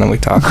up, man?" And then we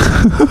talked.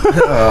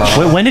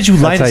 Wait, when did you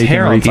light That's how his you can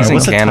hair on reach fire? He's in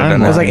What's the Canada time?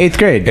 now. It was like 8th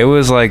grade. It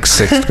was like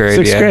 6th grade.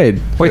 6th yeah.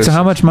 grade. Wait, so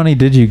how much money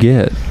did you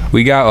get?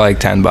 We got like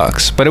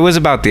 $10, but it was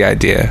about the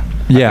idea.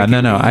 Yeah,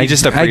 no. I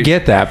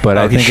get that, but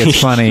I think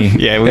it's funny.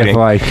 Yeah, we if didn't-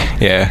 like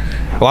Yeah.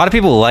 A lot of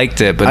people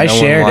liked it, but I no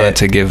shared one wanted it.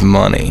 to give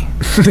money.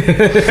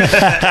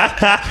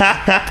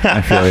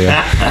 I feel you.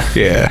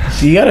 Yeah.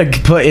 You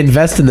gotta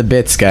invest in the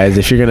bits, guys,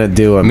 if you're gonna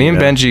do them. Me and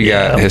Benji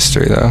got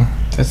history though.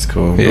 That's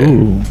cool. Yeah.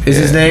 Ooh. Is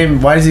his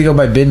name? Why does he go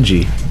by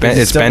Benji?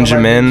 It's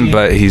Benjamin,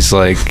 but he's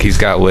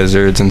got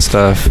lizards and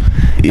stuff.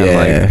 Yeah.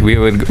 And like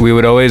we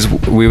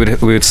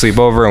would sleep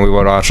over and we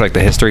would watch like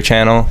the History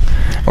Channel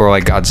or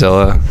like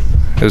Godzilla.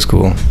 It was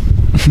cool.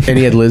 And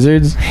he had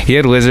lizards? He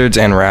had lizards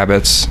and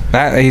rabbits.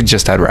 He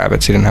just had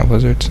rabbits. He didn't have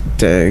lizards.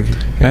 Dang.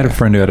 I had a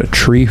friend who had a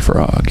tree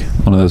frog,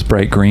 one of those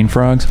bright green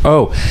frogs.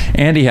 Oh,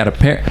 and he had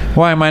a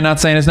Why am I not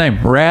saying his name?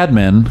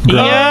 Radman.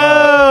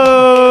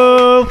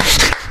 Yo!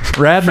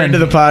 Radman. Friend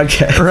of the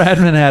podcast.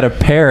 Radman had a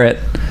parrot.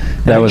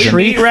 That was Did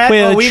we meet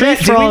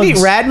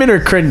Radman or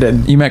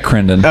Crinden? You met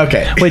Crinden.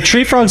 Okay. Wait,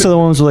 tree frogs are the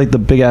ones with like the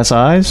big ass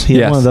eyes? He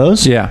had one of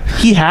those? Yeah.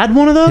 He had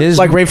one of those?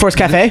 Like Rainforest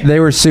Cafe?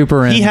 They were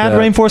super into He had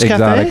Rainforest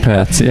exotic Cafe?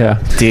 pets, yeah.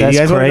 Dude, That's you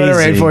guys want to go to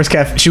crazy. Rainforest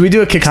Cafe? Should we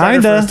do a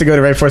Kickstarter for us to go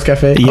to Rainforest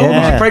Cafe? Yeah. Oh, we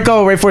should prank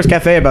call Rainforest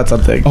Cafe about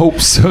something. Oh,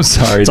 so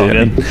sorry, all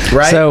Danny. good.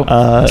 Right? So,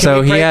 Can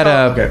we he prank had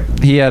call? Okay.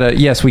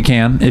 yes, we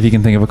can, if you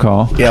can think of a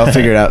call. Yeah, I'll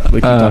figure it out. We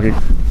keep talking.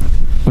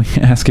 We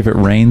can ask if it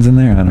rains in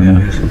there. I don't know.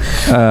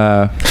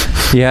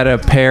 He had a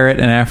parrot,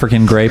 an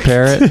African gray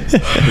parrot,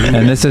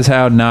 and this is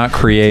how not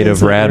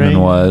creative Radman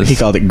was. He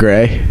called it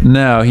Gray.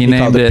 No, he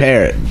named called it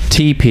Parrot.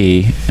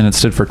 TP, and it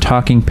stood for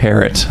Talking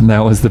Parrot. And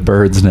that was the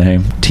bird's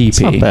name.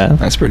 TP. Not bad.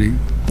 That's pretty.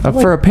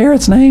 For a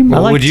parrot's name?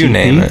 What would you TP.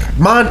 name it?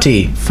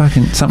 Monty.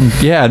 Fucking something.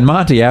 Yeah,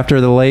 Monty,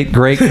 after the late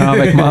great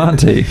comic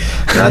Monty.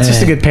 That's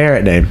just a good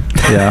parrot name.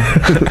 Yeah.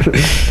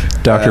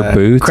 Dr.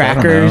 Boots. I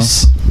don't know.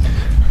 Crackers.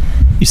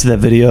 You see that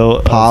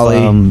video Polly.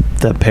 of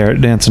that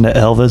parrot dancing to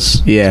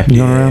Elvis? Yeah. You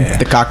going around?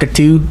 The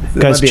cockatoo.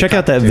 There Guys, might be a check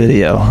out that cockatoo.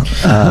 video.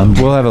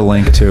 We'll have a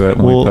link to it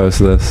when we post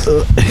this.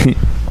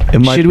 It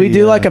might Should we be,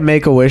 do like a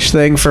Make-A-Wish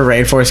thing for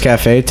Rainforest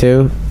Cafe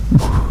too?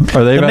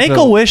 Are they the about Make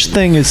to- a Wish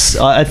thing is?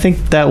 I think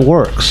that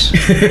works.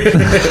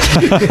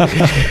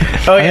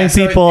 Oh I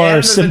think people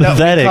are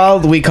sympathetic.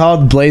 We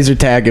called Blazer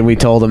Tag and we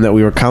told him that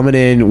we were coming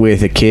in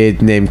with a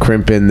kid named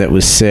Crimpin that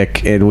was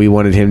sick, and we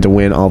wanted him to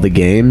win all the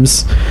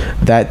games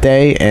that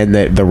day, and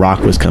that The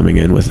Rock was coming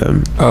in with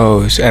him.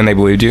 Oh, and they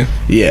believed you?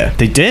 Yeah,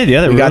 They did, yeah.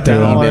 They we wrote got their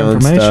down all that email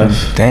and information.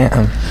 stuff.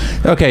 Damn.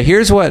 Okay,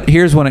 here's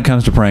when it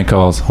comes to prank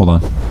calls. Hold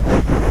on.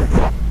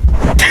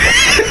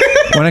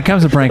 When it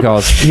comes to prank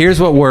calls, here's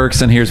what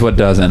works and here's what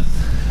doesn't.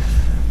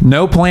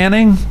 No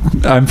planning,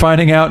 I'm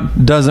finding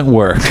out, doesn't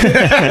work.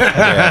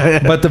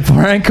 But the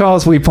prank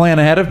calls we plan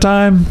ahead of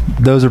time,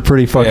 those are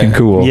pretty fucking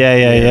cool.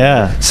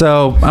 Yeah.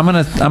 So I'm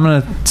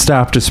gonna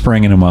stop just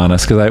springing them on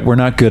us because we're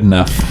not good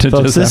enough to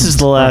Folks, just. this is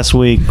the last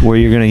week where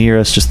you're going to hear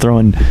us just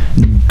throwing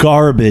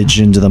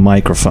garbage into the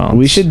microphone.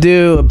 We should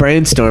do a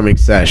brainstorming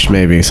sesh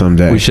maybe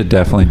someday. We should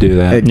definitely do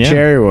that. A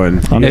cherry one.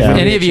 If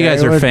any of you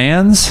guys are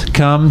fans,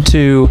 come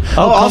to.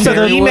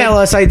 Also, email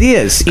us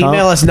ideas.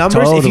 Email us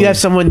numbers. If Totally. you have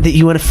someone that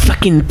you want to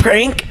fucking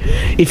prank,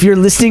 if you're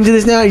listening to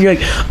this now, you're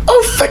like,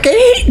 oh, fuck,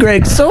 I hate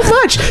Greg so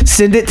much.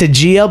 Send it to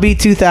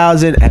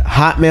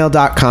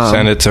glb2000@hotmail.com.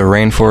 Send it to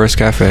Rainforest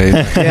Cafe.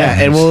 Yeah,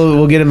 and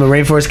we'll get him a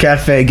Rainforest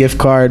Cafe gift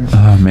card.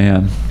 Oh,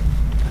 man.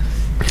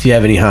 If you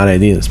have any hot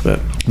ideas, but.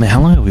 Man, how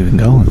long have we been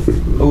going?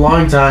 A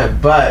long time,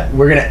 but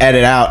we're going to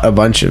edit out a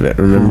bunch of it,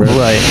 remember?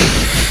 Right.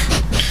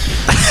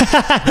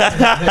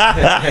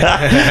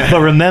 But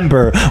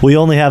remember, we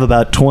only have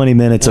about 20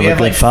 minutes of We a have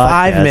good like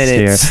podcast 5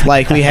 minutes. here.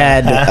 Like we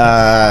had,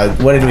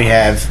 what did we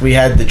have? We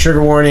had the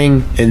trigger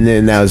warning, and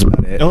then that was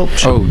about it. Oh,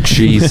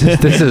 Jesus.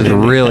 This is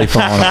really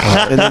falling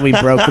apart. And then we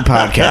broke the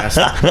podcast.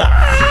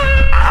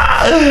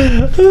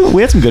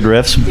 We had some good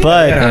riffs,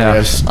 but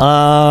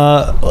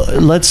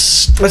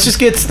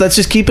let's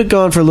just keep it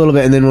going for a little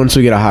bit, and then once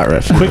we get a hot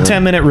riff, quick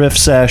 10-minute riff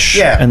sesh,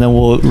 Yeah. and then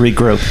we'll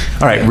regroup.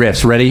 All right,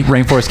 riffs. Ready?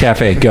 Rainforest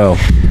Cafe, go.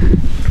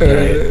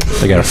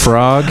 They got a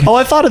frog. Oh,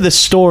 I thought of this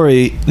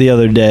story the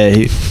other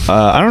day.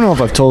 I don't know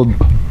if I've told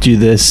you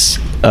this,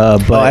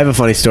 but I have a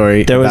funny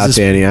story there was about this-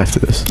 Danny after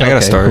this. I got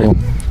a story. cool.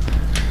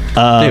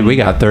 Dude, we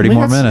got 30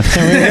 more minutes.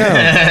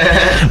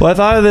 Well, I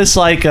thought of this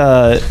like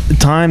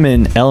time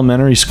in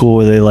elementary school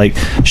where they like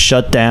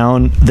shut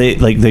down.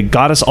 They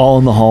got us all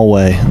in the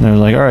hallway, and they're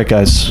like, "All right,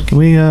 guys, can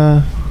we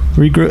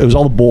regroup?" It was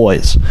all the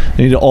boys.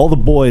 They needed all the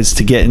boys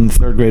to get in the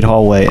third grade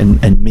hallway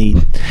and meet.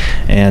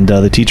 And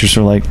the teachers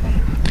were like,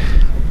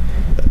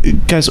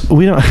 "Guys,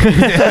 we don't."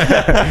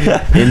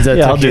 Enzo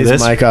Yeah, I'll took do his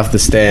this. mic off the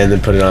stand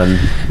and put it on.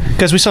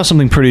 Guys, we saw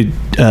something pretty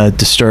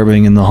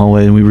disturbing in the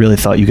hallway, and we really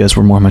thought you guys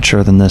were more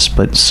mature than this,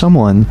 but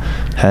someone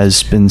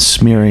has been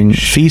smearing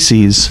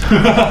feces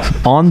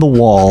on the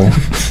wall,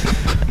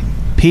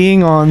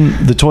 peeing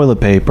on the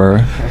toilet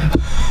paper,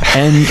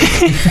 and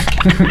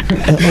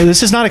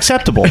this is not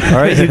acceptable. All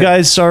right, you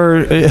guys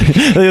are.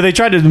 They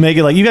tried to make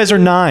it like you guys are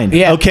 9.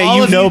 Yeah, okay, all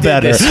you of know you did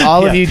better. this.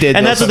 All of you did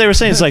and this. that's what they were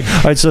saying. It's like,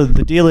 all right, so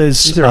the deal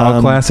is These are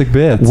all classic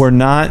bits. we're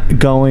not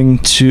going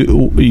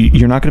to.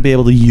 You're not going to be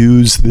able to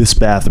use this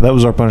bathroom. That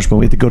was our punishment.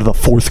 We had to go to the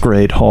 4th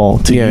grade hall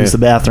to use the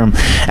bathroom,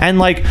 and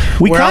like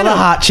we Where all kind the of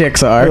hot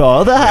chicks are.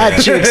 all the hot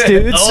chicks,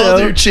 dude. All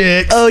their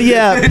chicks. Oh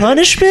yeah,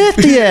 punishment?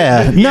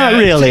 Yeah, not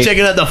really.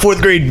 Checking out the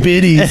 4th grade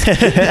biddies.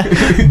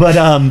 But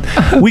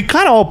we we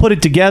kind of all put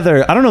it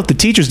together. I don't know if the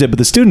teachers did, but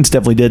the students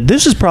definitely did.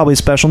 This is probably a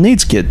special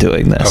needs kid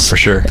doing this. Oh, for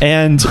sure.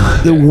 And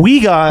we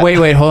got...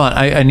 Wait, hold on.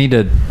 I need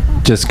to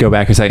just go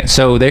back a second.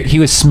 So he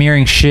was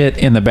smearing shit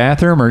in the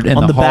bathroom or in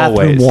on the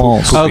hallways? bathroom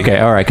walls. Okay,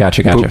 all right,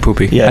 gotcha.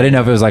 Poopy. Yeah. I didn't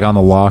know if it was like on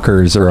the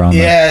lockers or on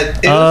Yeah, it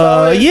was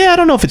always, I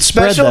don't know if it's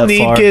spread special that need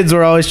far. kids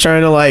were always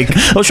trying to like.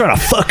 I was trying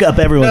to fuck up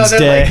everyone's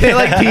day. They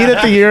like peed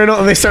at the urinal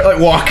and they start like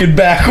walking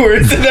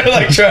backwards and they're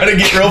like trying to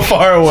get real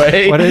far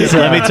away. What is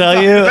Let me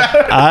tell you,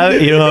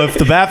 if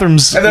the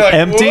bathroom's And they're like,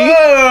 empty,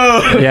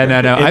 whoa! Yeah,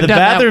 no. if the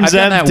bathroom's I've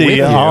done that with empty,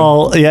 you.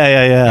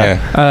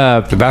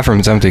 Yeah. The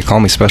bathroom's empty. Call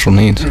me special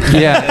needs.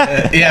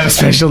 Yeah. You have a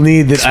special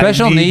need that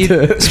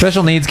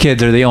Special needs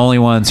kids are the only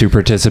ones who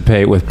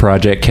participate with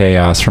Project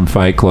Chaos from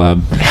Fight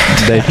Club.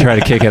 They try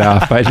to kick it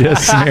off by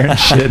just smearing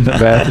shit in the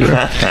bathroom.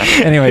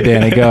 Anyway,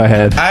 Danny, go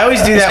ahead. I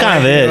always do that. kind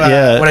of when I it, do,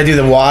 yeah. When I do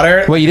the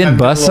water. What, you didn't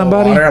bust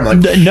somebody? Water, I'm like,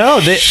 no,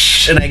 they,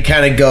 and I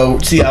kind of go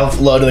see how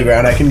low to the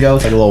ground I can go.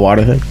 It's like a little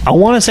water thing. I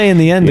want to say in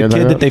the end, You the know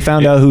kid that? that they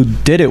found out who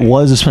did it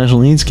was a special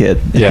needs kid.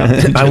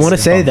 Yeah. I want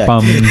to say that.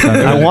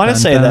 I want to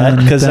say that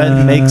because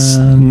that makes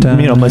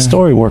my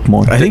story work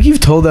more. I think you've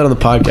told that on the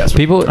podcast.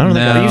 People, I don't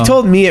know. You've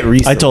told me it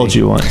recently. I told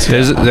you once.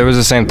 There was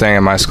the same thing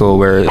in my school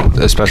where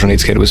a special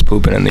needs kid was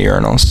pooping in the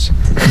urinals.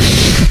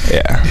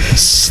 Yeah.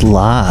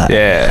 Slide.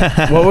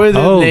 Yeah. What were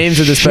the names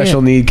of the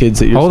special need kids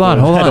that you're Hold on.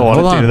 I don't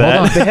want to do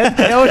that.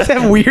 They always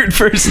have weird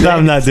first names.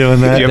 I'm not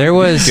doing that. There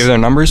was... Give their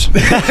numbers?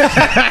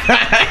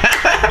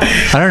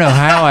 I don't know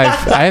how I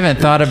haven't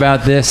thought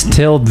about this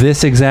till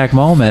this exact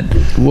moment.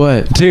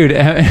 What? Dude,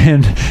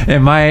 and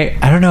I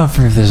don't know if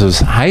this was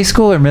high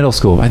school or middle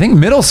school. I think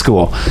middle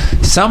school.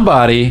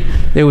 Somebody,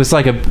 it was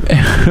like a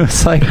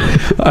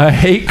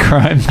hate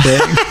crime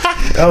thing.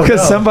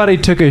 Because somebody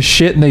took a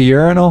shit in the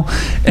urinal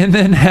and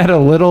then had a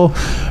little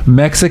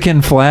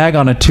Mexican flag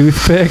on a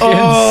toothpick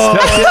and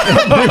stuck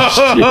it in their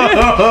shit.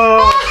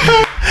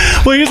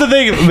 Well, here's the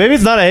thing. Maybe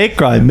it's not a hate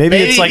crime. Maybe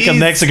it's like a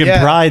Mexican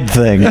pride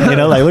thing.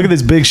 Like, look at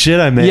this big shit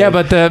I made. Yeah,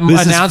 but the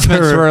This is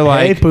announcements for- were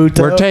like, Hey,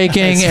 puto. we're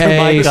taking It's for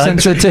my a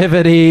country.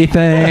 sensitivity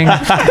thing.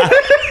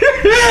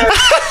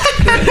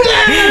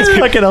 It's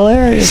fucking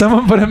hilarious.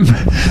 Someone put him.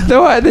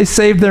 They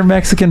saved their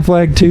Mexican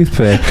flag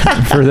toothpick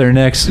for their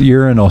next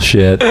urinal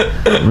shit.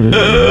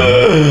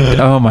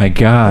 Oh my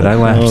god, I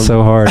laughed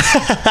so hard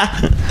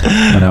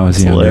when I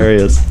was younger.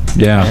 Hilarious.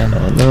 Yeah,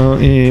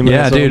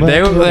 yeah, dude.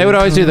 They would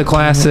always do the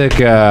classic.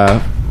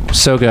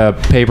 Soak a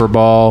paper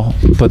ball,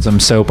 put some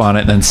soap on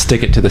it, and then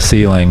stick it to the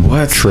ceiling.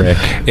 What trick?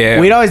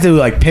 Yeah. We'd always do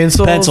like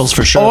pencils. Pencils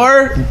for sure.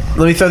 Or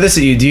let me throw this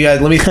at you. Do you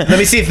guys? Let me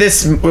see if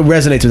this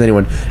resonates with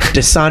anyone.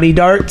 Dasani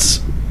darts.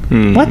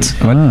 What?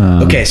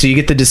 Okay, so you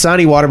get the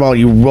Dasani water bottle,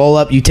 you roll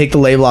up, you take the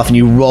label off, and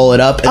you roll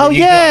it up. And then you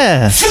go,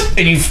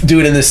 and you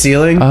do it in the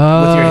ceiling with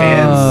your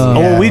hands. Oh,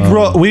 well,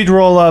 we'd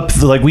roll up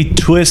we'd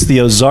twist the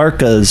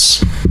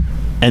Ozarkas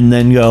and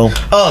then go.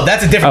 Oh,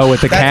 that's a different. Oh,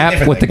 with the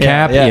cap, with the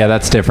cap. Yeah,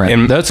 that's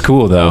different. That's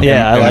cool though.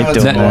 Yeah, I like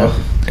doing that.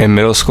 In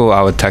middle school,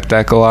 I would tech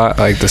deck a lot,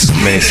 like this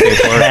mini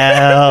skateboard.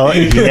 Hell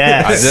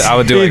yes. I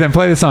would do Ethan,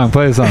 play the song.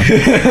 Play the song.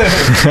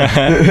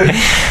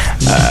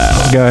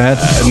 Go ahead.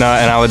 No,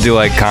 and I would do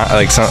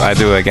I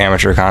do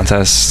amateur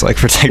contests like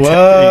for tech deck.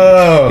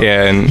 Whoa.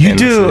 Yeah, and You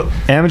do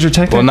amateur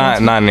tech? Well,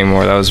 not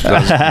anymore. That was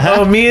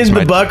Oh, me and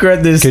the Buck were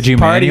at this Could you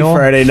party manual?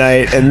 Friday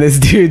night, and this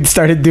dude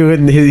started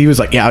doing. He was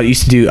like, "Yeah, I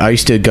used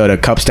to go to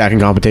cup stacking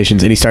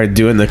competitions," and he started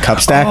doing the cup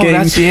stacking.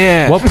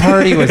 yeah. What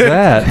party was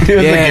that? It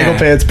was the Giggle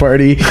Pants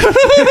party.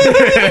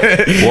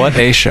 What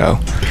a show.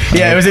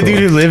 Yeah, it was a dude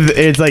who lived.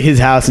 It's like his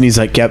house, and he's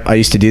like, "Yep, I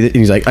used to do that." And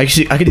he's like, "I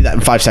could do that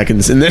in 5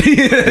 seconds." And then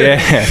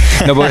Yeah.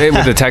 No, but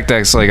with the tech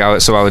decks,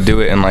 I would do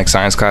it in like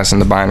science class,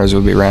 and the binders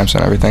would be ramps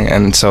and everything.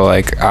 And so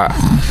I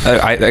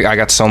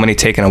got so many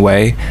taken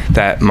away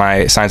that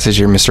my science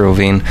teacher, Mr.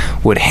 Levine,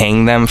 would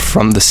hang them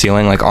from the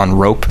ceiling like on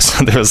rope.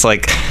 So there was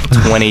like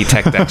 20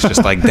 tech decks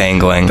just like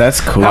dangling.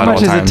 That's cool. How at much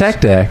all is a times. tech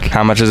deck?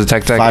 How much is a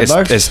tech deck?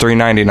 $5? It's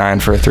 $3.99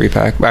 for a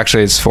 3-pack.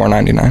 Actually, it's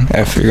 $4.99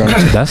 if you're going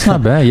to. That's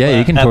not bad. Yeah,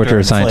 you can After torture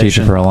a science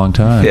inflation. teacher for a long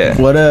time. Yeah.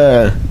 What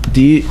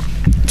do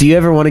you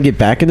ever want to get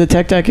back into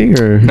tech decking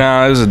or?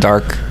 No, it was a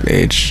dark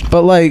age.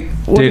 But like,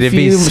 what Dude, if it'd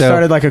be you so-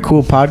 started like a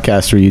cool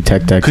podcast where you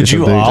tech deck? Could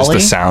you Just ollie?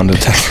 the sound of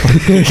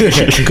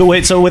tech.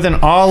 Wait, so with an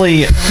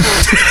ollie,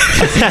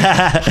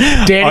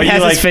 Danny Are you,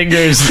 has like- his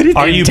fingers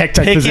are in you tech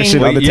deck picking-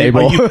 position on the are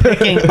table. you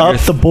picking up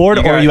the board,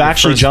 or are you Your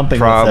actually first jumping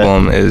with it?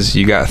 problem is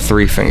you got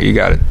 3 fingers. You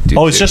got to do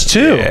Oh, it's just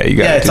 2? Yeah, you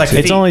got Yeah, it's like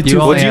It's only 2.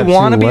 You only Would you have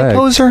want to 2 be a legs.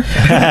 poser?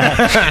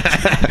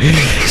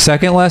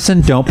 Second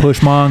lesson: don't push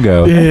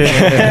Mongo.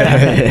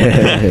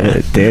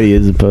 Danny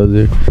is a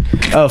poser.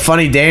 Oh,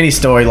 funny Danny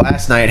story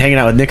last night, hanging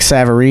out with Nick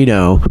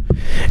Savarino,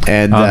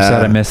 and I'm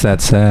sad I missed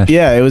that sesh.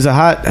 yeah, it was a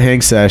hot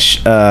hang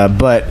sesh,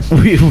 but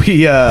we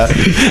I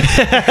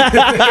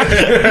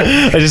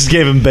just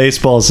gave him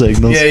baseball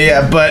signals.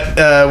 yeah, but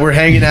we're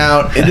hanging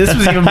out. And this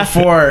was even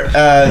before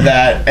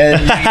that,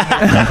 and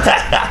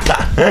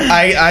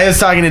I was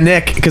talking to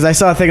Nick because I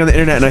saw a thing on the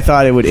internet and I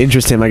thought it would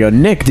interest him. I go,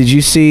 Nick, did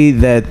you see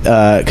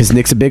that? Because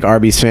Nick's a big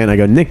Arby's fan. I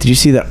go, Nick, did you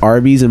see that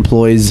Arby's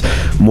employs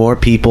more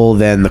people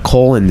than the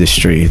coal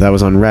industry? That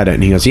was on Reddit.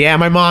 And he goes, yeah,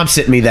 my mom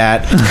sent me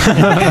that.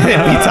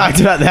 And we talked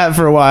about that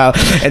for a while.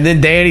 And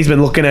then Danny's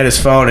been looking at his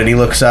phone and he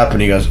looks up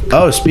and he goes,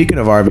 oh, speaking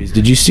of Arby's,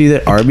 did you see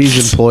that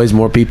Arby's employs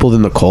more people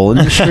than the coal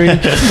industry?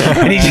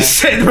 And he just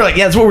said, we're like,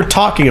 yeah, that's what we're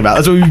talking about.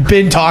 That's what we've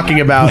been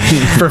talking about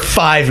for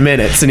 5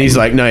 minutes. And he's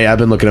like, no, yeah, I've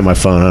been looking at my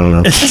phone. I don't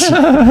know.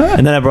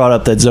 And then I brought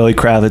up that Zoe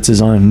Kravitz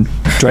is on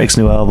Drake's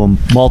new album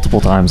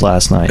multiple times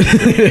last night.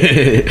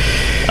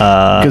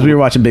 Because we were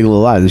watching Big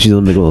Little Lies and she's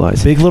on Big Little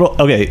Lies. Big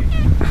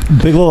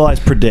Little Lies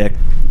predict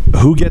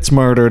who gets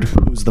murdered,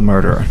 who's the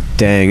murderer.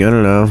 Dang, I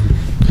don't know.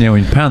 Yeah,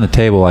 when you pound the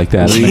table like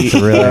that, it makes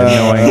a really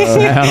annoying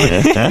sound.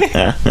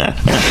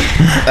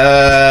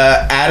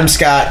 Adam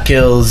Scott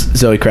kills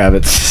Zoe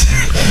Kravitz.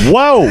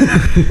 Whoa!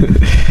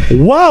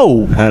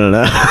 I don't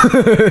know.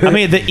 I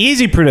mean, the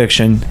easy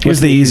prediction.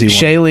 Here's the easy one.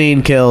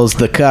 Shailene kills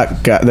the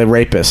the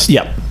rapist.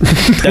 Yep.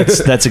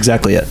 That's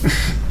exactly it.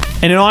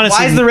 And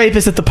honestly, why is the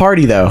rapist at the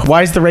party though?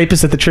 Why is the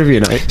rapist at the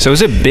trivia night? So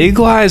is it Big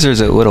Lies or is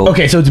it Little?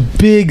 Okay, so it's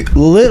Big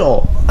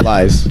Little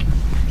Lies.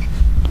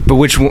 But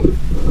which one?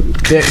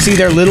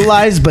 They're Little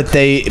Lies, but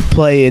they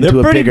play into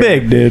they're pretty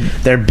big, dude.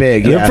 They're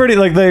big. They're pretty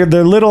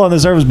they're little on the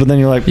surface, but then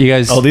you're like, you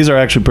guys. Oh, these are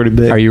actually pretty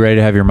big. Are you ready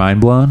to have your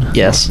mind blown?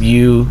 Yes.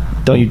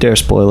 Don't you dare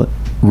spoil it.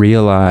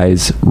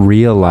 Realize.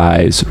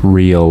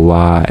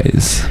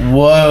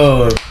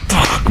 Whoa.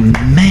 Fuck,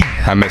 man.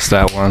 I missed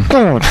that one.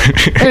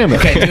 Damn it.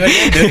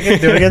 Okay,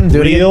 do it again.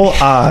 Real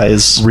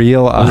eyes.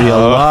 Real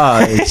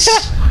lies.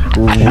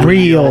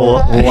 Real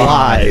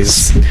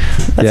lies.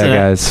 Yeah,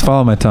 guys,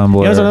 follow my Tumblr.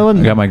 You know another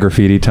one? I got my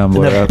graffiti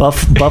Tumblr up.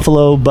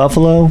 Buffalo.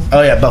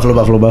 Oh yeah, Buffalo.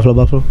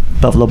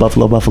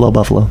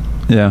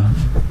 Yeah.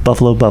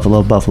 Buffalo.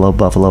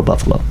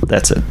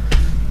 That's it.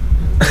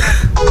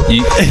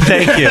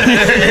 Thank you.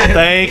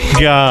 Thank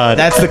God.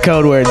 That's the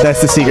code word.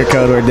 That's the secret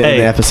code word in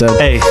the episode.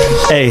 Hey.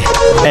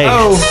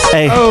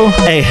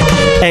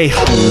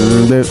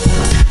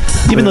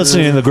 You've been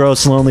listening to the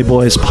Gross Lonely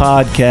Boys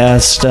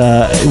podcast.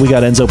 We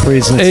got Enzo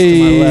Priesnitz.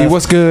 Hey,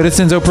 what's good? It's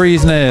Enzo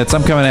Priesnitz.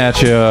 I'm coming at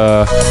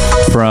you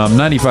from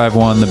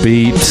 95.1 The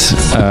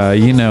Beat.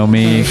 You know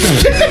me.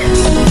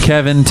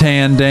 Kevin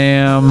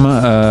Tandam.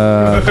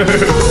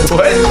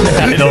 What?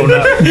 I don't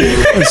know.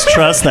 Let's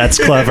trust that's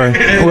clever.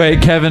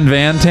 Wait, Kevin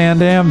Van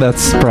Tandam?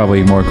 That's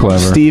probably more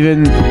clever.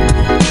 Stephen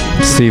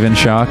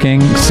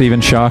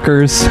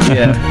Shockers.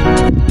 Yeah.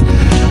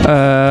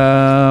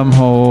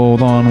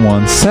 Hold on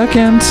 1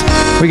 second.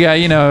 We got,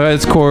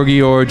 it's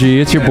Corgi Orgy.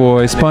 It's your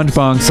boy,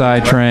 SpongeBob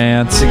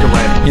Psytrance.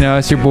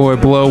 It's your boy,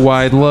 Blow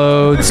Wide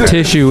Loads.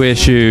 Tissue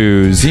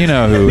Issues. You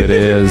know who it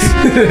is.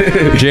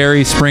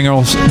 Jerry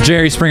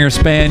Springer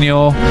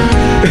Spaniel.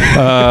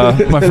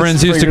 My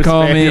friends used to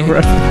call me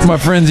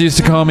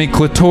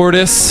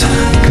Clitortis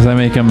because I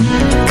make him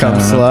come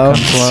slow.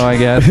 Come slow, I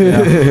guess.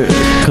 Yeah.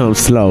 Come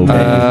slow.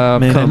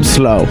 Come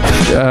slow.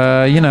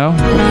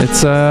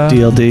 It's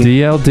DLD.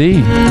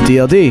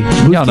 DLD.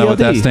 Who's Y'all know DLD? what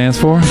that stands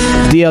for?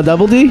 DL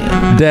double D?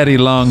 Daddy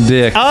Long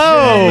Dick.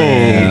 Oh!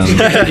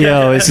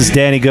 Yo, this is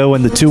Danny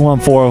Goodwin, the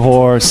 214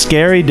 Whore,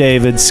 Scary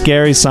David,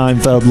 Scary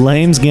Seinfeld,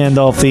 Lames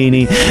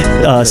Gandolfini,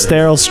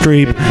 Sterile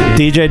Streep,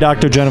 DJ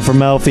Dr. Jennifer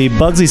Melfi,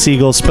 Bugsy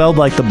Siegel, spelled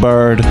like the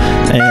bird,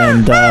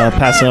 and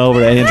passing over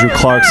to Andrew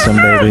Clarkson,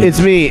 baby. It's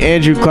me,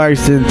 Andrew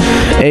Clarkson,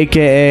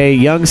 a.k.a.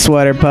 Young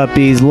Sweater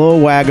Puppies, Lil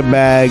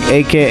Wagabag,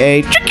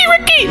 a.k.a. Tricky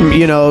Ricky.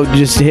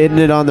 Just hitting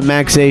it on the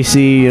max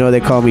AC. They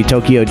call me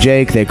Tokyo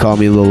Jake. They call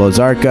me Lil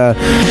Ozarka.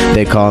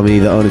 They call me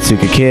the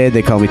Onitsuka Kid.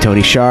 They call me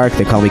Tony Shark.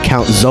 They call me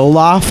Count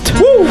Zoloft.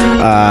 Woo!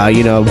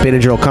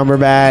 Benadryl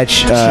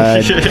Cumberbatch.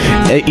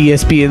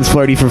 ESPN's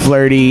Flirty for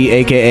Flirty,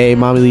 a.k.a.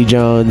 Mommy Lee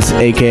Jones,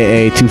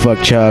 a.k.a. Two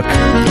Fuck Chuck,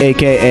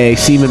 a.k.a.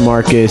 Seaman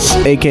Marcus,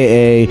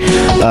 a.k.a.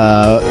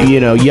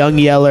 Young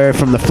Yeller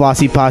from the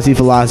Flossy Posse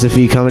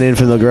Philosophy, coming in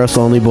from the Gross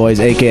Lonely Boys,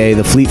 a.k.a.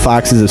 the Fleet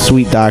Foxes of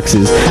Sweet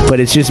Doxes. But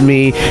it's just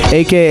me,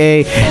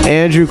 a.k.a.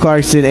 Andrew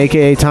Clarkson,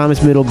 a.k.a.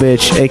 Thomas Middle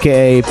Bitch,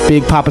 a.k.a.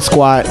 Big Papa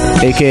Squat,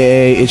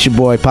 a.k.a. it's your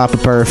boy Papa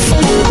Perf.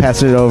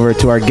 Passing it over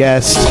to our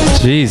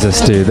guest.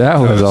 Jesus, dude, that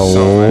was a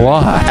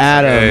lot.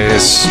 Adam.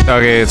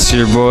 It's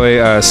your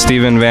boy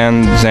Steven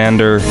Van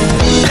Zander,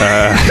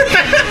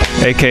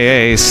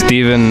 a.k.a.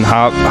 Steven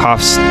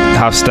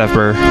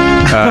Hofstepper,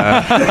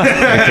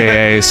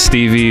 a.k.a.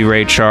 Stevie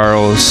Ray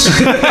Charles,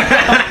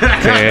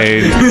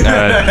 a.k.a.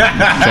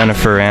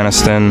 Jennifer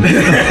Aniston,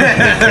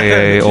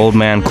 a.k.a. Old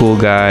Man Cool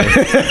Guy,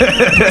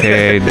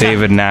 a.k.a.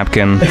 David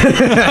Napkin,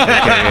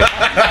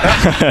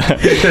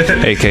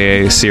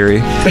 a.k.a. Siri.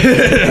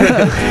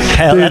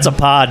 Hell, that's a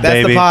pod,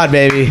 baby. That's the pod,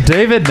 baby.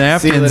 David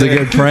Napkin's a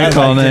good prank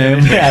call name.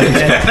 Hey,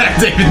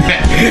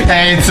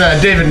 it's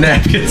David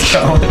Napkin's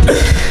calling.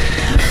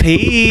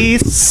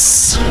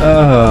 Peace.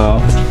 Oh.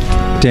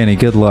 Danny,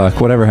 good luck.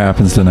 Whatever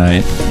happens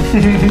tonight,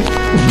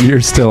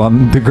 you're still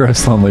on the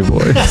Gross Lonely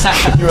Boys.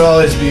 You'll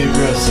always be a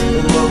gross.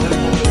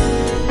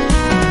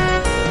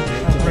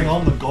 Bring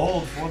home the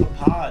gold for the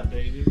pod,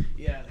 baby.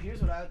 Yeah,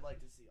 here's what I'd like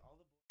to see.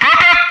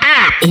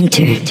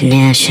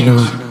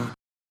 International.